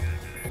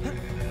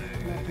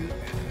 Nothing.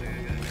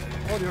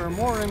 Oh, there are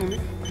more enemies.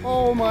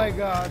 Oh my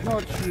god,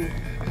 not you.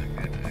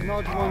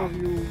 Not one of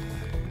you.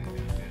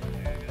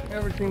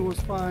 Everything was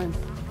fine.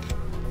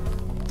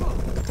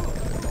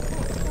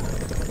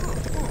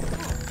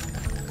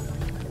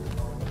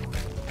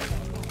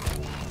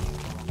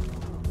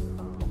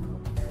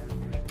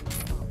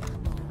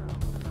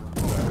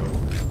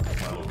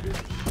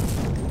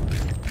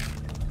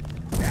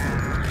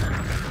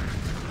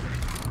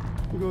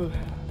 Good.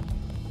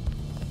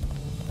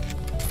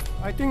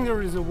 I think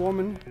there is a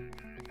woman,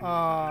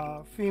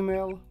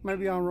 female,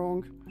 maybe I'm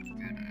wrong.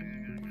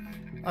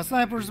 A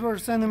sniper's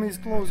versus enemies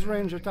close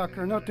range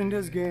attacker, not in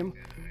this game.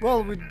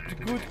 Well, with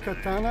good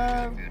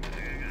katana,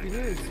 it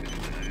is.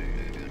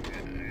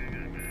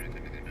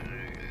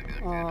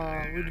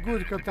 With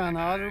good katana,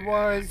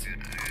 otherwise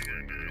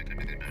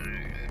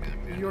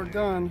you're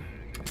done.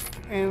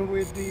 And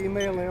with the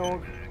melee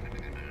og,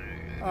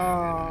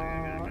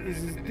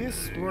 is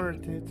this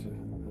worth it?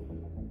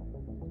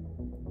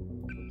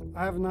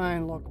 I have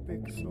 9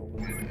 lockpicks, so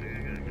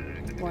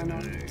why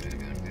not?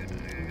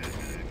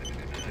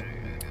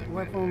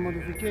 Weapon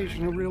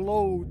modification,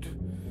 reload.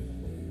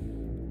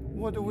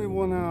 What do we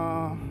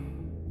wanna?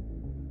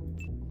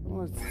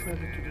 Let's set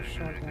it to the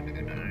shotgun.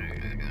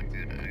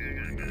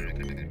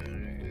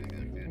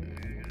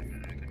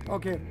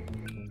 Okay.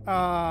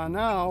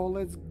 Now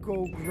let's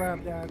go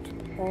grab that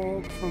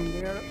all from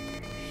there.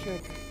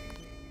 Shit.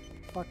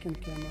 Fucking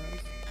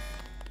cameras.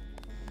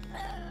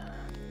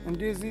 And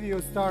this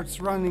idiot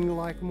starts running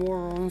like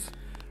morons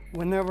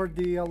whenever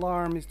the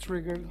alarm is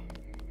triggered.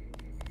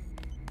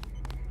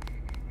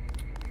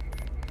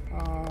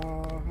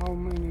 How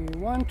many?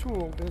 1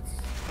 tool, that's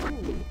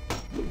cool.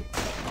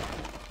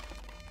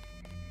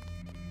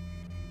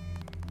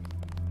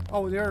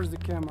 Oh, there's the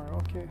camera,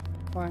 okay,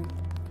 fine.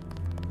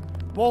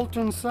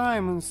 Walton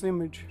Simon's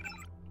image.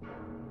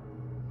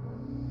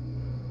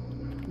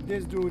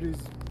 This dude is...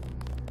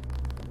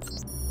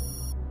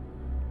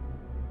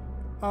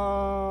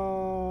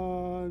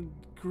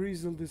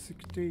 Grizzle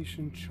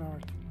dissection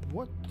chart.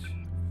 What?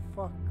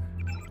 Fuck.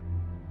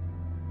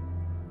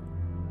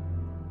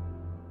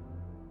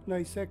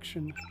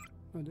 Dissection.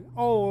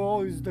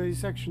 Oh, it's the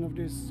dissection of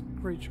this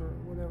creature or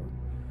whatever.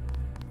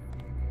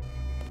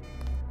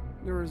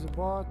 There is a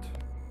bot.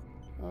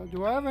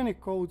 Do I have any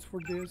codes for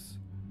this?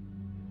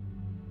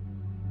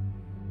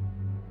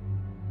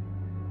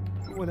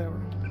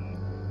 Whatever.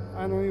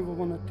 I don't even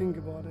want to think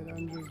about it.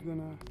 I'm just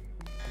gonna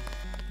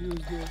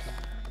use this.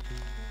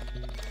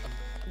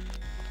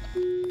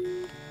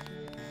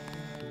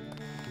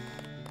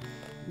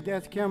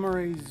 That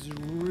camera is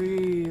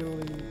really...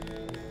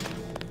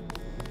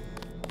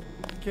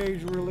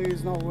 Cage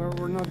release, no,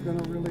 we're not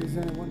gonna release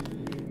anyone.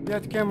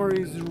 That camera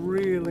is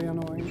really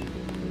annoying.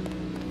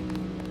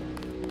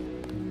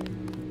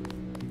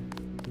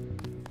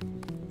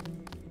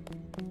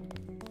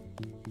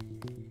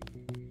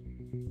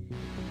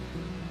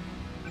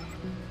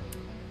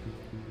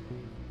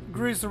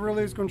 Increase the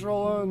release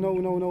controller. No,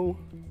 no, no.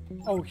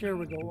 Oh, here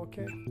we go.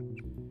 Okay.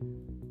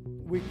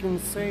 We can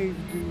save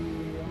the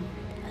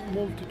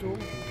multi-tool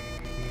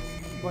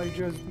by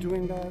just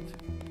doing that.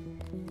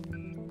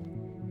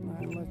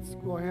 Let's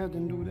go ahead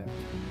and do that.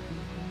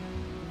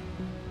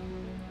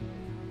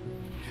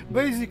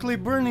 Basically,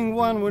 burning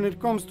one when it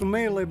comes to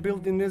melee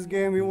build in this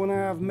game, you want to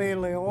have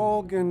melee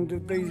AUG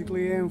and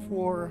basically aim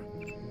for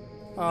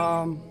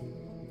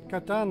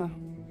katana.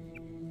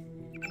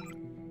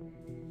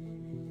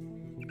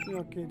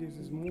 Okay, this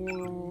is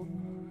Moro.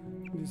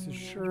 This is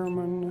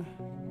Sherman.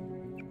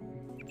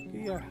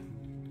 Yeah.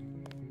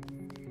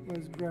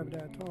 Let's grab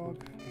that AUG.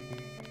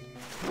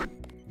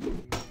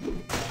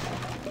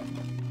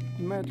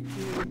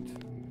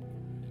 Medkit.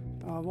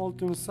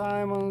 Walton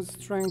Simons,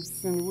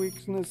 strengths and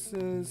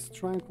weaknesses,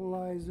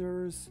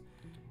 tranquilizers,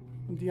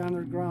 the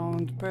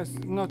underground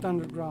not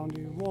underground,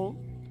 the wall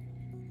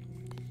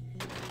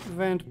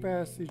vent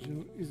passage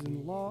is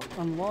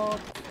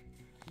unlocked.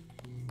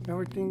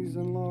 Everything is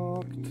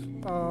unlocked.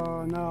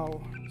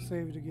 Now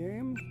save the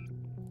game.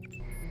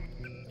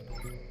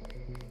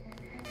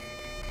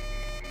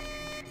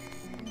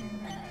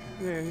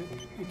 Yeah,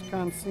 it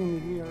can't see me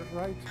here,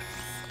 right?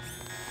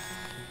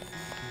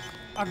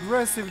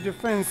 Aggressive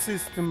defense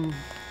system.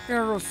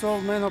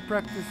 Aerosol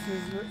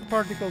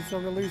nanoparticles are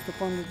released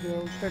upon the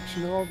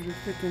detection of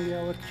objects hitting the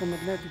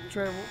electromagnetic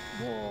travel.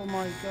 Oh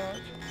my god.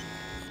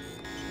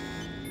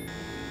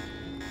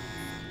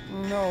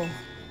 No.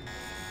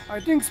 I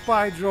think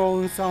spy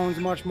drone sounds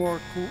much more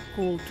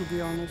cool, to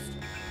be honest.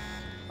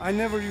 I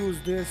never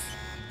used this.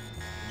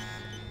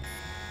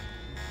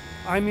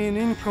 I mean,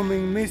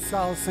 incoming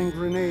missiles and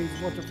grenades,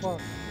 what the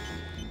fuck.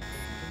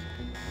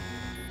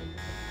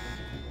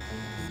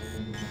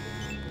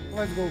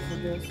 Let's go for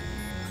this.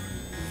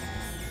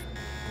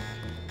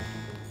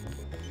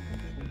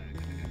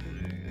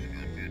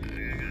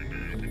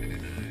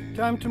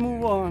 Time to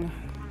move on.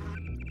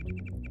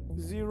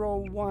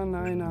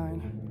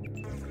 0199.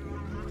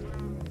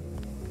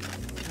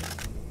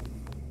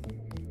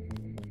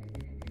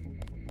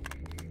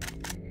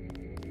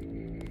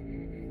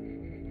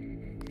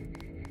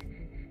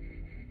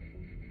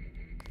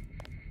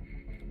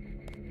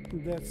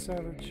 That's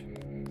savage.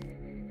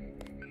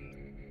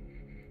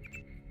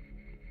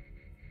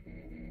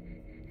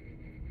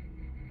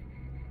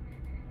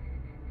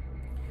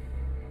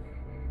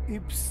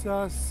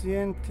 Ipsa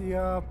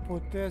scientia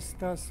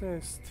potestas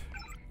est.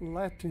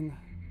 Latin.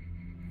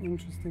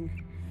 Interesting.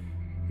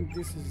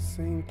 This is the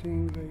same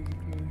thing,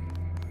 basically.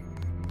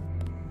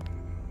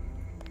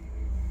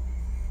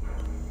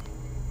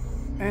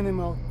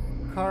 Animal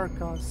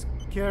carcass,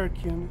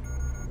 Kerkin.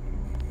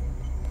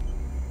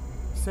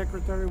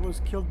 Secretary was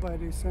killed by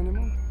this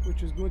animal,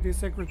 which is good. This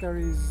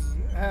secretary is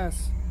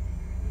ass.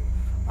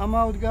 I'm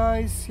out,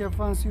 guys. Have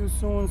fun. See you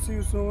soon. See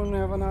you soon.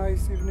 Have a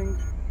nice evening.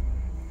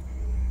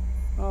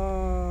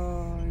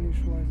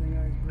 Initializing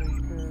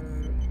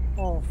icebreaker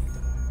off.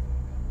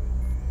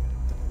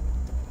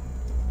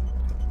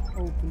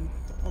 Open.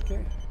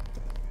 Okay.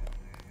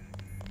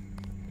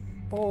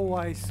 Oh,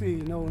 I see.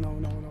 No.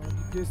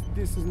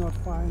 This is not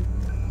fine.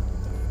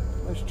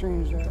 Let's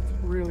change that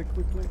really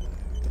quickly.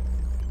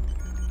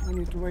 I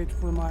need to wait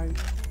for my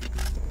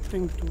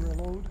thing to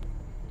reload.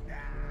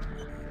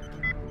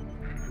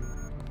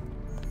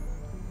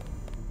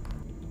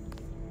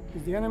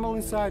 Is the animal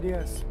inside?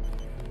 Yes.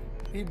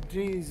 It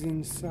is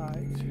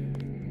inside.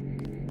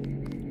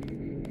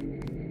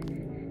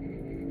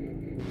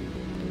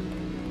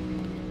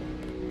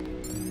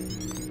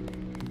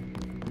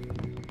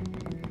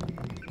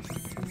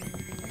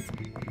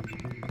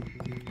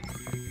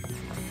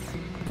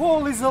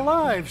 Paul is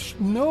alive!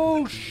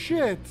 No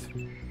shit!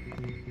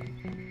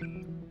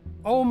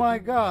 Oh my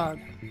god.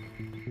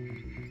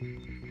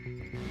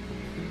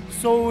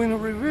 So in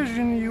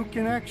Revision you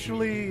can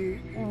actually,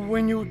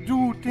 when you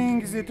do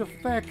things, it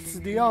affects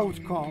the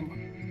outcome.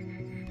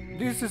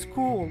 This is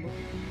cool.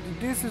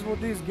 This is what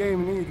this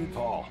game needed.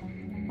 Paul,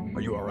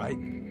 are you alright?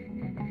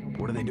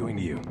 What are they doing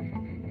to you?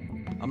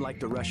 I'm like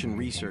the Russian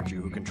researcher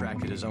who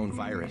contracted his own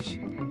virus.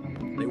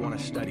 They want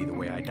to study the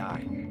way I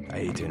die. I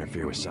hate to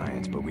interfere with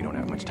science, but we don't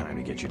have much time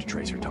to get you to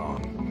Tracer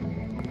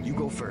Tong. You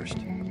go first.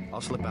 I'll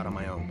slip out on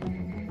my own.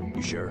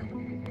 You sure?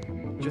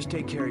 Just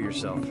take care of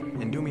yourself,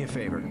 and do me a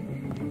favor.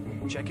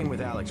 Check in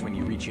with Alex when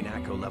you reach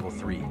UNATCO level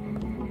 3.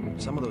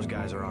 Some of those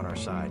guys are on our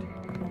side.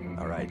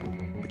 Alright,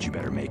 but you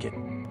better make it.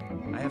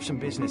 I have some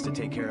business to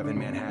take care of in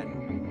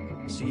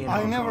Manhattan. See you in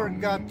Hong Kong. I never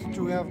got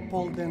to have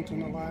Paul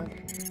Denton alive.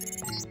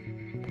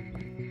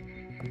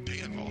 They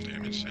have all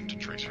damage sent to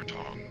Tracer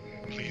Tong.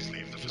 Please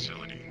leave the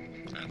facility.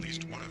 At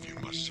least one of you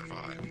must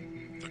survive.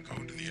 The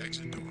code to the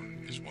exit door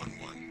is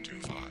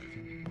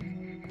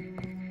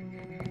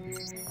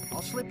 1125.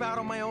 I'll slip out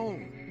on my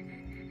own.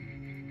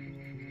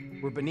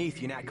 We're beneath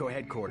UNATCO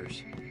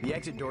headquarters. The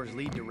exit doors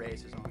lead to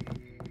Reyes' office.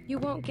 You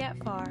won't get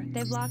far.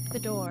 They've locked the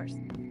doors.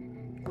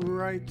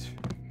 Right.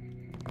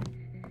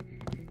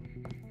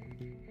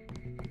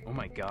 Oh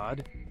my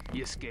god,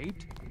 he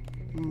escaped?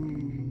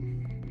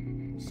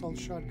 Assault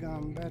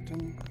shotgun,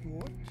 baton,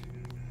 what?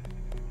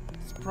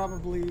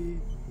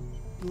 probably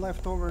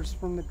leftovers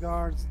from the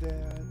guards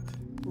that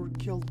were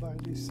killed by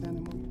this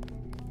animal.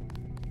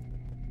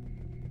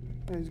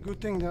 It's a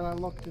good thing that I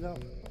locked it up.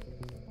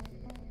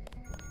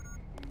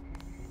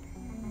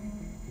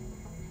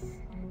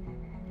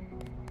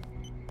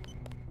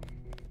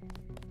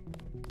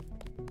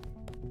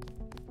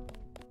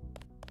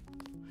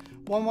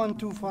 One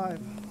 125.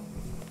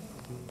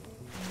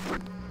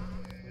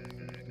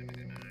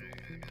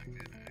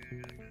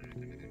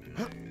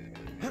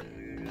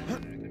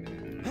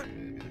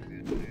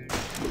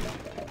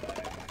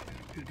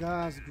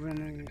 Gas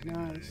grenade,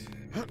 nice.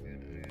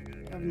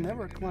 I've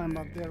never climbed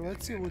up there.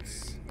 Let's see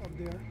what's up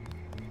there.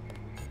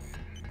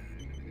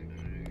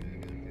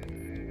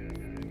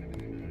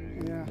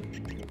 Yeah.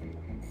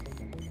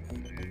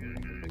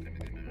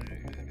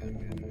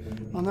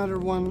 Another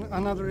one,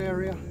 another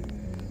area.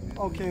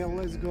 Okay,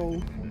 let's go.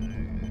 Oh,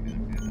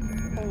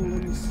 let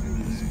me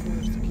see this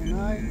first. Can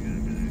I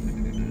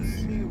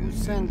see who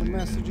sent the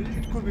message?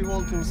 It could be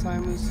Walton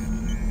Simons,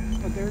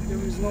 but there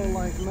is no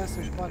like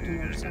message button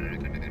or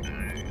something.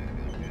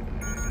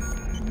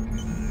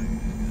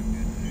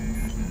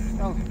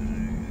 Oh,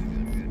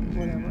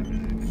 whatever.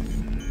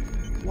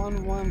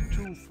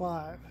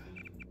 1125.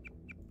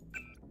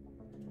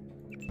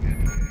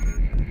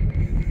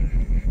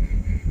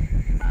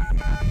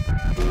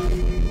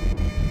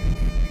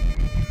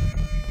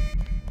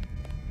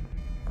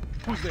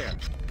 Who's there?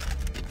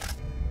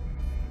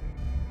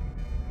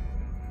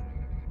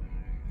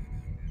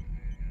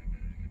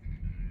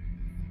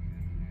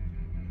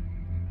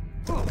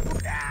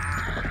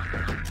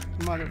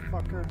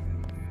 Motherfucker.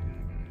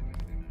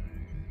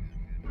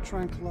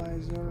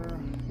 Tranquilizer,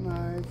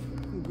 knife,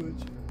 good.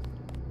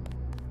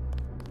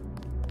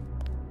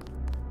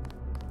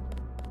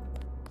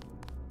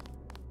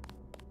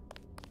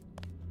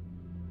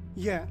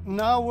 Yeah,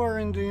 now we're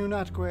in the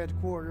UNATCO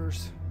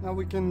headquarters. Now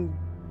we can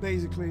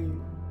basically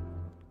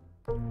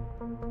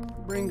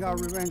bring our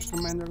revenge to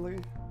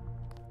Manderley.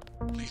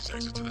 Please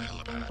exit to the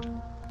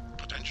helipad.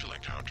 Potential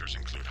encounters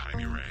include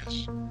Jaime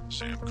Reyes,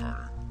 Sam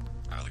Carter,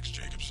 Alex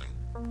Jacobson,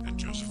 and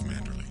Joseph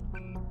Manderley.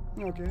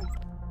 Okay.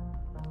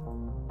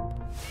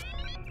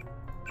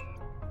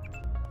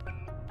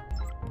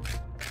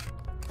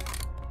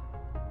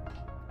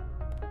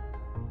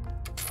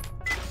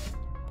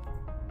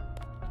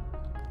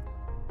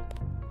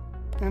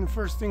 And the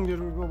first thing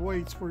that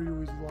waits for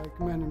you is like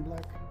Men in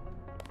Black.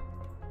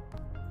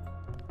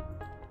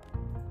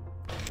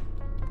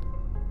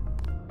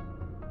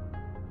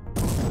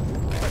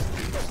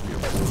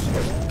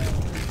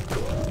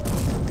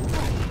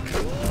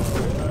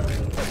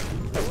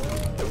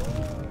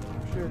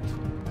 Shit.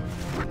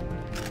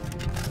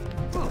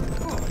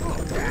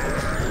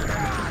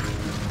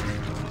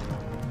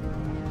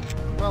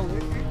 Well,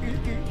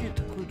 it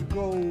could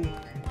go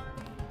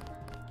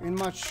in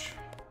much...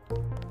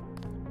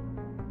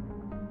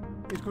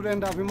 It could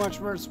end up in much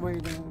worse way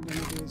than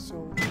it is,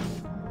 so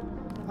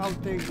I'll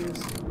take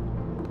this.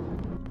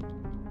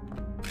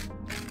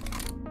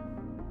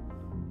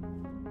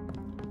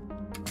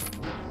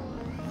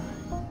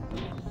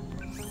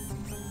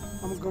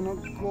 I'm gonna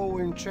go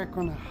and check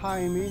on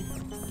Jaime.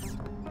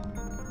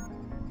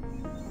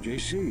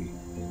 JC,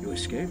 you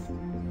escaped?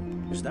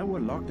 Is that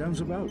what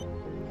lockdown's about?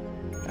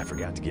 I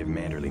forgot to give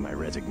Manderley my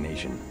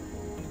resignation.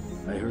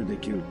 I heard they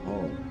killed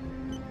Paul.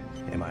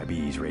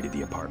 MIB's raided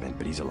the apartment,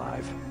 but he's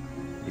alive.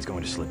 He's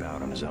going to slip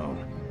out on his own.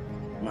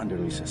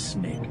 Manderley's a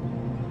snake.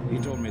 He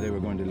told me they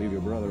were going to leave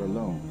your brother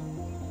alone.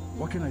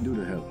 What can I do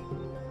to help?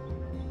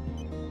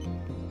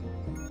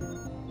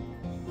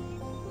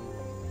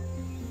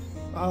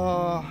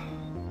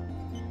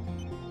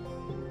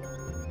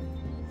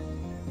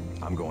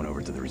 I'm going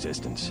over to the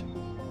Resistance.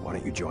 Why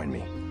don't you join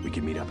me? We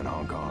can meet up in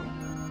Hong Kong.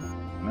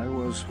 I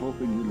was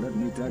hoping you'd let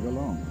me tag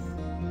along.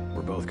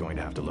 We're both going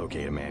to have to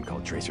locate a man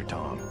called Tracer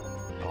Tom.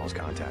 Paul's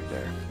contact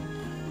there.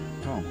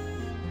 Tom.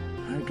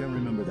 I can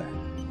remember that.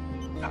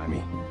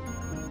 Jaime,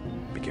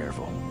 be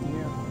careful.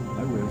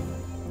 Yeah. I will.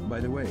 By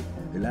the way,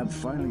 the lab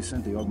finally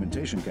sent the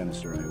augmentation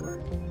canister I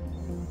ordered.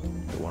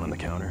 The one on the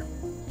counter?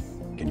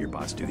 Can your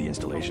bots do the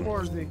installation? Of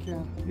course they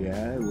can.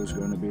 Yeah, it was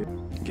going to be...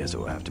 Guess it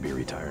will have to be a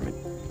retirement.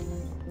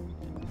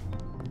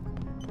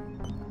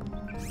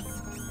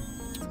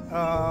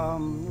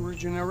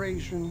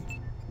 Regeneration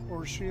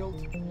or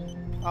shield.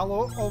 I'll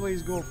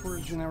always go for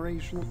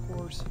regeneration, of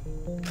course.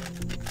 2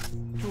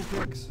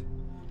 picks.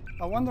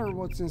 I wonder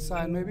what's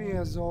inside. Maybe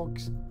a Zog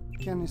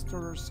canister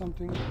or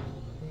something.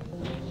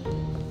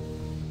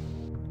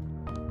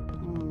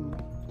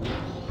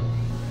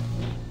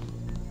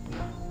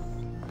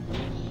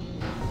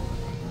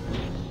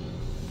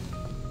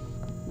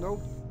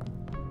 Nope.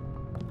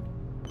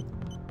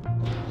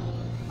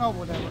 Oh,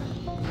 whatever.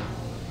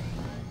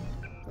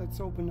 Let's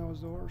open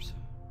those doors.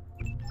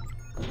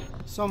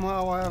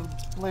 Somehow I have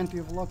plenty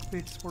of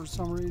lockpicks for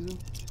some reason.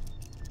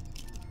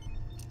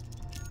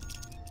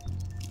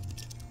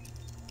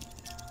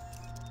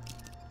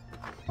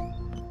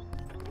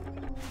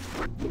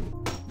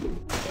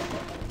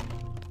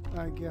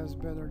 I guess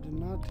better than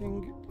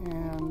nothing.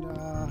 And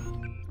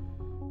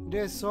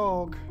this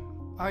Zog,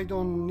 I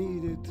don't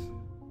need it.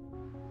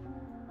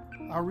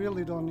 I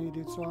really don't need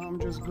it, so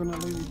I'm just gonna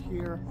leave it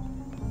here.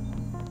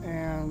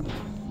 And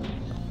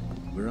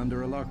we're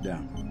under a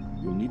lockdown.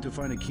 You'll need to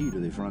find a key to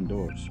the front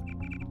doors.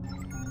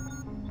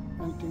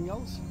 anything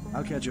else?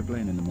 I'll catch a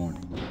plane in the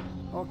morning.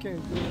 Okay,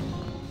 good.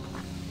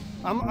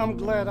 I'm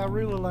glad. I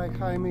really like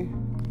Jaime.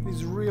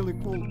 He's a really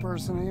cool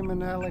person. Him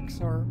and Alex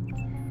are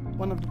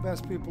one of the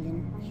best people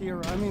in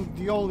here. I mean,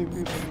 the only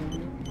people in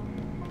here,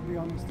 to be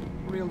honest.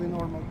 Really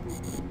normal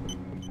people.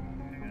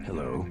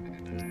 Hello,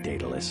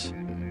 Daedalus.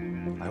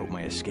 I hope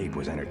my escape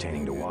was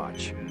entertaining to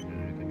watch.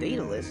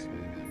 Daedalus?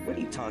 What are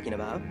you talking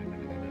about?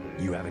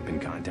 You haven't been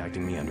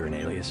contacting me under an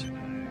alias?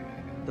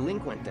 The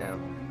link went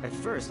down. At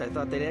first, I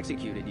thought they'd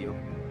executed you.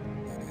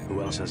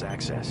 Who else has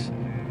access?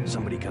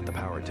 Somebody cut the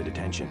power to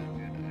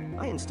detention.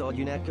 I installed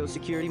UNATCO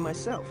security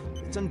myself.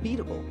 It's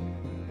unbeatable.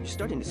 You're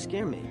starting to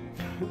scare me.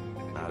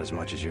 Not as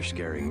much as you're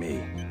scaring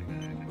me.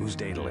 Who's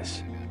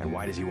Daedalus, and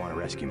why does he want to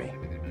rescue me?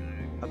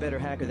 A better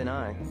hacker than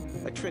I.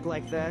 A trick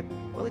like that?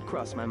 Well, it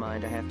crossed my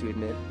mind, I have to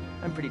admit.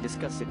 I'm pretty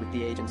disgusted with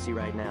the agency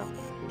right now,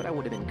 but I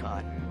would have been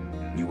caught.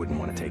 You wouldn't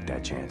want to take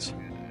that chance.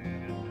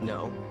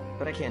 No,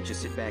 but I can't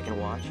just sit back and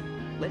watch.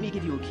 Let me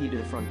give you a key to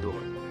the front door.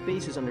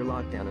 Base is under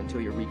lockdown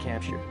until you're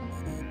recaptured.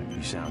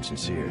 You sound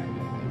sincere.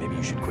 Maybe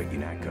you should quit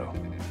UNATCO.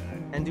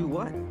 And do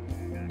what?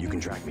 You can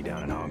track me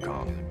down in Hong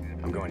Kong.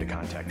 I'm going to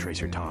contact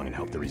Tracer Tong and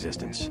help the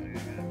Resistance.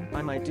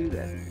 I might do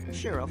that.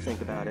 Sure, I'll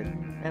think about it.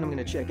 And I'm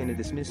gonna check into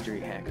this mystery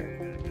hacker.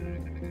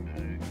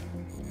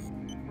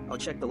 I'll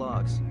check the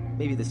logs.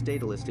 Maybe this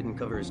Daedalus didn't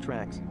cover his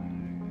tracks.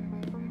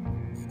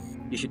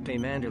 You should pay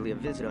Manderley a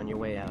visit on your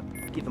way out.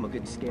 Give him a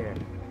good scare.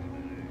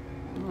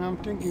 I'm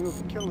thinking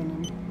of killing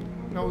him.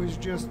 No, he's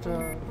just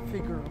a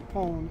figure, a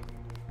pawn.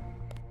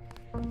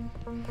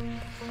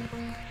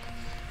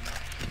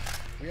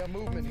 We have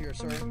movement here,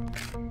 sir.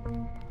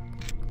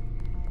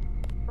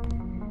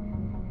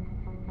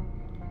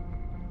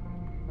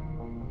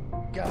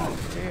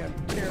 Goddamn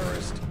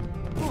terrorist.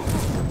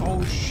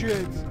 Oh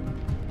shit.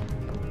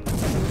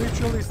 He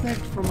literally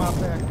snaked from my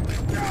back.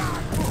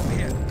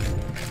 Man.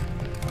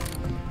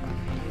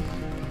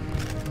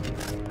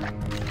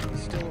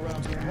 He's still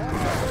around to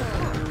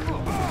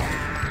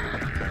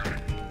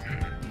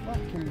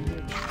Fucking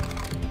bitch.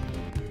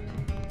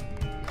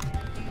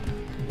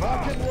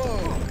 Lock and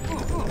load.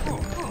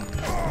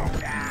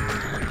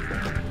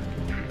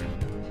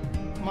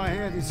 My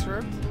head is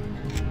hurt.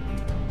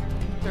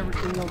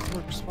 Everything else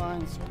works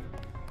fine, so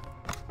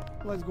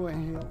let's go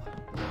and heal.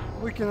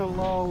 We can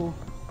allow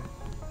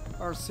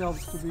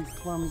ourselves to be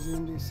clumsy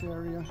in this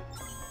area.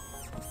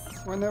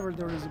 Whenever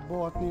there is a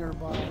bot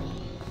nearby,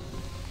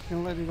 we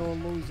can let it all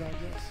loose, I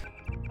guess.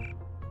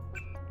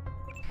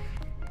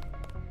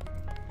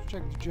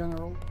 Check the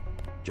general.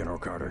 General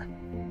Carter.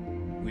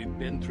 We've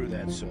been through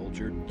that,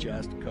 soldier.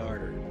 Just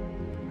Carter.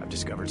 I've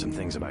discovered some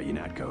things about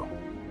UNATCO.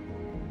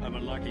 I'm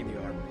unlocking the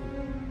armory.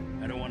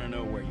 I don't want to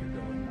know where you're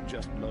going.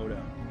 Just load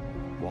up.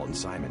 Walton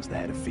Simon's the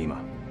head of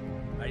FEMA.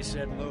 I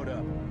said load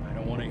up. I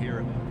don't want to hear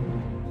about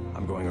it.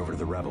 I'm going over to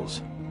the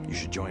rebels. You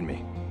should join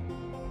me.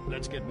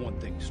 Let's get one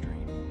thing straight.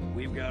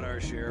 We've got our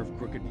share of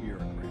crooked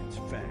bureaucrats,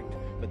 fact.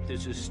 But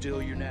this is still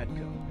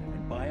UNATCO,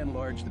 and by and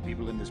large, the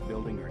people in this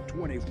building are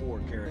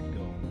 24-karat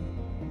gold.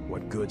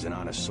 What good's an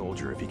honest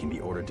soldier if he can be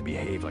ordered to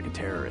behave like a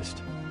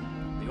terrorist?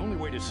 The only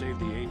way to save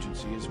the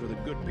agency is for the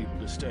good people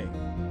to stay.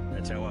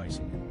 That's how I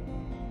see it.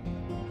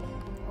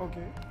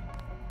 Okay.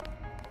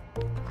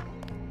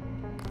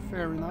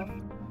 Fair enough.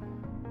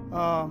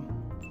 I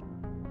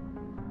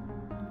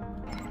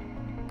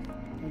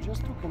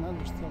just took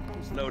another step.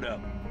 Load up.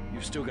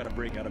 You've still got to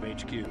break out of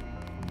HQ.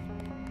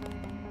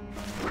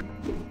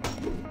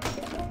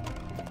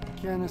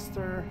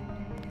 Canister.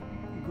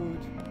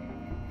 Good.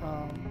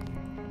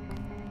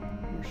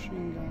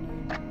 Machine gun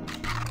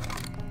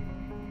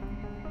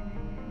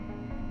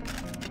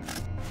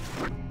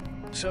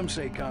ammo. Some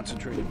say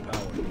concentrated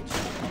power needs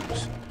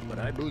use, but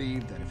I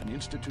believe that if an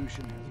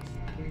institution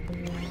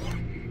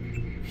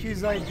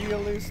He's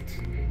idealist.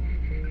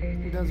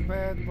 That's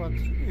bad, but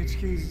it's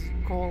his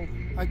call.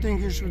 I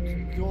think he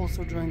should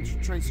also join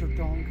Tracer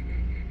Tong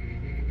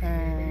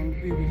and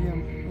be with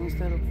him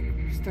instead of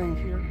staying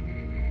here.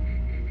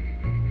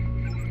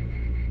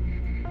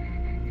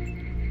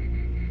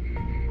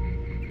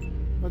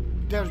 But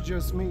that's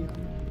just me.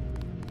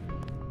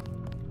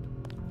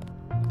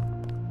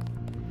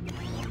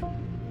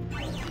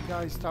 The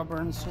guy is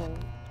stubborn, so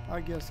I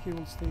guess he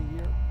will stay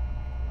here.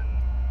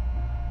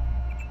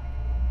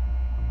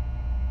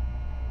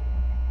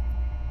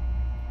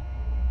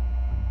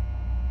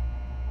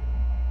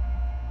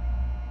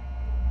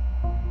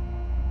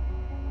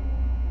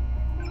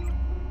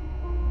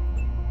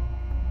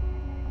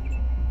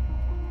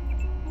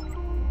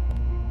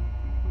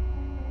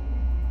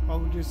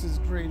 Oh, this is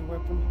a great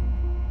weapon.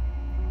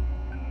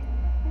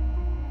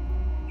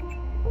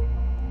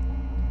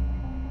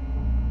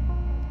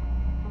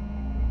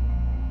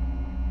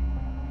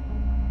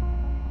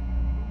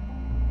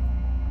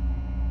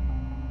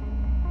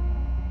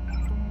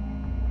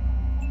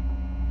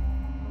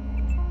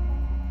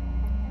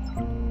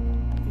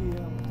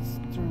 Yeah.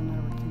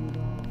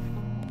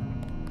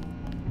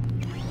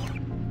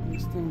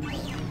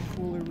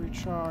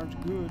 Recharge,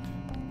 good.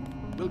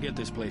 We'll get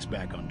this place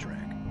back on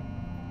track.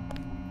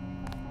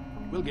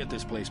 We'll get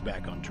this place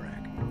back on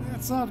track.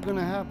 That's not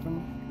gonna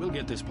happen. We'll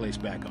get this place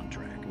back on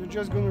track. You're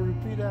just gonna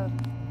repeat that?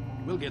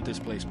 We'll get this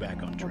place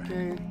back on track.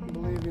 Okay,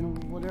 believe in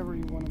whatever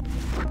you want to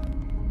believe.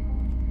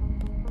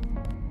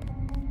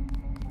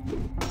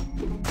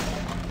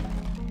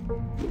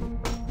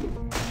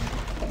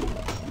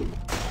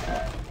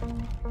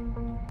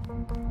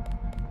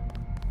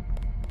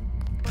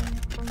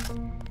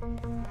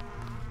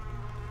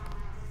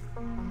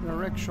 There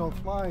are actual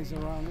flies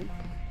around it.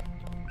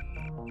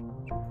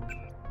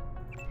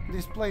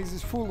 This place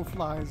is full of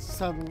flies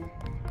suddenly.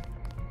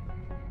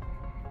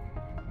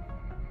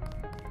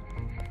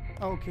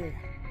 Okay.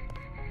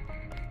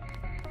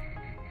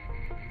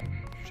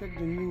 Check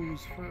the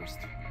news first.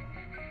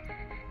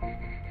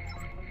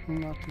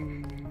 Nothing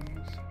in the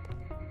news.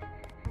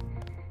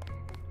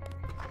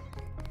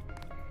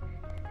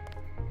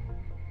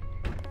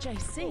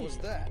 JC. What was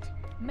that?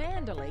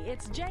 Manderley,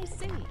 it's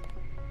JC.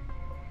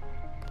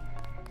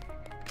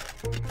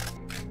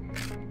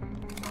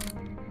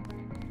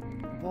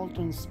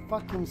 Bolton's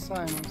fucking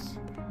silence.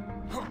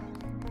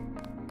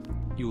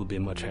 You will be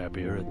much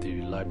happier at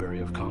the Library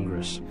of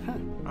Congress.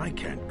 I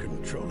can't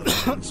control a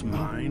man's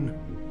mind.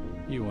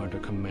 You aren't a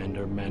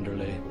commander,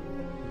 Manderley.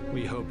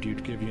 We hoped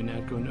you'd give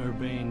UNATCO an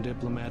urbane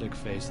diplomatic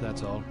face,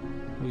 that's all.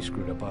 We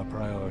screwed up our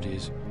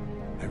priorities.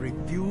 I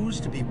refuse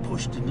to be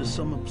pushed into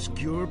some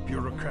obscure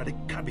bureaucratic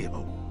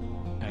cubbyhole.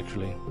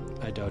 Actually,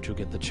 I doubt you'll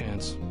get the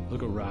chance.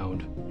 Look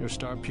around. Your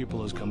star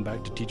pupil has come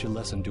back to teach a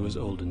lesson to his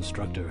old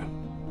instructor.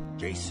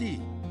 JC.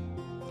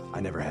 I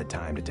never had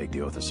time to take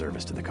the oath of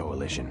service to the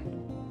Coalition.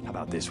 How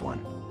about this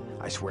one?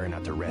 I swear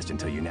not to rest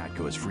until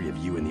UNATCO is free of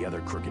you and the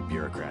other crooked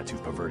bureaucrats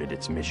who've perverted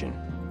its mission.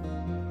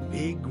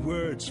 Big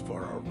words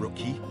for a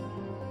rookie.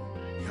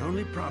 The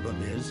only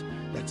problem is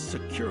that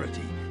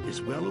security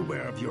is well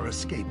aware of your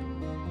escape.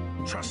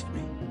 Trust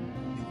me,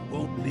 you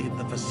won't leave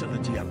the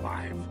facility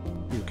alive.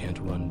 You can't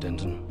run,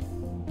 Denton.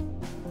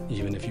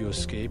 Even if you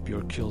escape,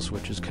 your kill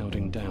switch is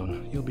counting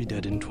down. You'll be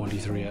dead in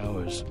 23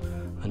 hours.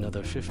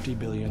 Another $50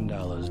 billion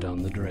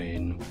down the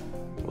drain.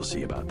 We'll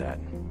see about that.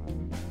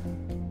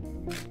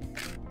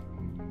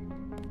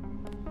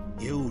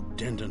 You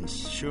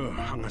Dentons sure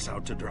hung us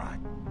out to dry.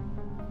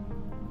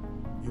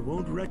 You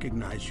won't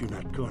recognize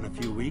UNATCO in a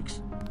few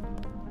weeks.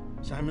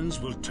 Simons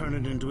will turn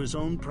it into his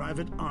own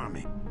private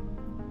army.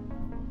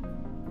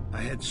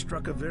 I had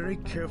struck a very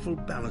careful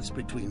balance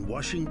between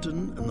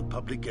Washington and the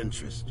public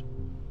interest.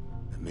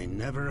 That may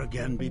never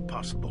again be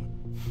possible.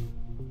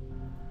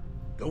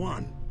 Go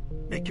on,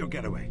 make your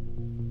getaway.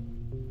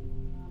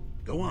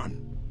 Go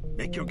on,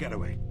 make your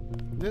getaway.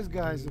 This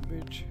guy's a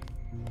bitch.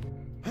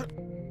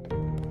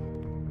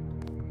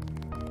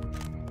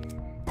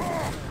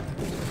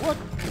 What?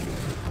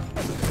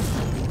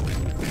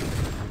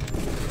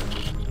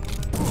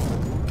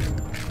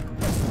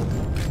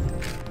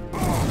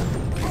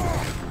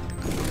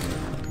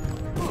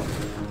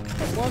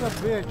 What a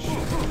bitch.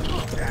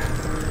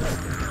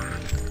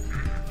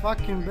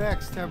 Fucking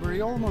backstabber,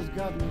 he almost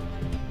got me.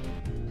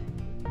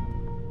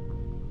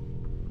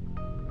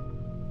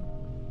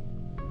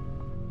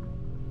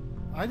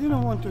 I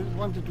didn't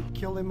wanted to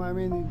kill him. I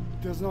mean,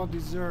 he does not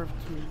deserve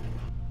to.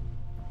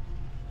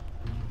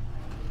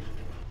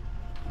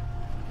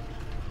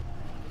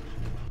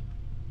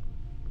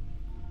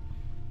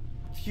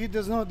 He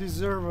does not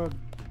deserve a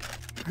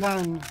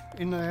gun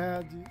in the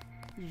head.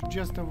 He's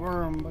just a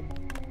worm, but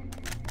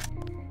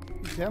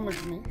he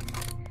damaged me.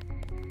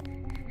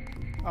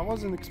 I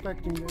wasn't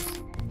expecting this.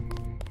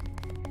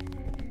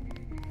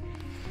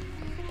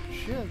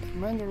 Shit,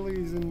 Manderley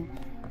is in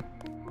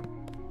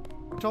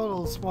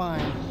total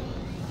swine.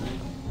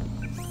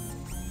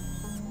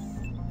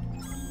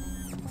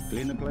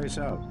 Clean the place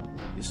out.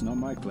 It's not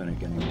my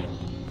clinic anymore.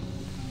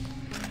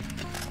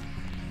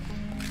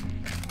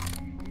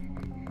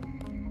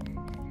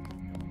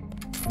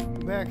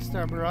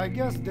 Backstabber, I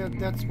guess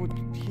that's what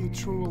he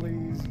truly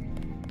is.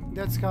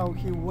 That's how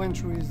he went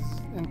through his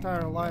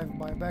entire life,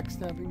 by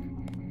backstabbing.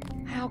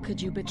 How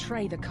could you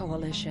betray the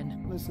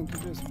Coalition? Listen to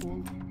this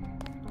fool.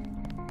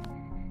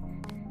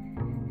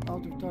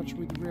 Out of touch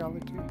with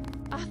reality.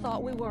 I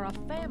thought we were a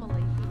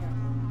family here.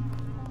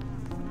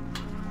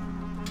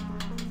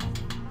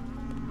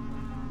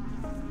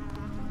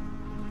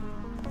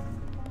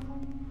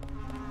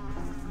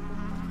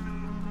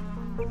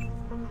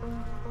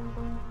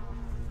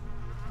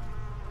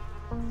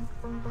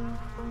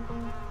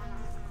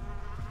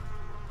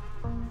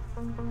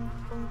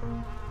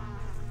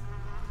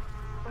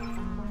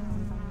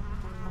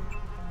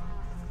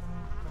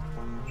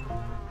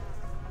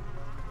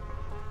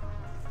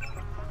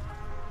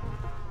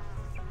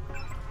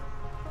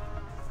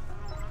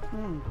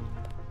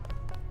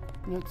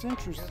 That's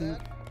interesting.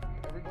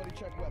 Everybody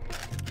check weapons.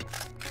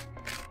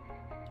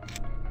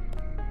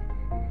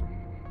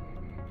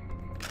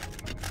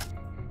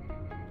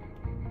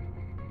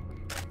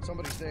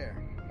 Somebody's there.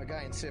 A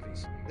guy in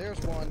civvies. There's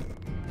one.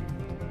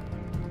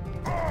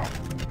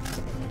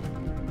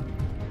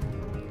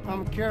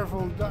 I'm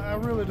careful. I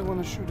really don't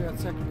want to shoot that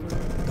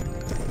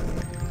secretary.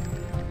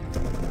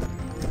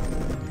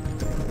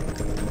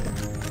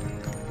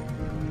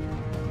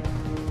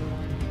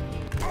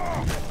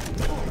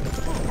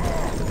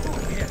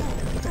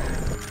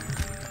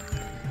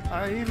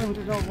 I even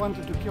did not want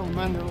to kill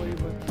Manderley,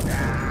 but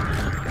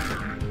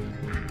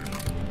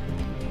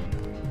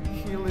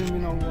he leave me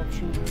no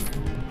option.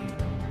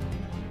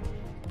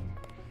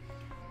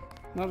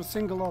 Not a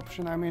single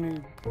option. I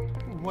mean, he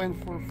went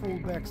for a full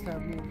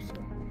backstab move, so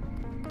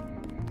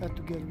had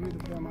to get rid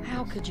of them.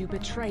 How could you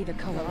betray the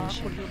Coalition?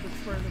 How could you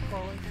betray the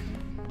Coalition?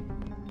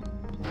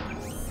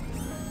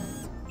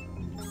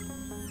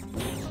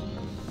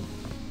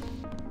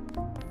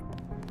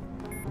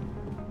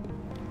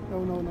 No,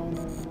 wrong.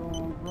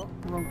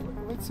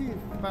 Let's see if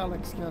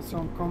Alex has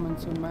some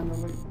comments on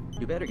Manderley.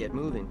 You better get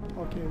moving.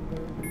 Okay,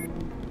 better get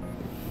moving.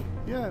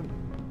 Yeah,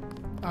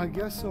 I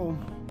guess so.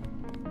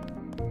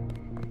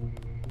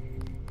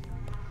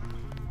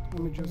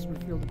 Let me just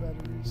refill the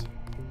batteries.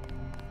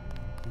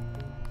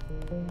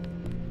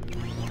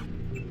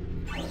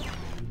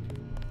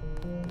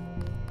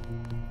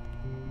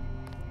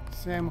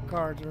 Sam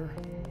Carter,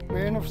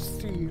 Man of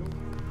Steel.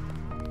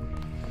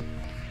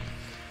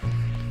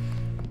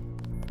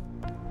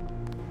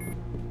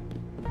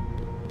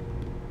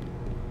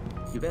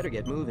 You better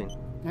get moving.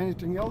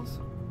 Anything else?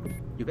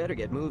 You better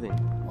get moving.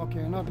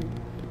 Okay, nothing.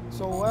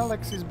 So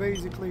Alex is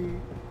basically...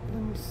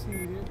 Let me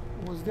see.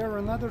 Was there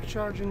another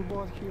charging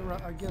bot here?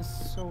 I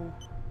guess so.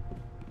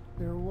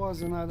 There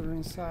was another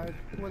inside.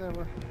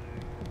 Whatever.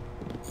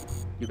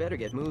 You better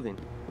get moving.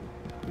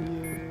 Yeah,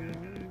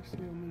 let me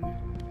see how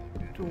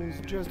many tools.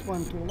 Just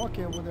one tool.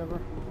 Okay, whatever.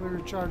 We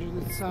recharged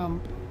it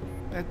some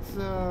at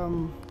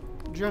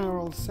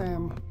General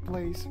Sam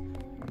place.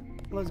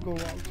 Let's go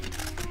out.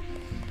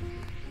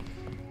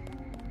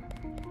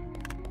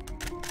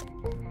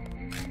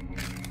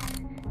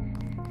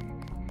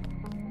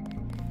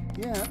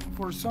 Yeah,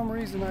 for some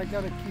reason I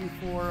got a key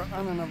for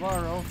Ana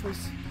Navarro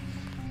office.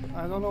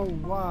 I don't know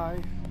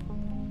why.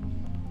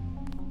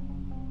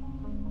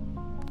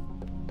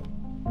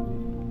 Oh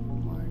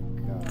my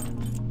god.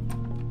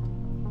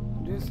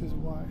 This is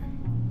why.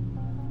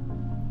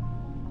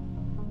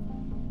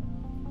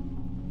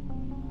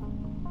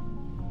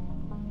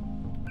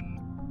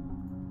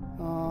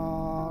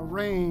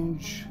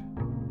 Range.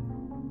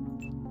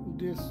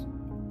 This.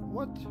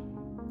 What?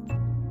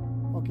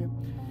 Okay.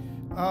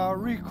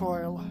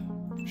 Recoil.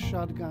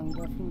 Shotgun,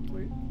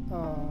 definitely.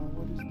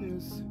 What is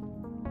this?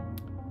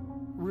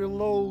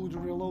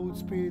 Reload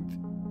speed.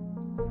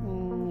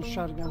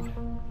 Shotgun.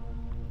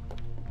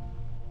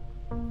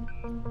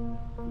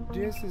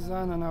 This is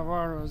Ana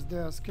Navarro's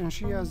desk, and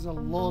she has a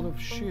lot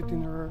of shit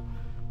in her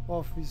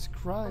office.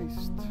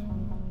 Christ.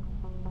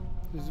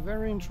 It's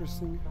very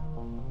interesting.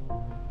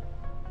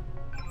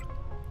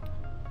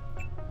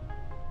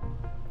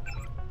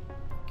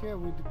 Okay,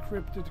 we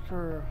decrypted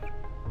her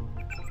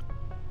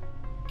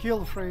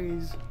kill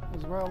phrase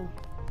as well.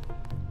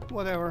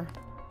 Whatever.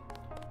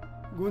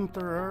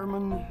 Gunther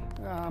Herman.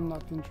 I'm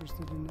not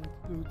interested in that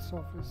dude's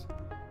office.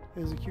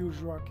 There's a huge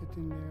rocket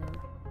in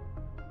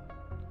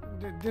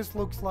there. This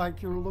looks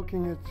like you're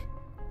looking at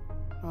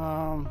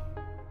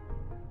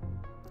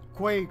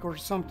Quake or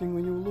something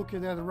when you look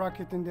at that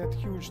rocket in that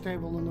huge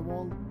table on the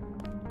wall.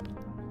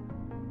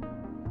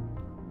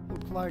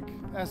 Look like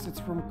assets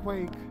from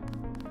Quake.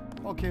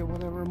 Okay,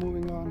 whatever,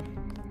 moving on.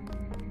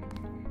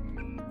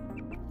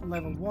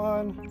 Level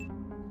 1.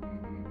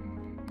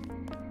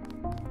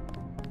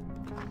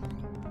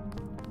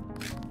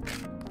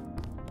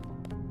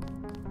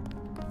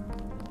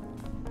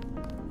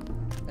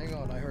 Hang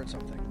on, I heard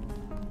something.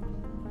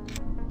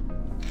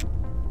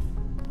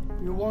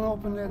 You won't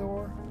open that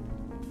door?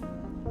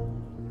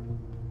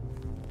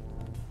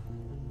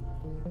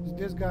 Is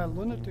this guy a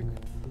lunatic?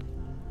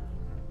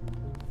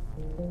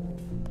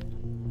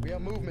 We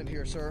have movement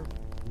here, sir.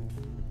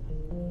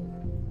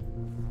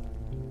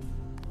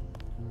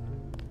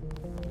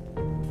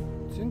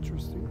 It's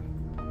interesting.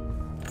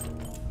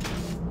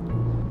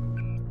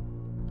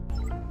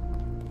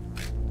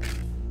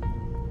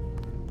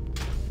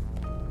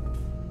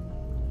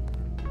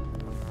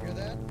 Hear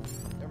that?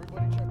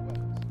 Everybody check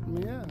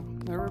weapons. Yeah,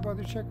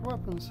 everybody check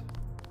weapons.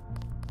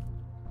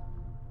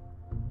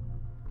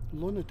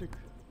 Lunatic.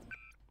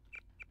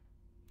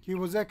 He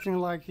was acting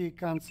like he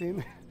can't see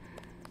me.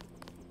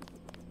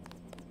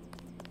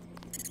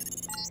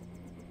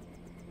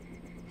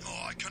 No,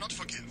 I cannot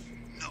forgive.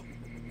 No.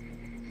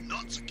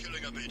 Not the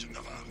killing of Agent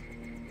Navarre.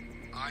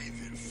 I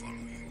will follow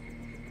you.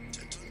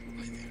 Tintin,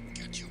 I will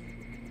get you.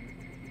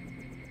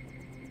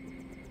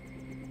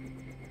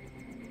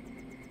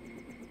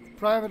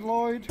 Private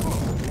Lloyd.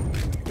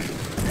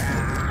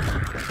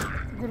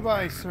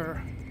 Goodbye,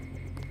 sir.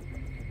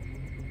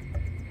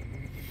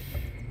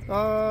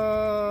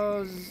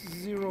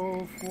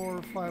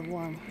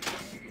 0451.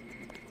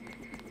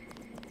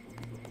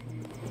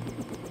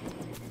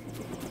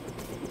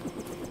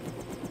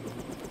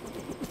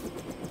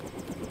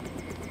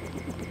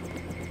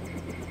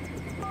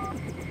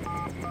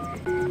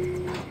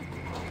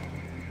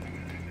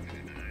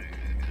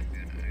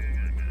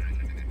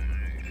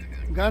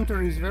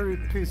 Gunter is very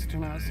pissed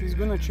on us. He's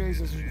gonna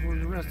chase us for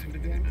the rest of the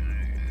game.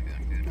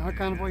 I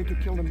can't wait to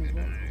kill him as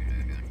well.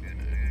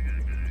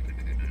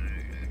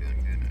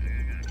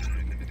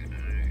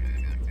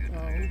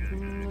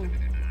 Open.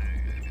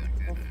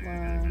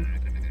 Offline.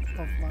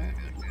 Offline.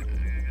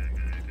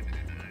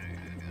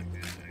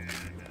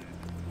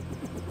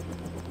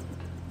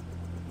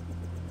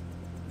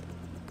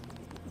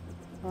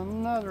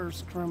 Another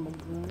scrambled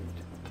grenade.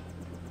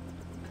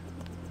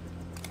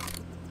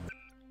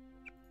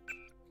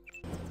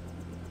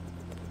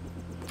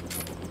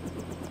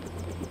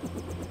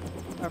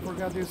 I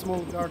forgot this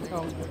small dark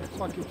house there.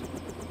 Fuck it.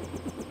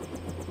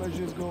 Let's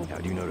just go. How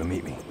do you know to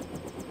meet me?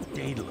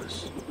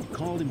 Daedalus. He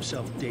called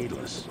himself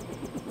Daedalus.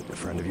 A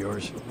friend of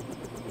yours?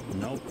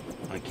 Nope.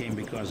 I came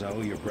because I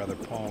owe your brother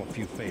Paul a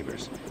few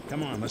favors.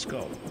 Come on, let's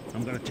go.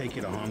 I'm gonna take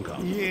you to Hong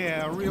Kong.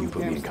 Yeah, real. Can you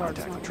put me in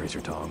contact with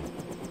Tracer Tong?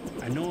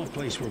 I know a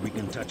place where we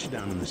can touch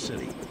down in the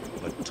city,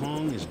 but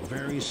Tong is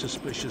very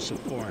suspicious of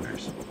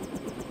foreigners.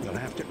 You'll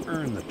have to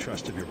earn the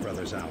trust of your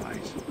brother's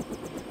allies.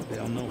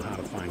 They'll know how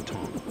to find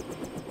Tong.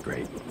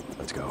 Great.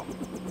 Let's go.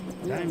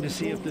 Time to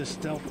see if this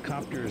stealth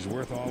copter is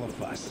worth all the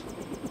fuss.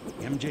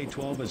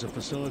 MJ-12 has a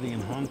facility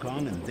in Hong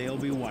Kong, and they'll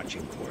be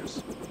watching for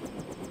us.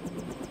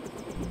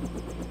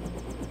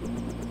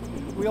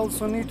 We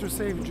also need to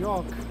save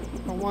Jock.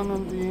 One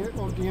of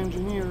the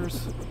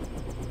engineers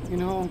in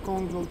Hong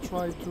Kong will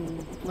try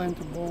to plant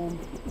a bomb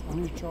on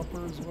his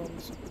chopper as well.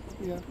 So,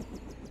 yeah.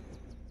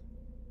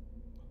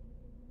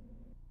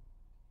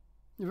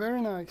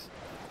 Very nice.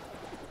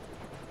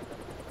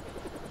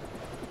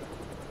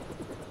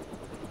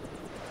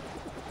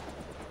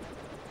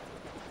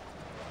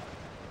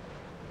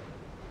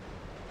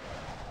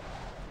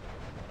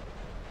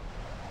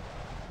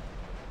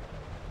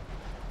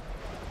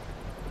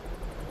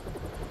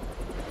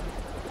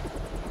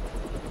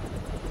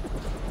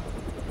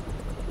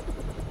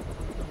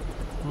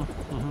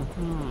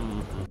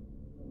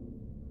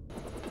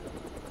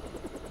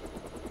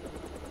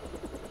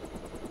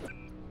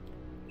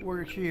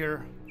 We're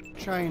here,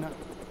 China.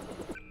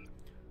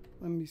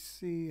 Let me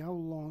see, how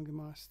long am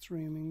I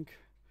streaming?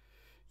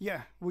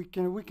 Yeah, we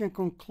can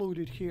conclude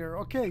it here.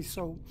 Okay,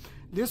 so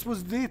this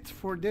was it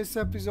for this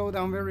episode.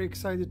 I'm very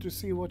excited to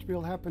see what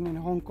will happen in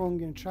Hong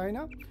Kong and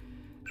China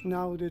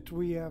now that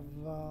we have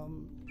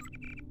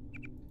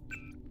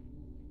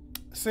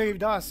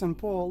saved us and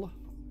Paul.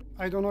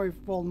 I don't know if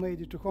Paul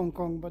made it to Hong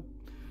Kong, but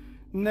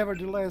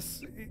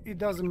nevertheless, it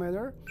doesn't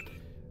matter.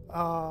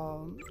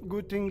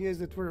 Good thing is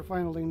that we're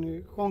finally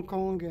in Hong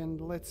Kong,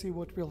 and let's see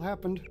what will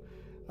happen.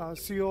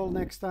 See you all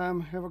next time.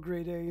 Have a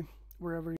great day wherever you